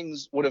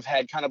gangs would have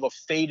had kind of a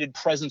faded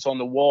presence on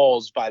the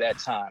walls by that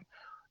time?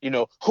 You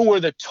know, who are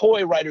the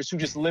toy writers who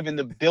just live in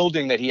the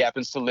building that he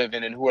happens to live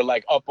in and who are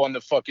like up on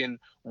the fucking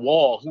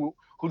wall,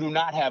 who do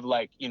not have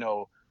like, you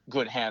know,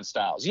 good hand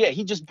styles. Yeah,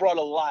 he just brought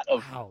a lot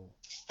of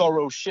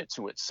thorough shit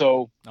to it.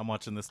 So I'm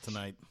watching this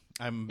tonight.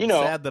 I'm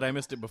sad that I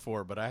missed it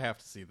before, but I have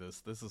to see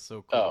this. This is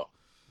so cool. Oh.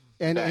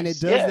 And it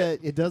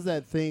does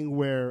that thing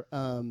where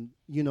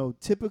you know,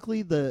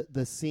 typically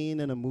the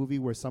scene in a movie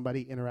where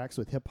somebody interacts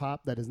with hip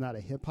hop that is not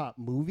a hip hop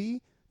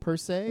movie per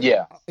se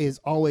is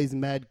always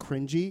mad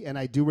cringy. And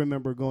I do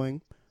remember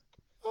going,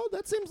 oh,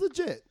 that seems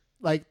legit.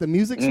 Like the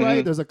music's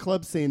right. There's a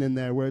club scene in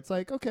there where it's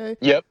like, okay,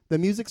 the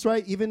music's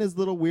right. Even his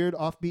little weird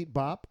offbeat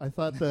bop, I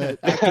thought the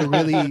actor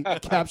really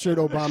captured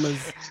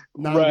Obama's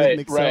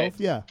non-rhythmic self.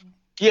 Yeah.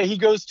 Yeah, he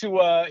goes to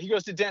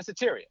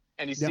Danceteria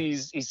and he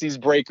sees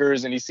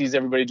breakers and he sees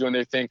everybody doing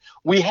their thing.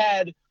 We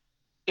had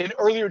in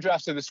earlier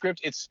drafts of the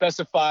script, it's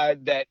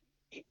specified that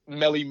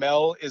Melly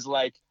Mel is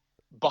like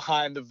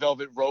behind the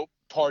velvet rope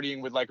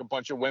partying with like a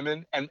bunch of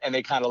women, and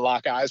they kind of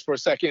lock eyes for a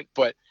second.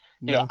 But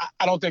you know,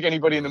 I don't think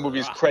anybody in the movie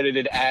is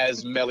credited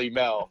as Melly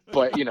Mel,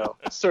 but you know,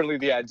 certainly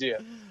the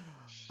idea.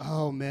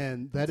 Oh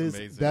man, that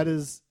amazing.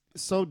 is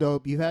so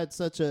dope. You've had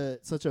such a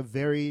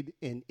varied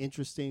and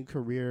interesting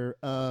career.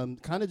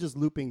 Kind of just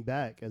looping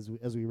back as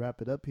we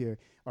wrap it up here.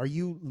 Are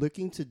you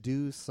looking to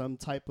do some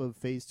type of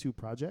phase 2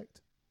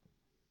 project?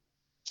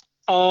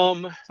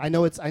 I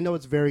know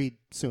it's very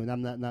soon.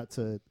 I'm not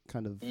to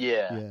kind of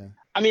yeah.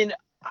 I mean,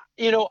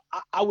 you know,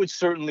 I would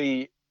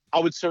certainly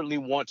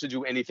want to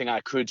do anything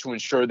I could to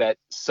ensure that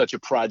such a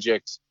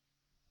project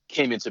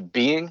came into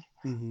being.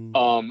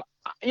 Mm-hmm.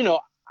 You know,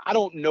 I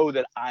don't know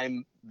that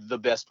I'm the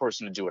best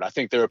person to do it. I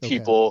think there are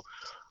people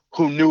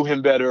who knew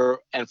him better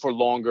and for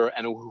longer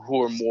and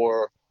who are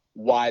more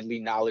widely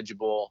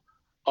knowledgeable.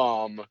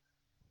 I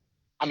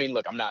mean,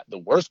 look, I'm not the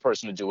worst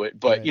person to do it,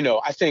 but you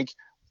know, I think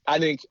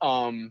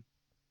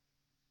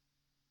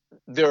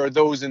there are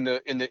those in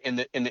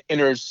the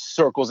inner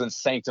circles and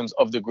sanctums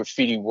of the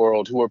graffiti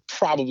world who are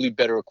probably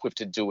better equipped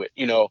to do it.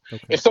 You know,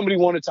 if somebody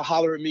wanted to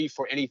holler at me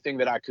for anything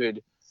that I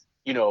could,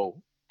 you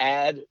know,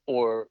 add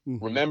or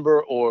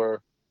remember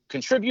or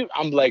contribute,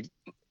 I'm like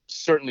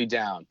certainly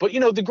down. But you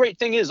know, the great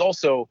thing is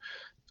also,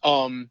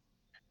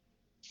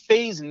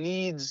 FaZe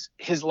needs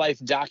his life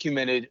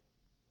documented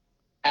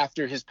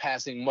after his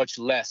passing much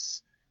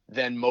less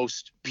than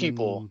most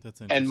people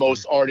and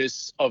most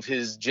artists of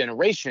his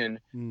generation.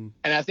 And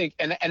I think,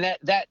 and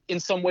that in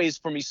some ways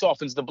for me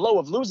softens the blow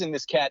of losing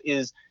this cat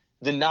is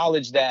the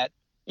knowledge that,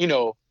 you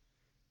know,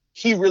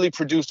 he really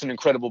produced an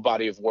incredible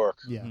body of work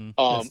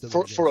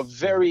for a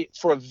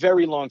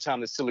very long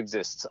time that still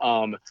exists.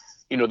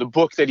 You know, the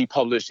book that he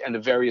published and the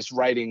various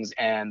writings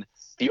and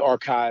the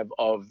archive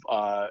of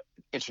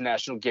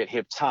International Get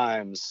Hip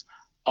Times,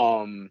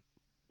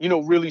 you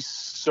know, really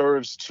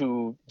serves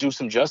to do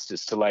some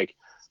justice to like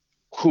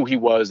who he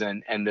was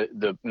and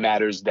the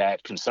matters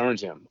that concerned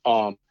him.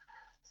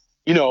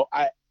 You know,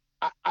 I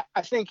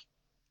think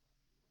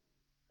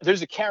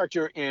there's a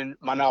character in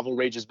my novel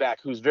Rage is Back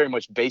who's very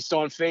much based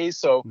on FaZe.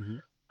 So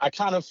I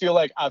kind of feel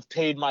like I've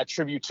paid my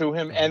tribute to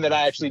him and that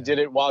I actually did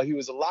it while he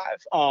was alive.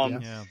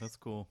 Yeah, that's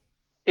cool.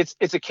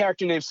 It's a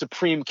character named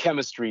Supreme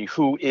Chemistry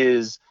who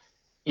is,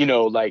 you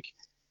know, like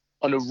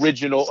an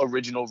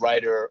original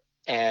writer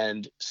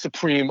and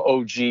supreme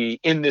OG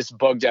in this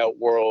bugged out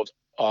world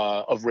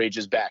of Rage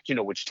is Back, you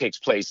know, which takes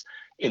place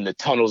in the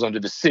tunnels under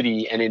the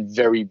city and in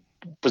very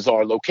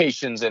bizarre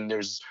locations. And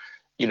there's,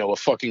 you know, a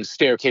fucking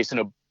staircase in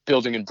a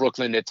building in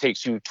Brooklyn that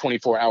takes you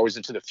 24 hours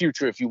into the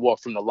future if you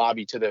walk from the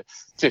lobby to the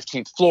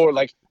 15th floor.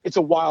 Like, it's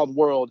a wild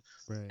world.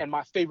 Right. And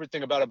my favorite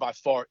thing about it by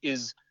far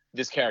is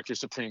this character,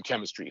 Supreme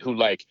Chemistry, who,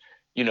 like,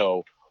 you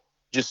know,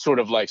 just sort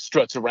of like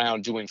struts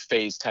around doing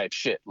FaZe type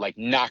shit, like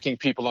knocking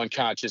people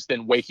unconscious,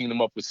 then waking them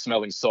up with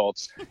smelling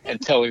salts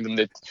and telling them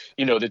that,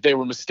 you know, that they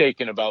were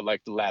mistaken about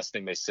like the last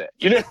thing they said.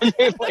 You know what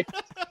I mean? Like,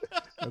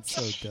 that's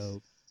so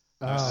dope.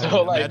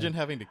 So, like, imagine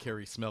having to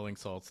carry smelling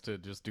salts to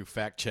just do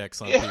fact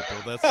checks on people.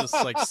 That's just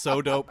like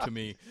so dope to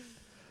me.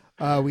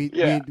 We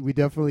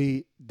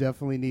definitely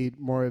need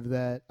more of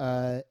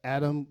that.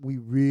 Adam, we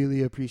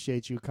really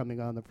appreciate you coming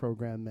on the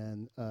program,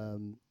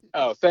 man.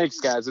 Oh, thanks,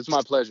 guys. It's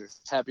my pleasure.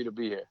 Happy to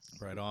be here.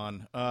 Right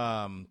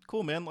on.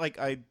 Cool, man. Like,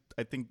 I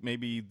think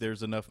maybe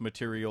there's enough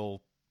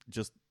material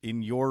just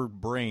in your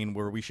brain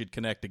where we should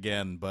connect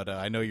again, but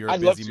I know you're a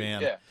busy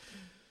man. Yeah.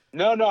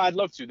 No, I'd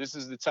love to. This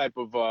is the type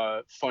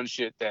of fun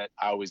shit that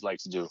I always like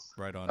to do.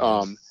 Right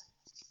on.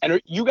 And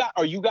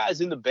are you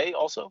guys in the Bay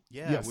also?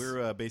 Yeah, yes.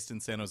 We're based in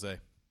San Jose.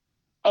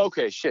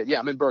 Okay, shit. Yeah,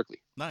 I'm in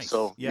Berkeley. Nice.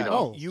 So, yeah, you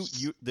know, you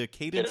the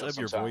cadence of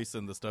your voice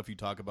and the stuff you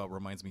talk about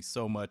reminds me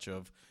so much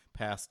of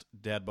past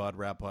Dad Bod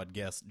Rap Pod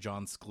guest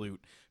John Skloot,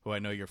 who I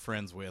know you're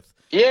friends with.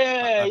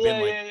 Yeah, I've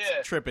been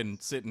tripping,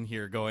 sitting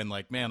here, going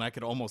like, man, I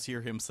could almost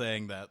hear him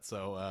saying that.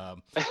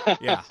 So,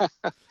 yeah.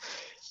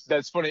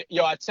 That's funny.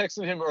 Yo, I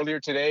texted him earlier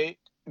today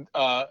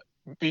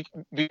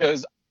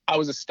because I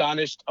was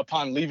astonished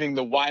upon leaving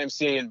the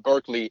YMCA in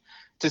Berkeley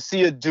to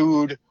see a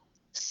dude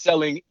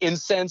selling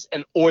incense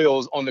and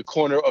oils on the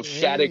corner of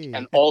Shattuck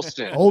and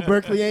Alston. Old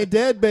Berkeley ain't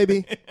dead,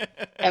 baby.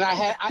 And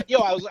I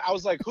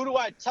was like, who do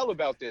I tell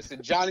about this?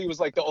 And Johnny was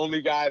like the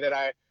only guy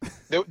that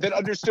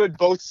understood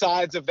both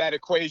sides of that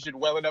equation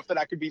well enough that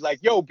I could be like,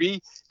 yo,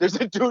 B, there's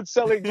a dude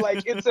selling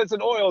like incense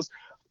and oils,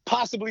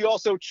 possibly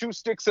also chew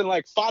sticks and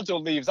like Fonto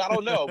leaves. I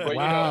don't know, but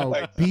wow, you know,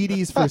 like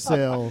beaties for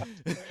sale.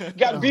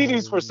 Got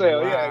beaties for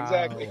sale. Wow. Yeah,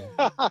 exactly.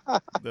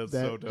 That's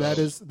so dope.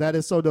 That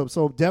is so dope.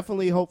 So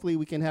definitely, hopefully,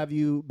 we can have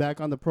you back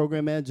on the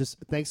program, man. Just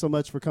thanks so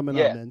much for coming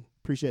on, man.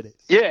 Appreciate it.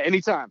 Yeah,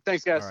 anytime.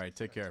 Thanks, guys. All right,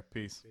 take care.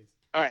 Peace.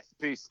 All right,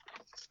 peace.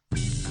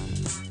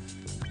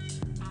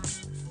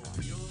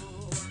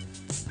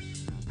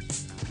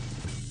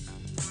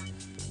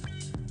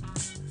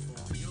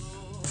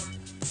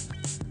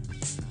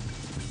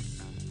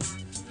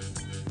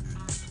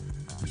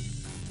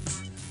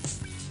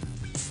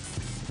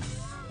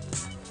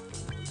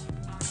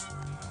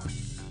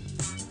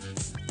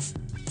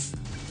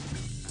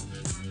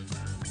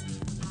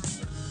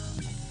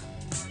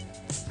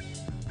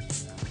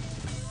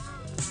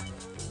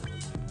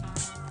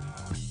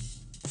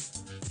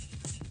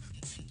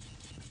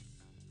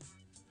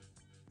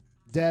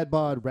 Dad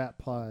Bod Rap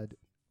Pod,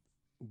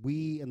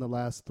 we in the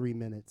last 3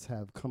 minutes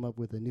have come up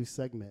with a new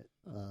segment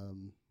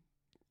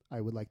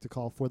I would like to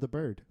call For the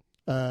Bird.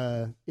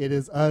 It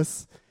is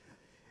us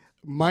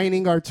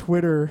mining our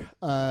Twitter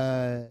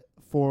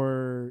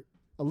for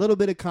a little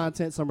bit of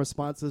content, some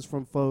responses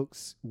from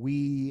folks.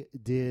 We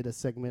did a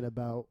segment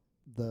about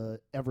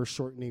the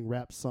ever-shortening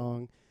rap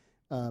song,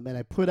 and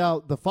I put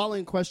out the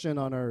following question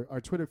on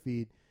our Twitter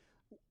feed: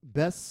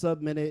 best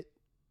sub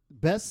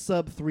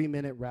 3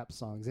 minute rap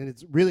songs, and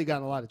it's really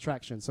gotten a lot of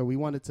traction. So we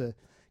wanted to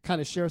kind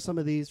of share some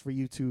of these for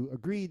you to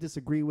agree,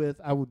 disagree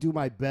with. I will do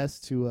my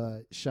best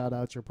to shout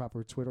out your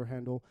proper Twitter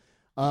handle.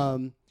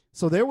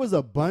 So there was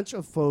a bunch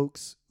of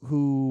folks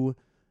who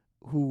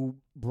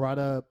brought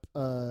up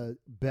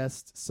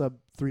best sub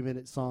 3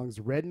 minute songs.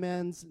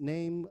 Redman's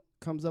name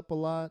comes up a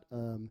lot.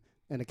 An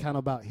account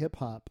about hip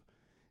hop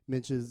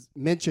mentions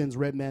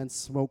Redman's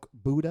Smoke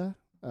Buddha,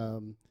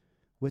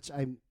 which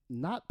I'm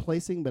not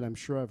placing, but I'm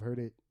sure I've heard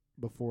it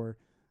before.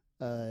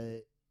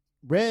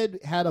 Red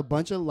had a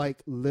bunch of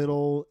like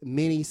little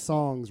mini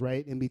songs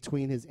right in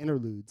between his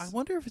interludes. I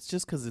wonder if it's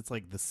just because it's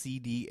like the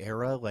CD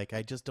era. Like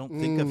I just don't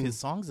think of his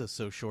songs as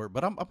so short.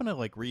 But I'm gonna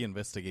like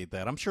reinvestigate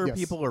that. I'm sure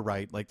people are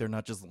right. Like they're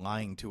not just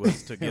lying to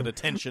us to get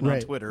attention on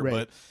Twitter. Right.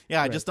 But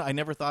yeah, I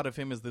never thought of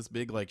him as this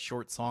big like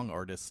short song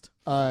artist.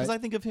 Because I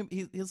think of him,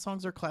 his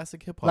songs are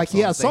classic hip hop. Like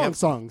songs. He has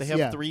songs. They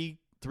have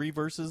three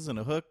verses and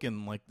a hook,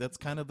 and like that's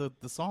kind of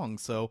the song.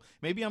 So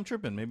maybe I'm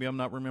tripping. Maybe I'm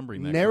not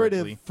remembering that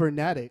Narrative correctly.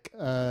 Fanatic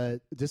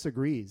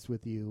disagrees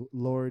with you.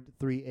 Lord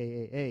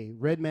 3AAA.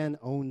 Redman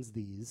owns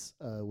these,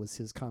 was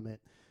his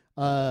comment.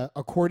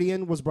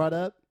 Accordion was brought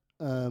up,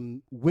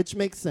 which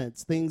makes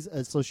sense. Things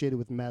associated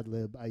with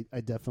Madlib,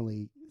 I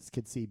definitely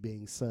could see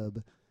being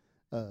sub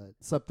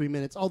 3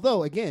 minutes.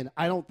 Although, again,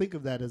 I don't think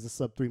of that as a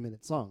sub 3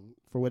 minute song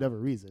for whatever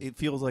reason. It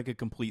feels like a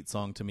complete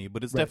song to me,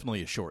 but it's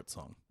definitely a short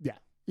song. Yeah.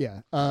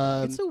 Yeah,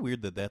 it's so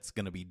weird that that's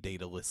going to be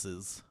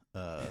Daedalus's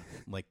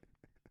what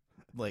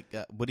do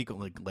you call it,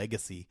 like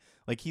legacy?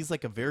 Like he's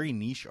like a very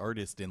niche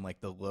artist in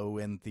like the low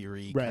end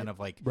theory kind of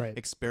like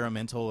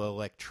experimental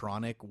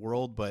electronic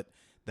world, but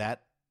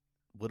that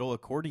little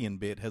accordion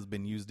bit has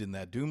been used in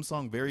that Doom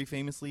song very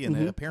famously, and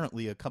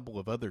apparently a couple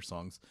of other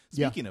songs.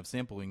 Speaking of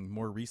sampling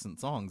more recent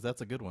songs, that's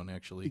a good one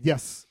actually.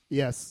 Yes.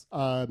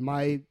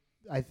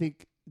 I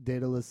think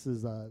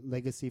Daedalus's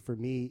legacy for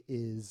me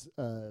is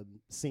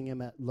seeing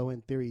him at Low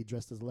End Theory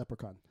dressed as a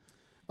leprechaun.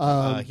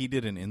 He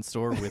did an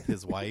in-store with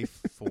his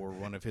wife for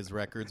one of his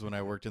records when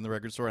I worked in the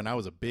record store, and I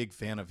was a big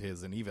fan of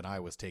his, and even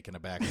I was taken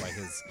aback by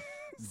his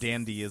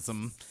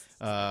dandyism.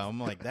 I'm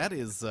like, that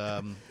is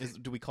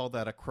do we call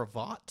that a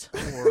cravat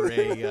or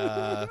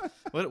a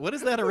what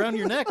is that around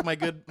your neck, my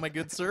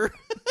good sir?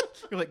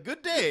 You're like,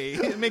 good day.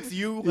 It makes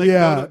you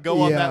like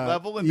go on that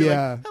level and be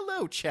like,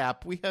 hello,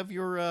 chap. We have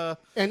your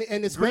and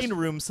it's green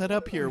room set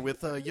up here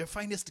with your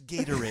finest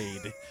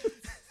Gatorade.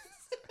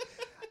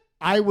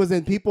 I was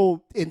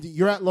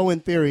you're at Low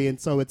End Theory, and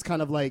so it's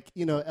kind of like,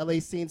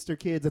 LA Scenester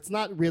kids. It's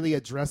not really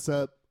a dress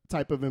up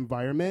type of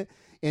environment.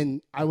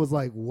 And I was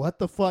like, what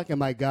the fuck? And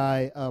my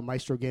guy,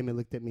 Maestro Gaming,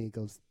 looked at me and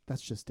goes,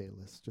 that's just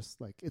Daedalus. Just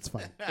like, it's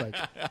fine.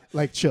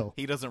 Like chill.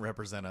 He doesn't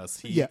represent us.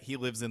 He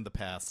lives in the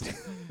past.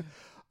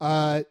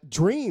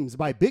 Dreams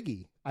by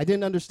Biggie. I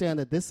didn't understand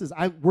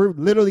that we're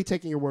literally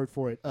taking your word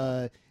for it.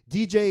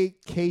 DJ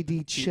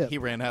KD Chip. He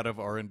ran out of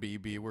R&B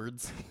B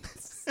words.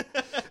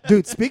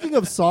 Dude, speaking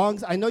of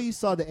songs, I know you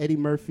saw the Eddie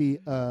Murphy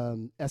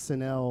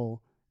SNL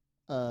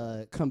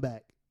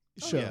comeback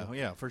show. Oh,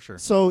 yeah, for sure.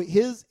 So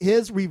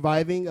his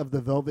reviving of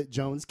the Velvet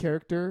Jones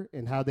character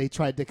and how they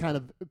tried to kind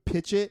of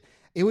pitch it,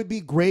 it would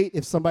be great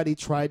if somebody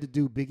tried to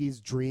do Biggie's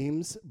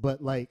Dreams,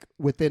 but like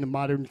within a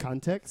modern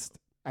context.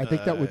 I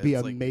think that would be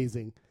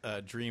amazing.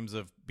 Like, dreams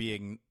of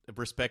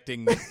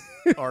respecting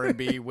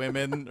R&B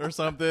women or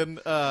something.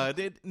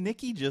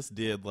 Nikki just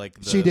did like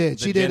she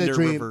did a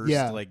dream,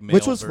 reversed, like male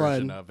which was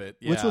version fun. Of it,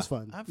 which was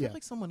fun. I feel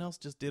like someone else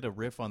just did a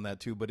riff on that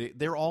too, but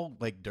they're all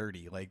like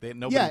dirty. Like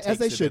nobody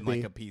takes it in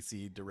like a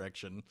PC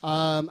direction.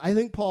 I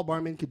think Paul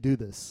Barman could do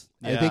this.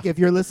 Yeah. I think if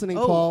you're listening,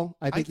 Paul,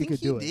 I think you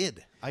could do it.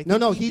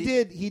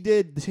 He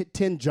did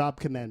 10 Job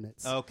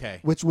Commandments. Okay.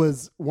 Which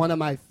was one of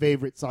my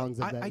favorite songs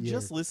of that year. I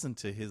just listened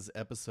to his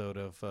episode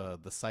of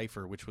The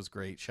Cypher, which was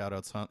great. Shout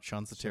out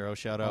Sean Sotero,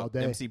 shout out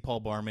MC Paul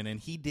Barman. And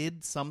he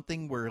did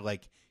something where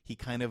like he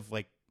kind of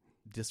like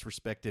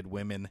disrespected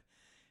women.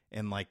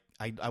 And like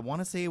I want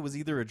to say it was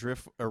either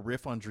a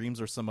riff on Dreams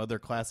or some other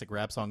classic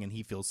rap song, and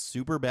he feels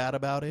super bad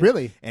about it.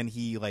 Really? And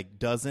he like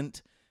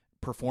doesn't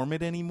perform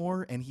it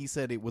anymore, and he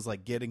said it was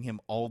like getting him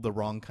all the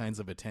wrong kinds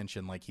of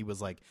attention. Like he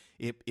was like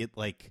it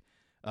like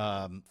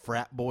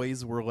frat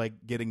boys were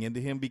like getting into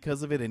him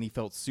because of it, and he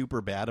felt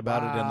super bad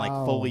about it and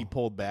like fully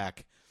pulled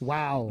back.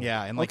 Wow.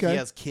 Yeah, and like he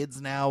has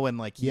kids now, and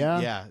like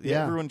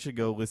everyone should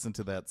go listen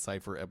to that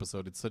Cypher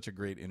episode. It's such a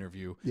great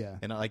interview. Yeah.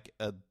 And like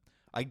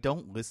I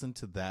don't listen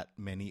to that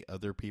many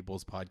other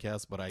people's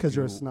podcasts, but because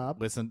you're a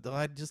snob. Listen,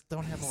 I just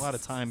don't have a lot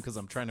of time because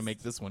I'm trying to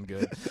make this one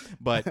good.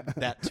 But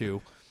that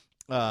too.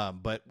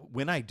 But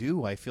when I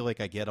do, I feel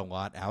like I get a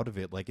lot out of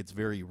it. Like it's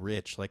very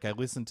rich. Like I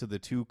listened to the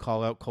 2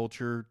 Call Out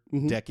Culture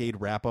decade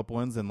wrap up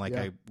ones, and like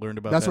I learned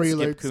about that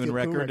Skip Coon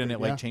record, and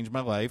it like changed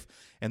my life.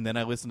 And then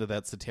I listened to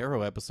that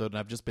Sotero episode, and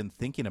I've just been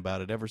thinking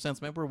about it ever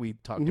since. Remember we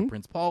talked to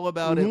Prince Paul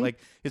about it? Like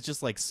it's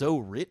just like so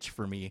rich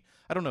for me.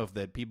 I don't know if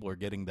that people are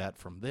getting that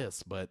from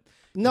this, but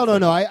no.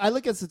 I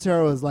look at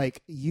Sotero as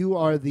like you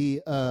are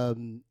the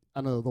I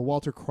don't know, the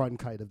Walter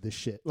Cronkite of this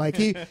shit. Like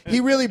he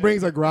really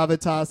brings a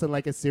gravitas and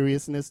like a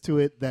seriousness to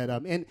it that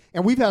and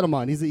we've had him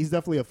on. He's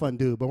definitely a fun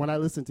dude. But when I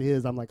listen to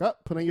his, I'm like, oh,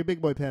 put on your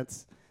big boy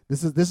pants.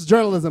 This is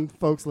journalism,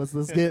 folks.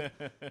 Let's get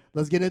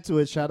into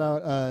it. Shout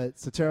out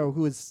Sotero,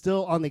 who is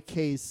still on the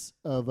case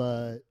of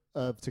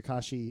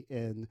Tekashi,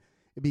 and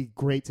it'd be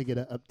great to get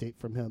an update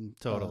from him.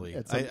 Totally.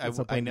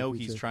 I know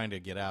he's trying to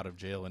get out of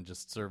jail and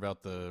just serve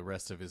out the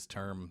rest of his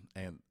term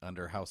and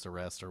under house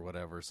arrest or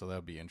whatever. So that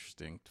would be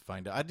interesting to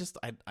find out.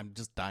 I'm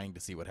just dying to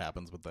see what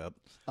happens with that.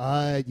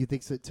 You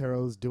think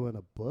Sotero's doing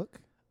a book?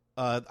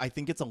 I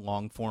think it's a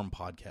long form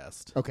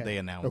podcast. Okay. They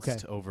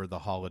announced over the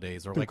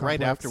holidays or through like Complex?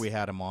 Right after we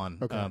had him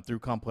on through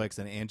Complex,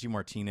 and Angie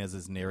Martinez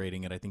is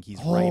narrating it. I think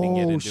he's writing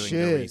it and doing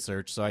the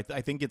research. So I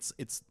think it's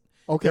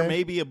okay. There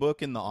may be a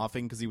book in the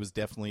offing because he was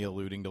definitely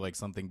alluding to like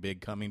something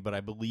big coming, but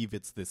I believe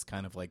it's this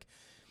kind of like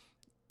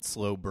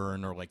slow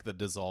burn or like the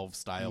Dissolve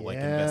style like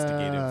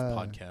investigative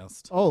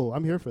podcast. Oh,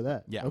 I'm here for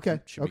that. Yeah.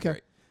 Okay. Should be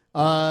great.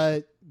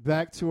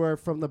 Back to our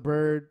From the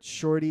Bird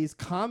shorties.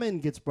 Common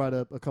gets brought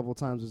up a couple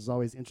times, which is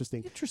always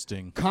interesting.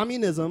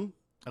 Communism.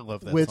 I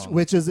love that song.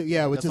 Which is a fun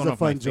joint. That's one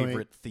of my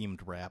favorite themed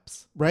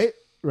raps. Right.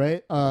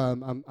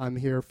 I'm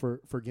here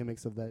for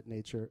gimmicks of that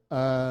nature.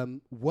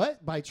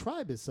 What by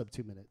Tribe is sub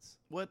 2 minutes.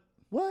 What?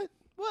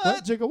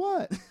 Jigga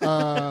what?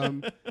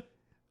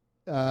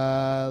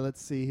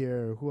 Let's see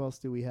here. Who else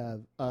do we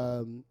have?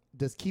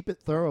 Does Keep It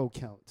Thorough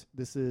count?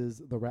 This is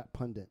the Rap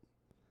Pundit.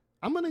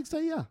 I'm gonna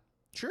say yeah.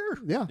 Sure.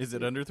 Yeah. Is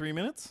it under 3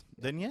 minutes?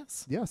 Then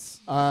yes. Yes.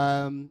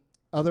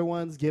 Other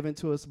ones given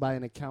to us by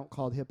an account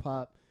called Hip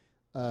Hop.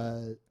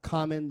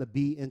 Common, the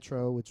B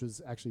intro, which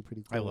was actually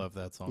pretty cool. I love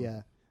that song.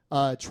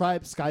 Yeah.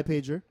 Tribe, Sky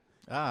Pager.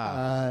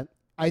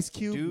 Ice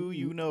Cube. Do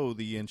you know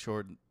the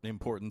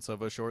importance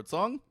of a short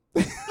song?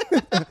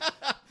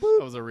 That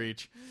was a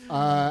reach.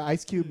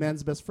 Ice Cube,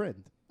 Man's Best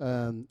Friend.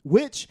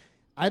 Which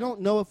I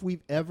don't know if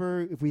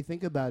if we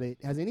think about it,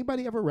 has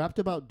anybody ever rapped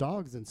about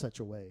dogs in such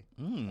a way?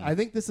 I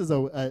think this is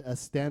a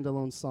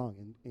standalone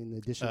song in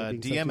addition to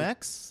being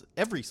DMX,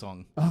 every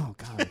song. Oh,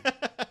 God.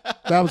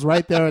 That was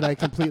right there, and I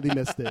completely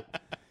missed it.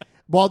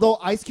 Well, although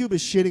Ice Cube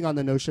is shitting on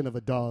the notion of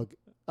a dog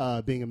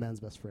being a man's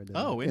best friend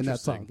in that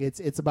song.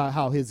 It's about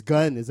how his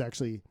gun is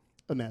actually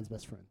a man's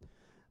best friend.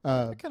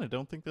 I kind of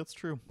don't think that's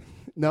true.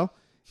 No?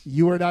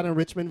 You were not in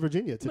Richmond,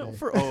 Virginia today.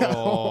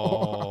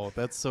 No,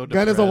 that's so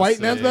depressing. Gun is a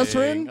white man's best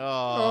friend?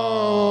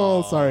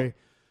 Oh, sorry.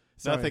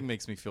 Nothing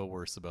makes me feel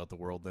worse about the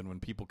world than when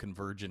people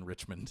converge in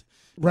Richmond.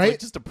 Right? It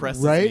just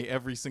depresses me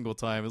every single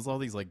time. It's all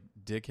these like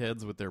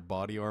dickheads with their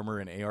body armor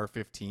and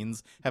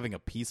AR-15s having a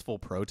peaceful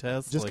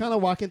protest. Just kind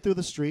of walking through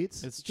the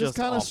streets. It's just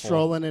kind of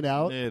strolling it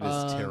out. It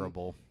is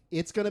terrible.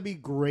 It's going to be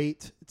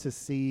great to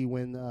see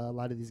when a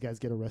lot of these guys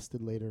get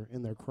arrested later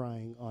and they're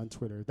crying on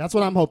Twitter. That's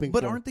what I'm hoping for.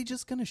 But aren't they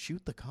just going to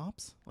shoot the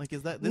cops? Like,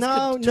 is that this could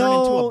turn into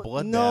a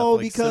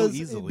bloodbath so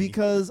easily?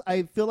 Because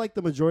I feel like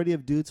the majority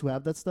of dudes who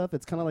have that stuff,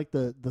 it's kind of like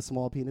the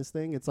small penis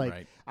thing. It's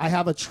like, I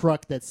have a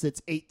truck that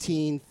sits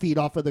 18 feet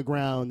off of the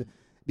ground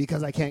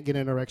because I can't get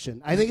an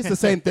erection. I think it's the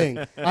same thing.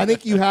 I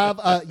think you have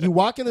you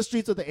walk in the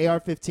streets with the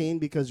AR-15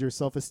 because your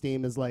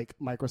self-esteem is like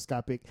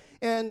microscopic,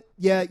 and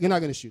you're not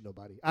going to shoot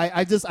nobody.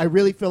 I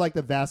really feel like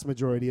the vast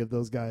majority of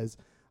those guys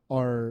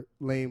are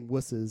lame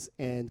wusses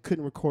and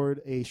couldn't record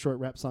a short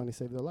rap song to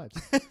save their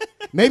lives.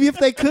 Maybe if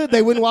they could,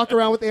 they wouldn't walk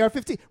around with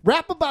AR-15.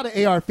 Rap about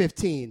an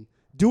AR-15.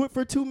 Do it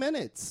for 2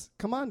 minutes.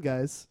 Come on,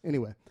 guys.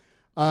 Anyway.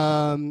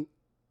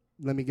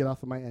 Let me get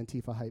off of my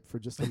Antifa hype for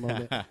just a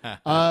moment.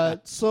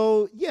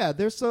 So yeah,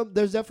 there's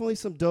definitely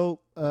some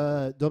dope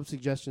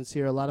suggestions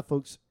here. A lot of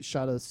folks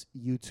shot us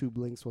YouTube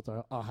links, which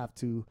I'll have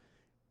to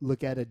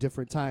look at a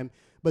different time.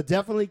 But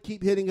definitely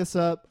keep hitting us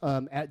up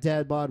at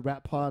DadBod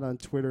Rap Pod on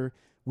Twitter.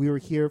 We were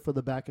here for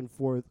the back and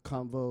forth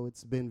convo.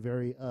 It's been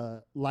very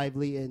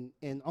lively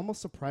and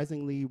almost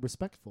surprisingly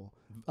respectful.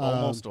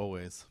 Almost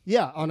always.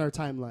 Yeah, on our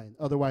timeline.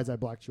 Otherwise, I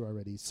blocked you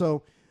already.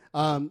 So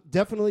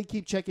definitely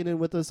keep checking in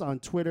with us on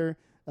Twitter.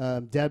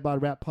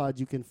 DadBod Rap Pod.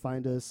 You can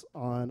find us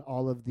on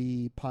all of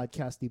the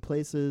podcasty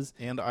places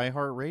and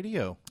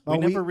iHeartRadio. We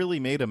never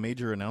really made a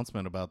major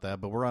announcement about that,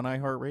 but we're on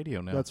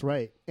iHeartRadio now. That's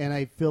right. And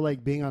I feel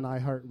like being on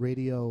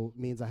iHeartRadio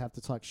means I have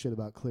to talk shit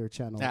about Clear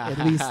Channel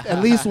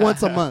at least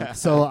once a month.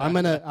 So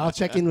I'll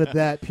check in with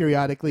that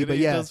periodically. But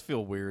yeah, it does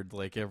feel weird.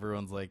 Like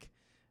everyone's like,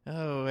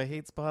 oh, I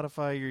hate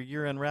Spotify. Your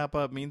year-end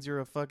wrap-up means you're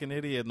a fucking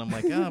idiot. And I'm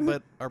like,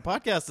 but our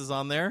podcast is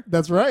on there.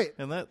 That's right.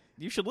 And that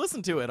you should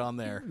listen to it on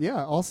there.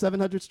 Yeah, all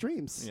 700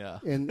 streams. Yeah.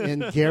 In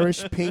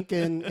garish pink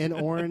and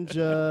orange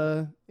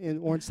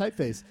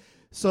typeface.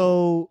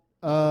 So,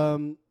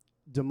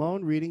 Damone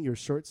reading your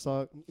short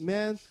song.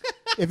 Man,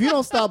 if you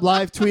don't stop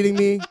live tweeting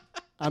me,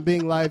 I'm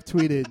being live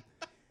tweeted.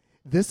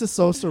 This is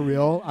so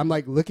surreal. I'm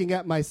like looking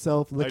at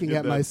myself. I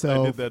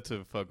did that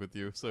to fuck with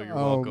you, so you're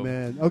welcome. Oh,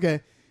 man.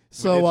 Okay.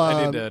 So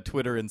I did a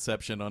Twitter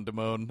inception on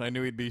Damone. I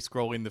knew he'd be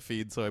scrolling the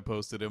feed, so I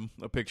posted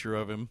a picture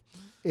of him.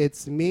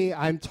 It's me.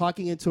 I'm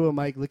talking into a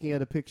mic, looking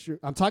at a picture.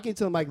 I'm talking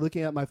to a mic,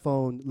 looking at my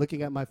phone,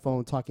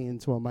 talking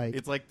into a mic.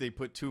 It's like they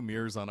put two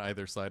mirrors on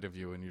either side of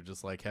you, and you're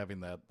just like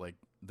having that, like,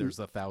 there's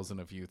 1,000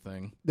 of you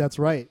thing. That's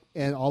right.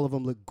 And all of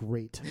them look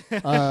great.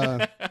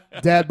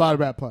 Dad Bod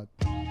Rap Pod.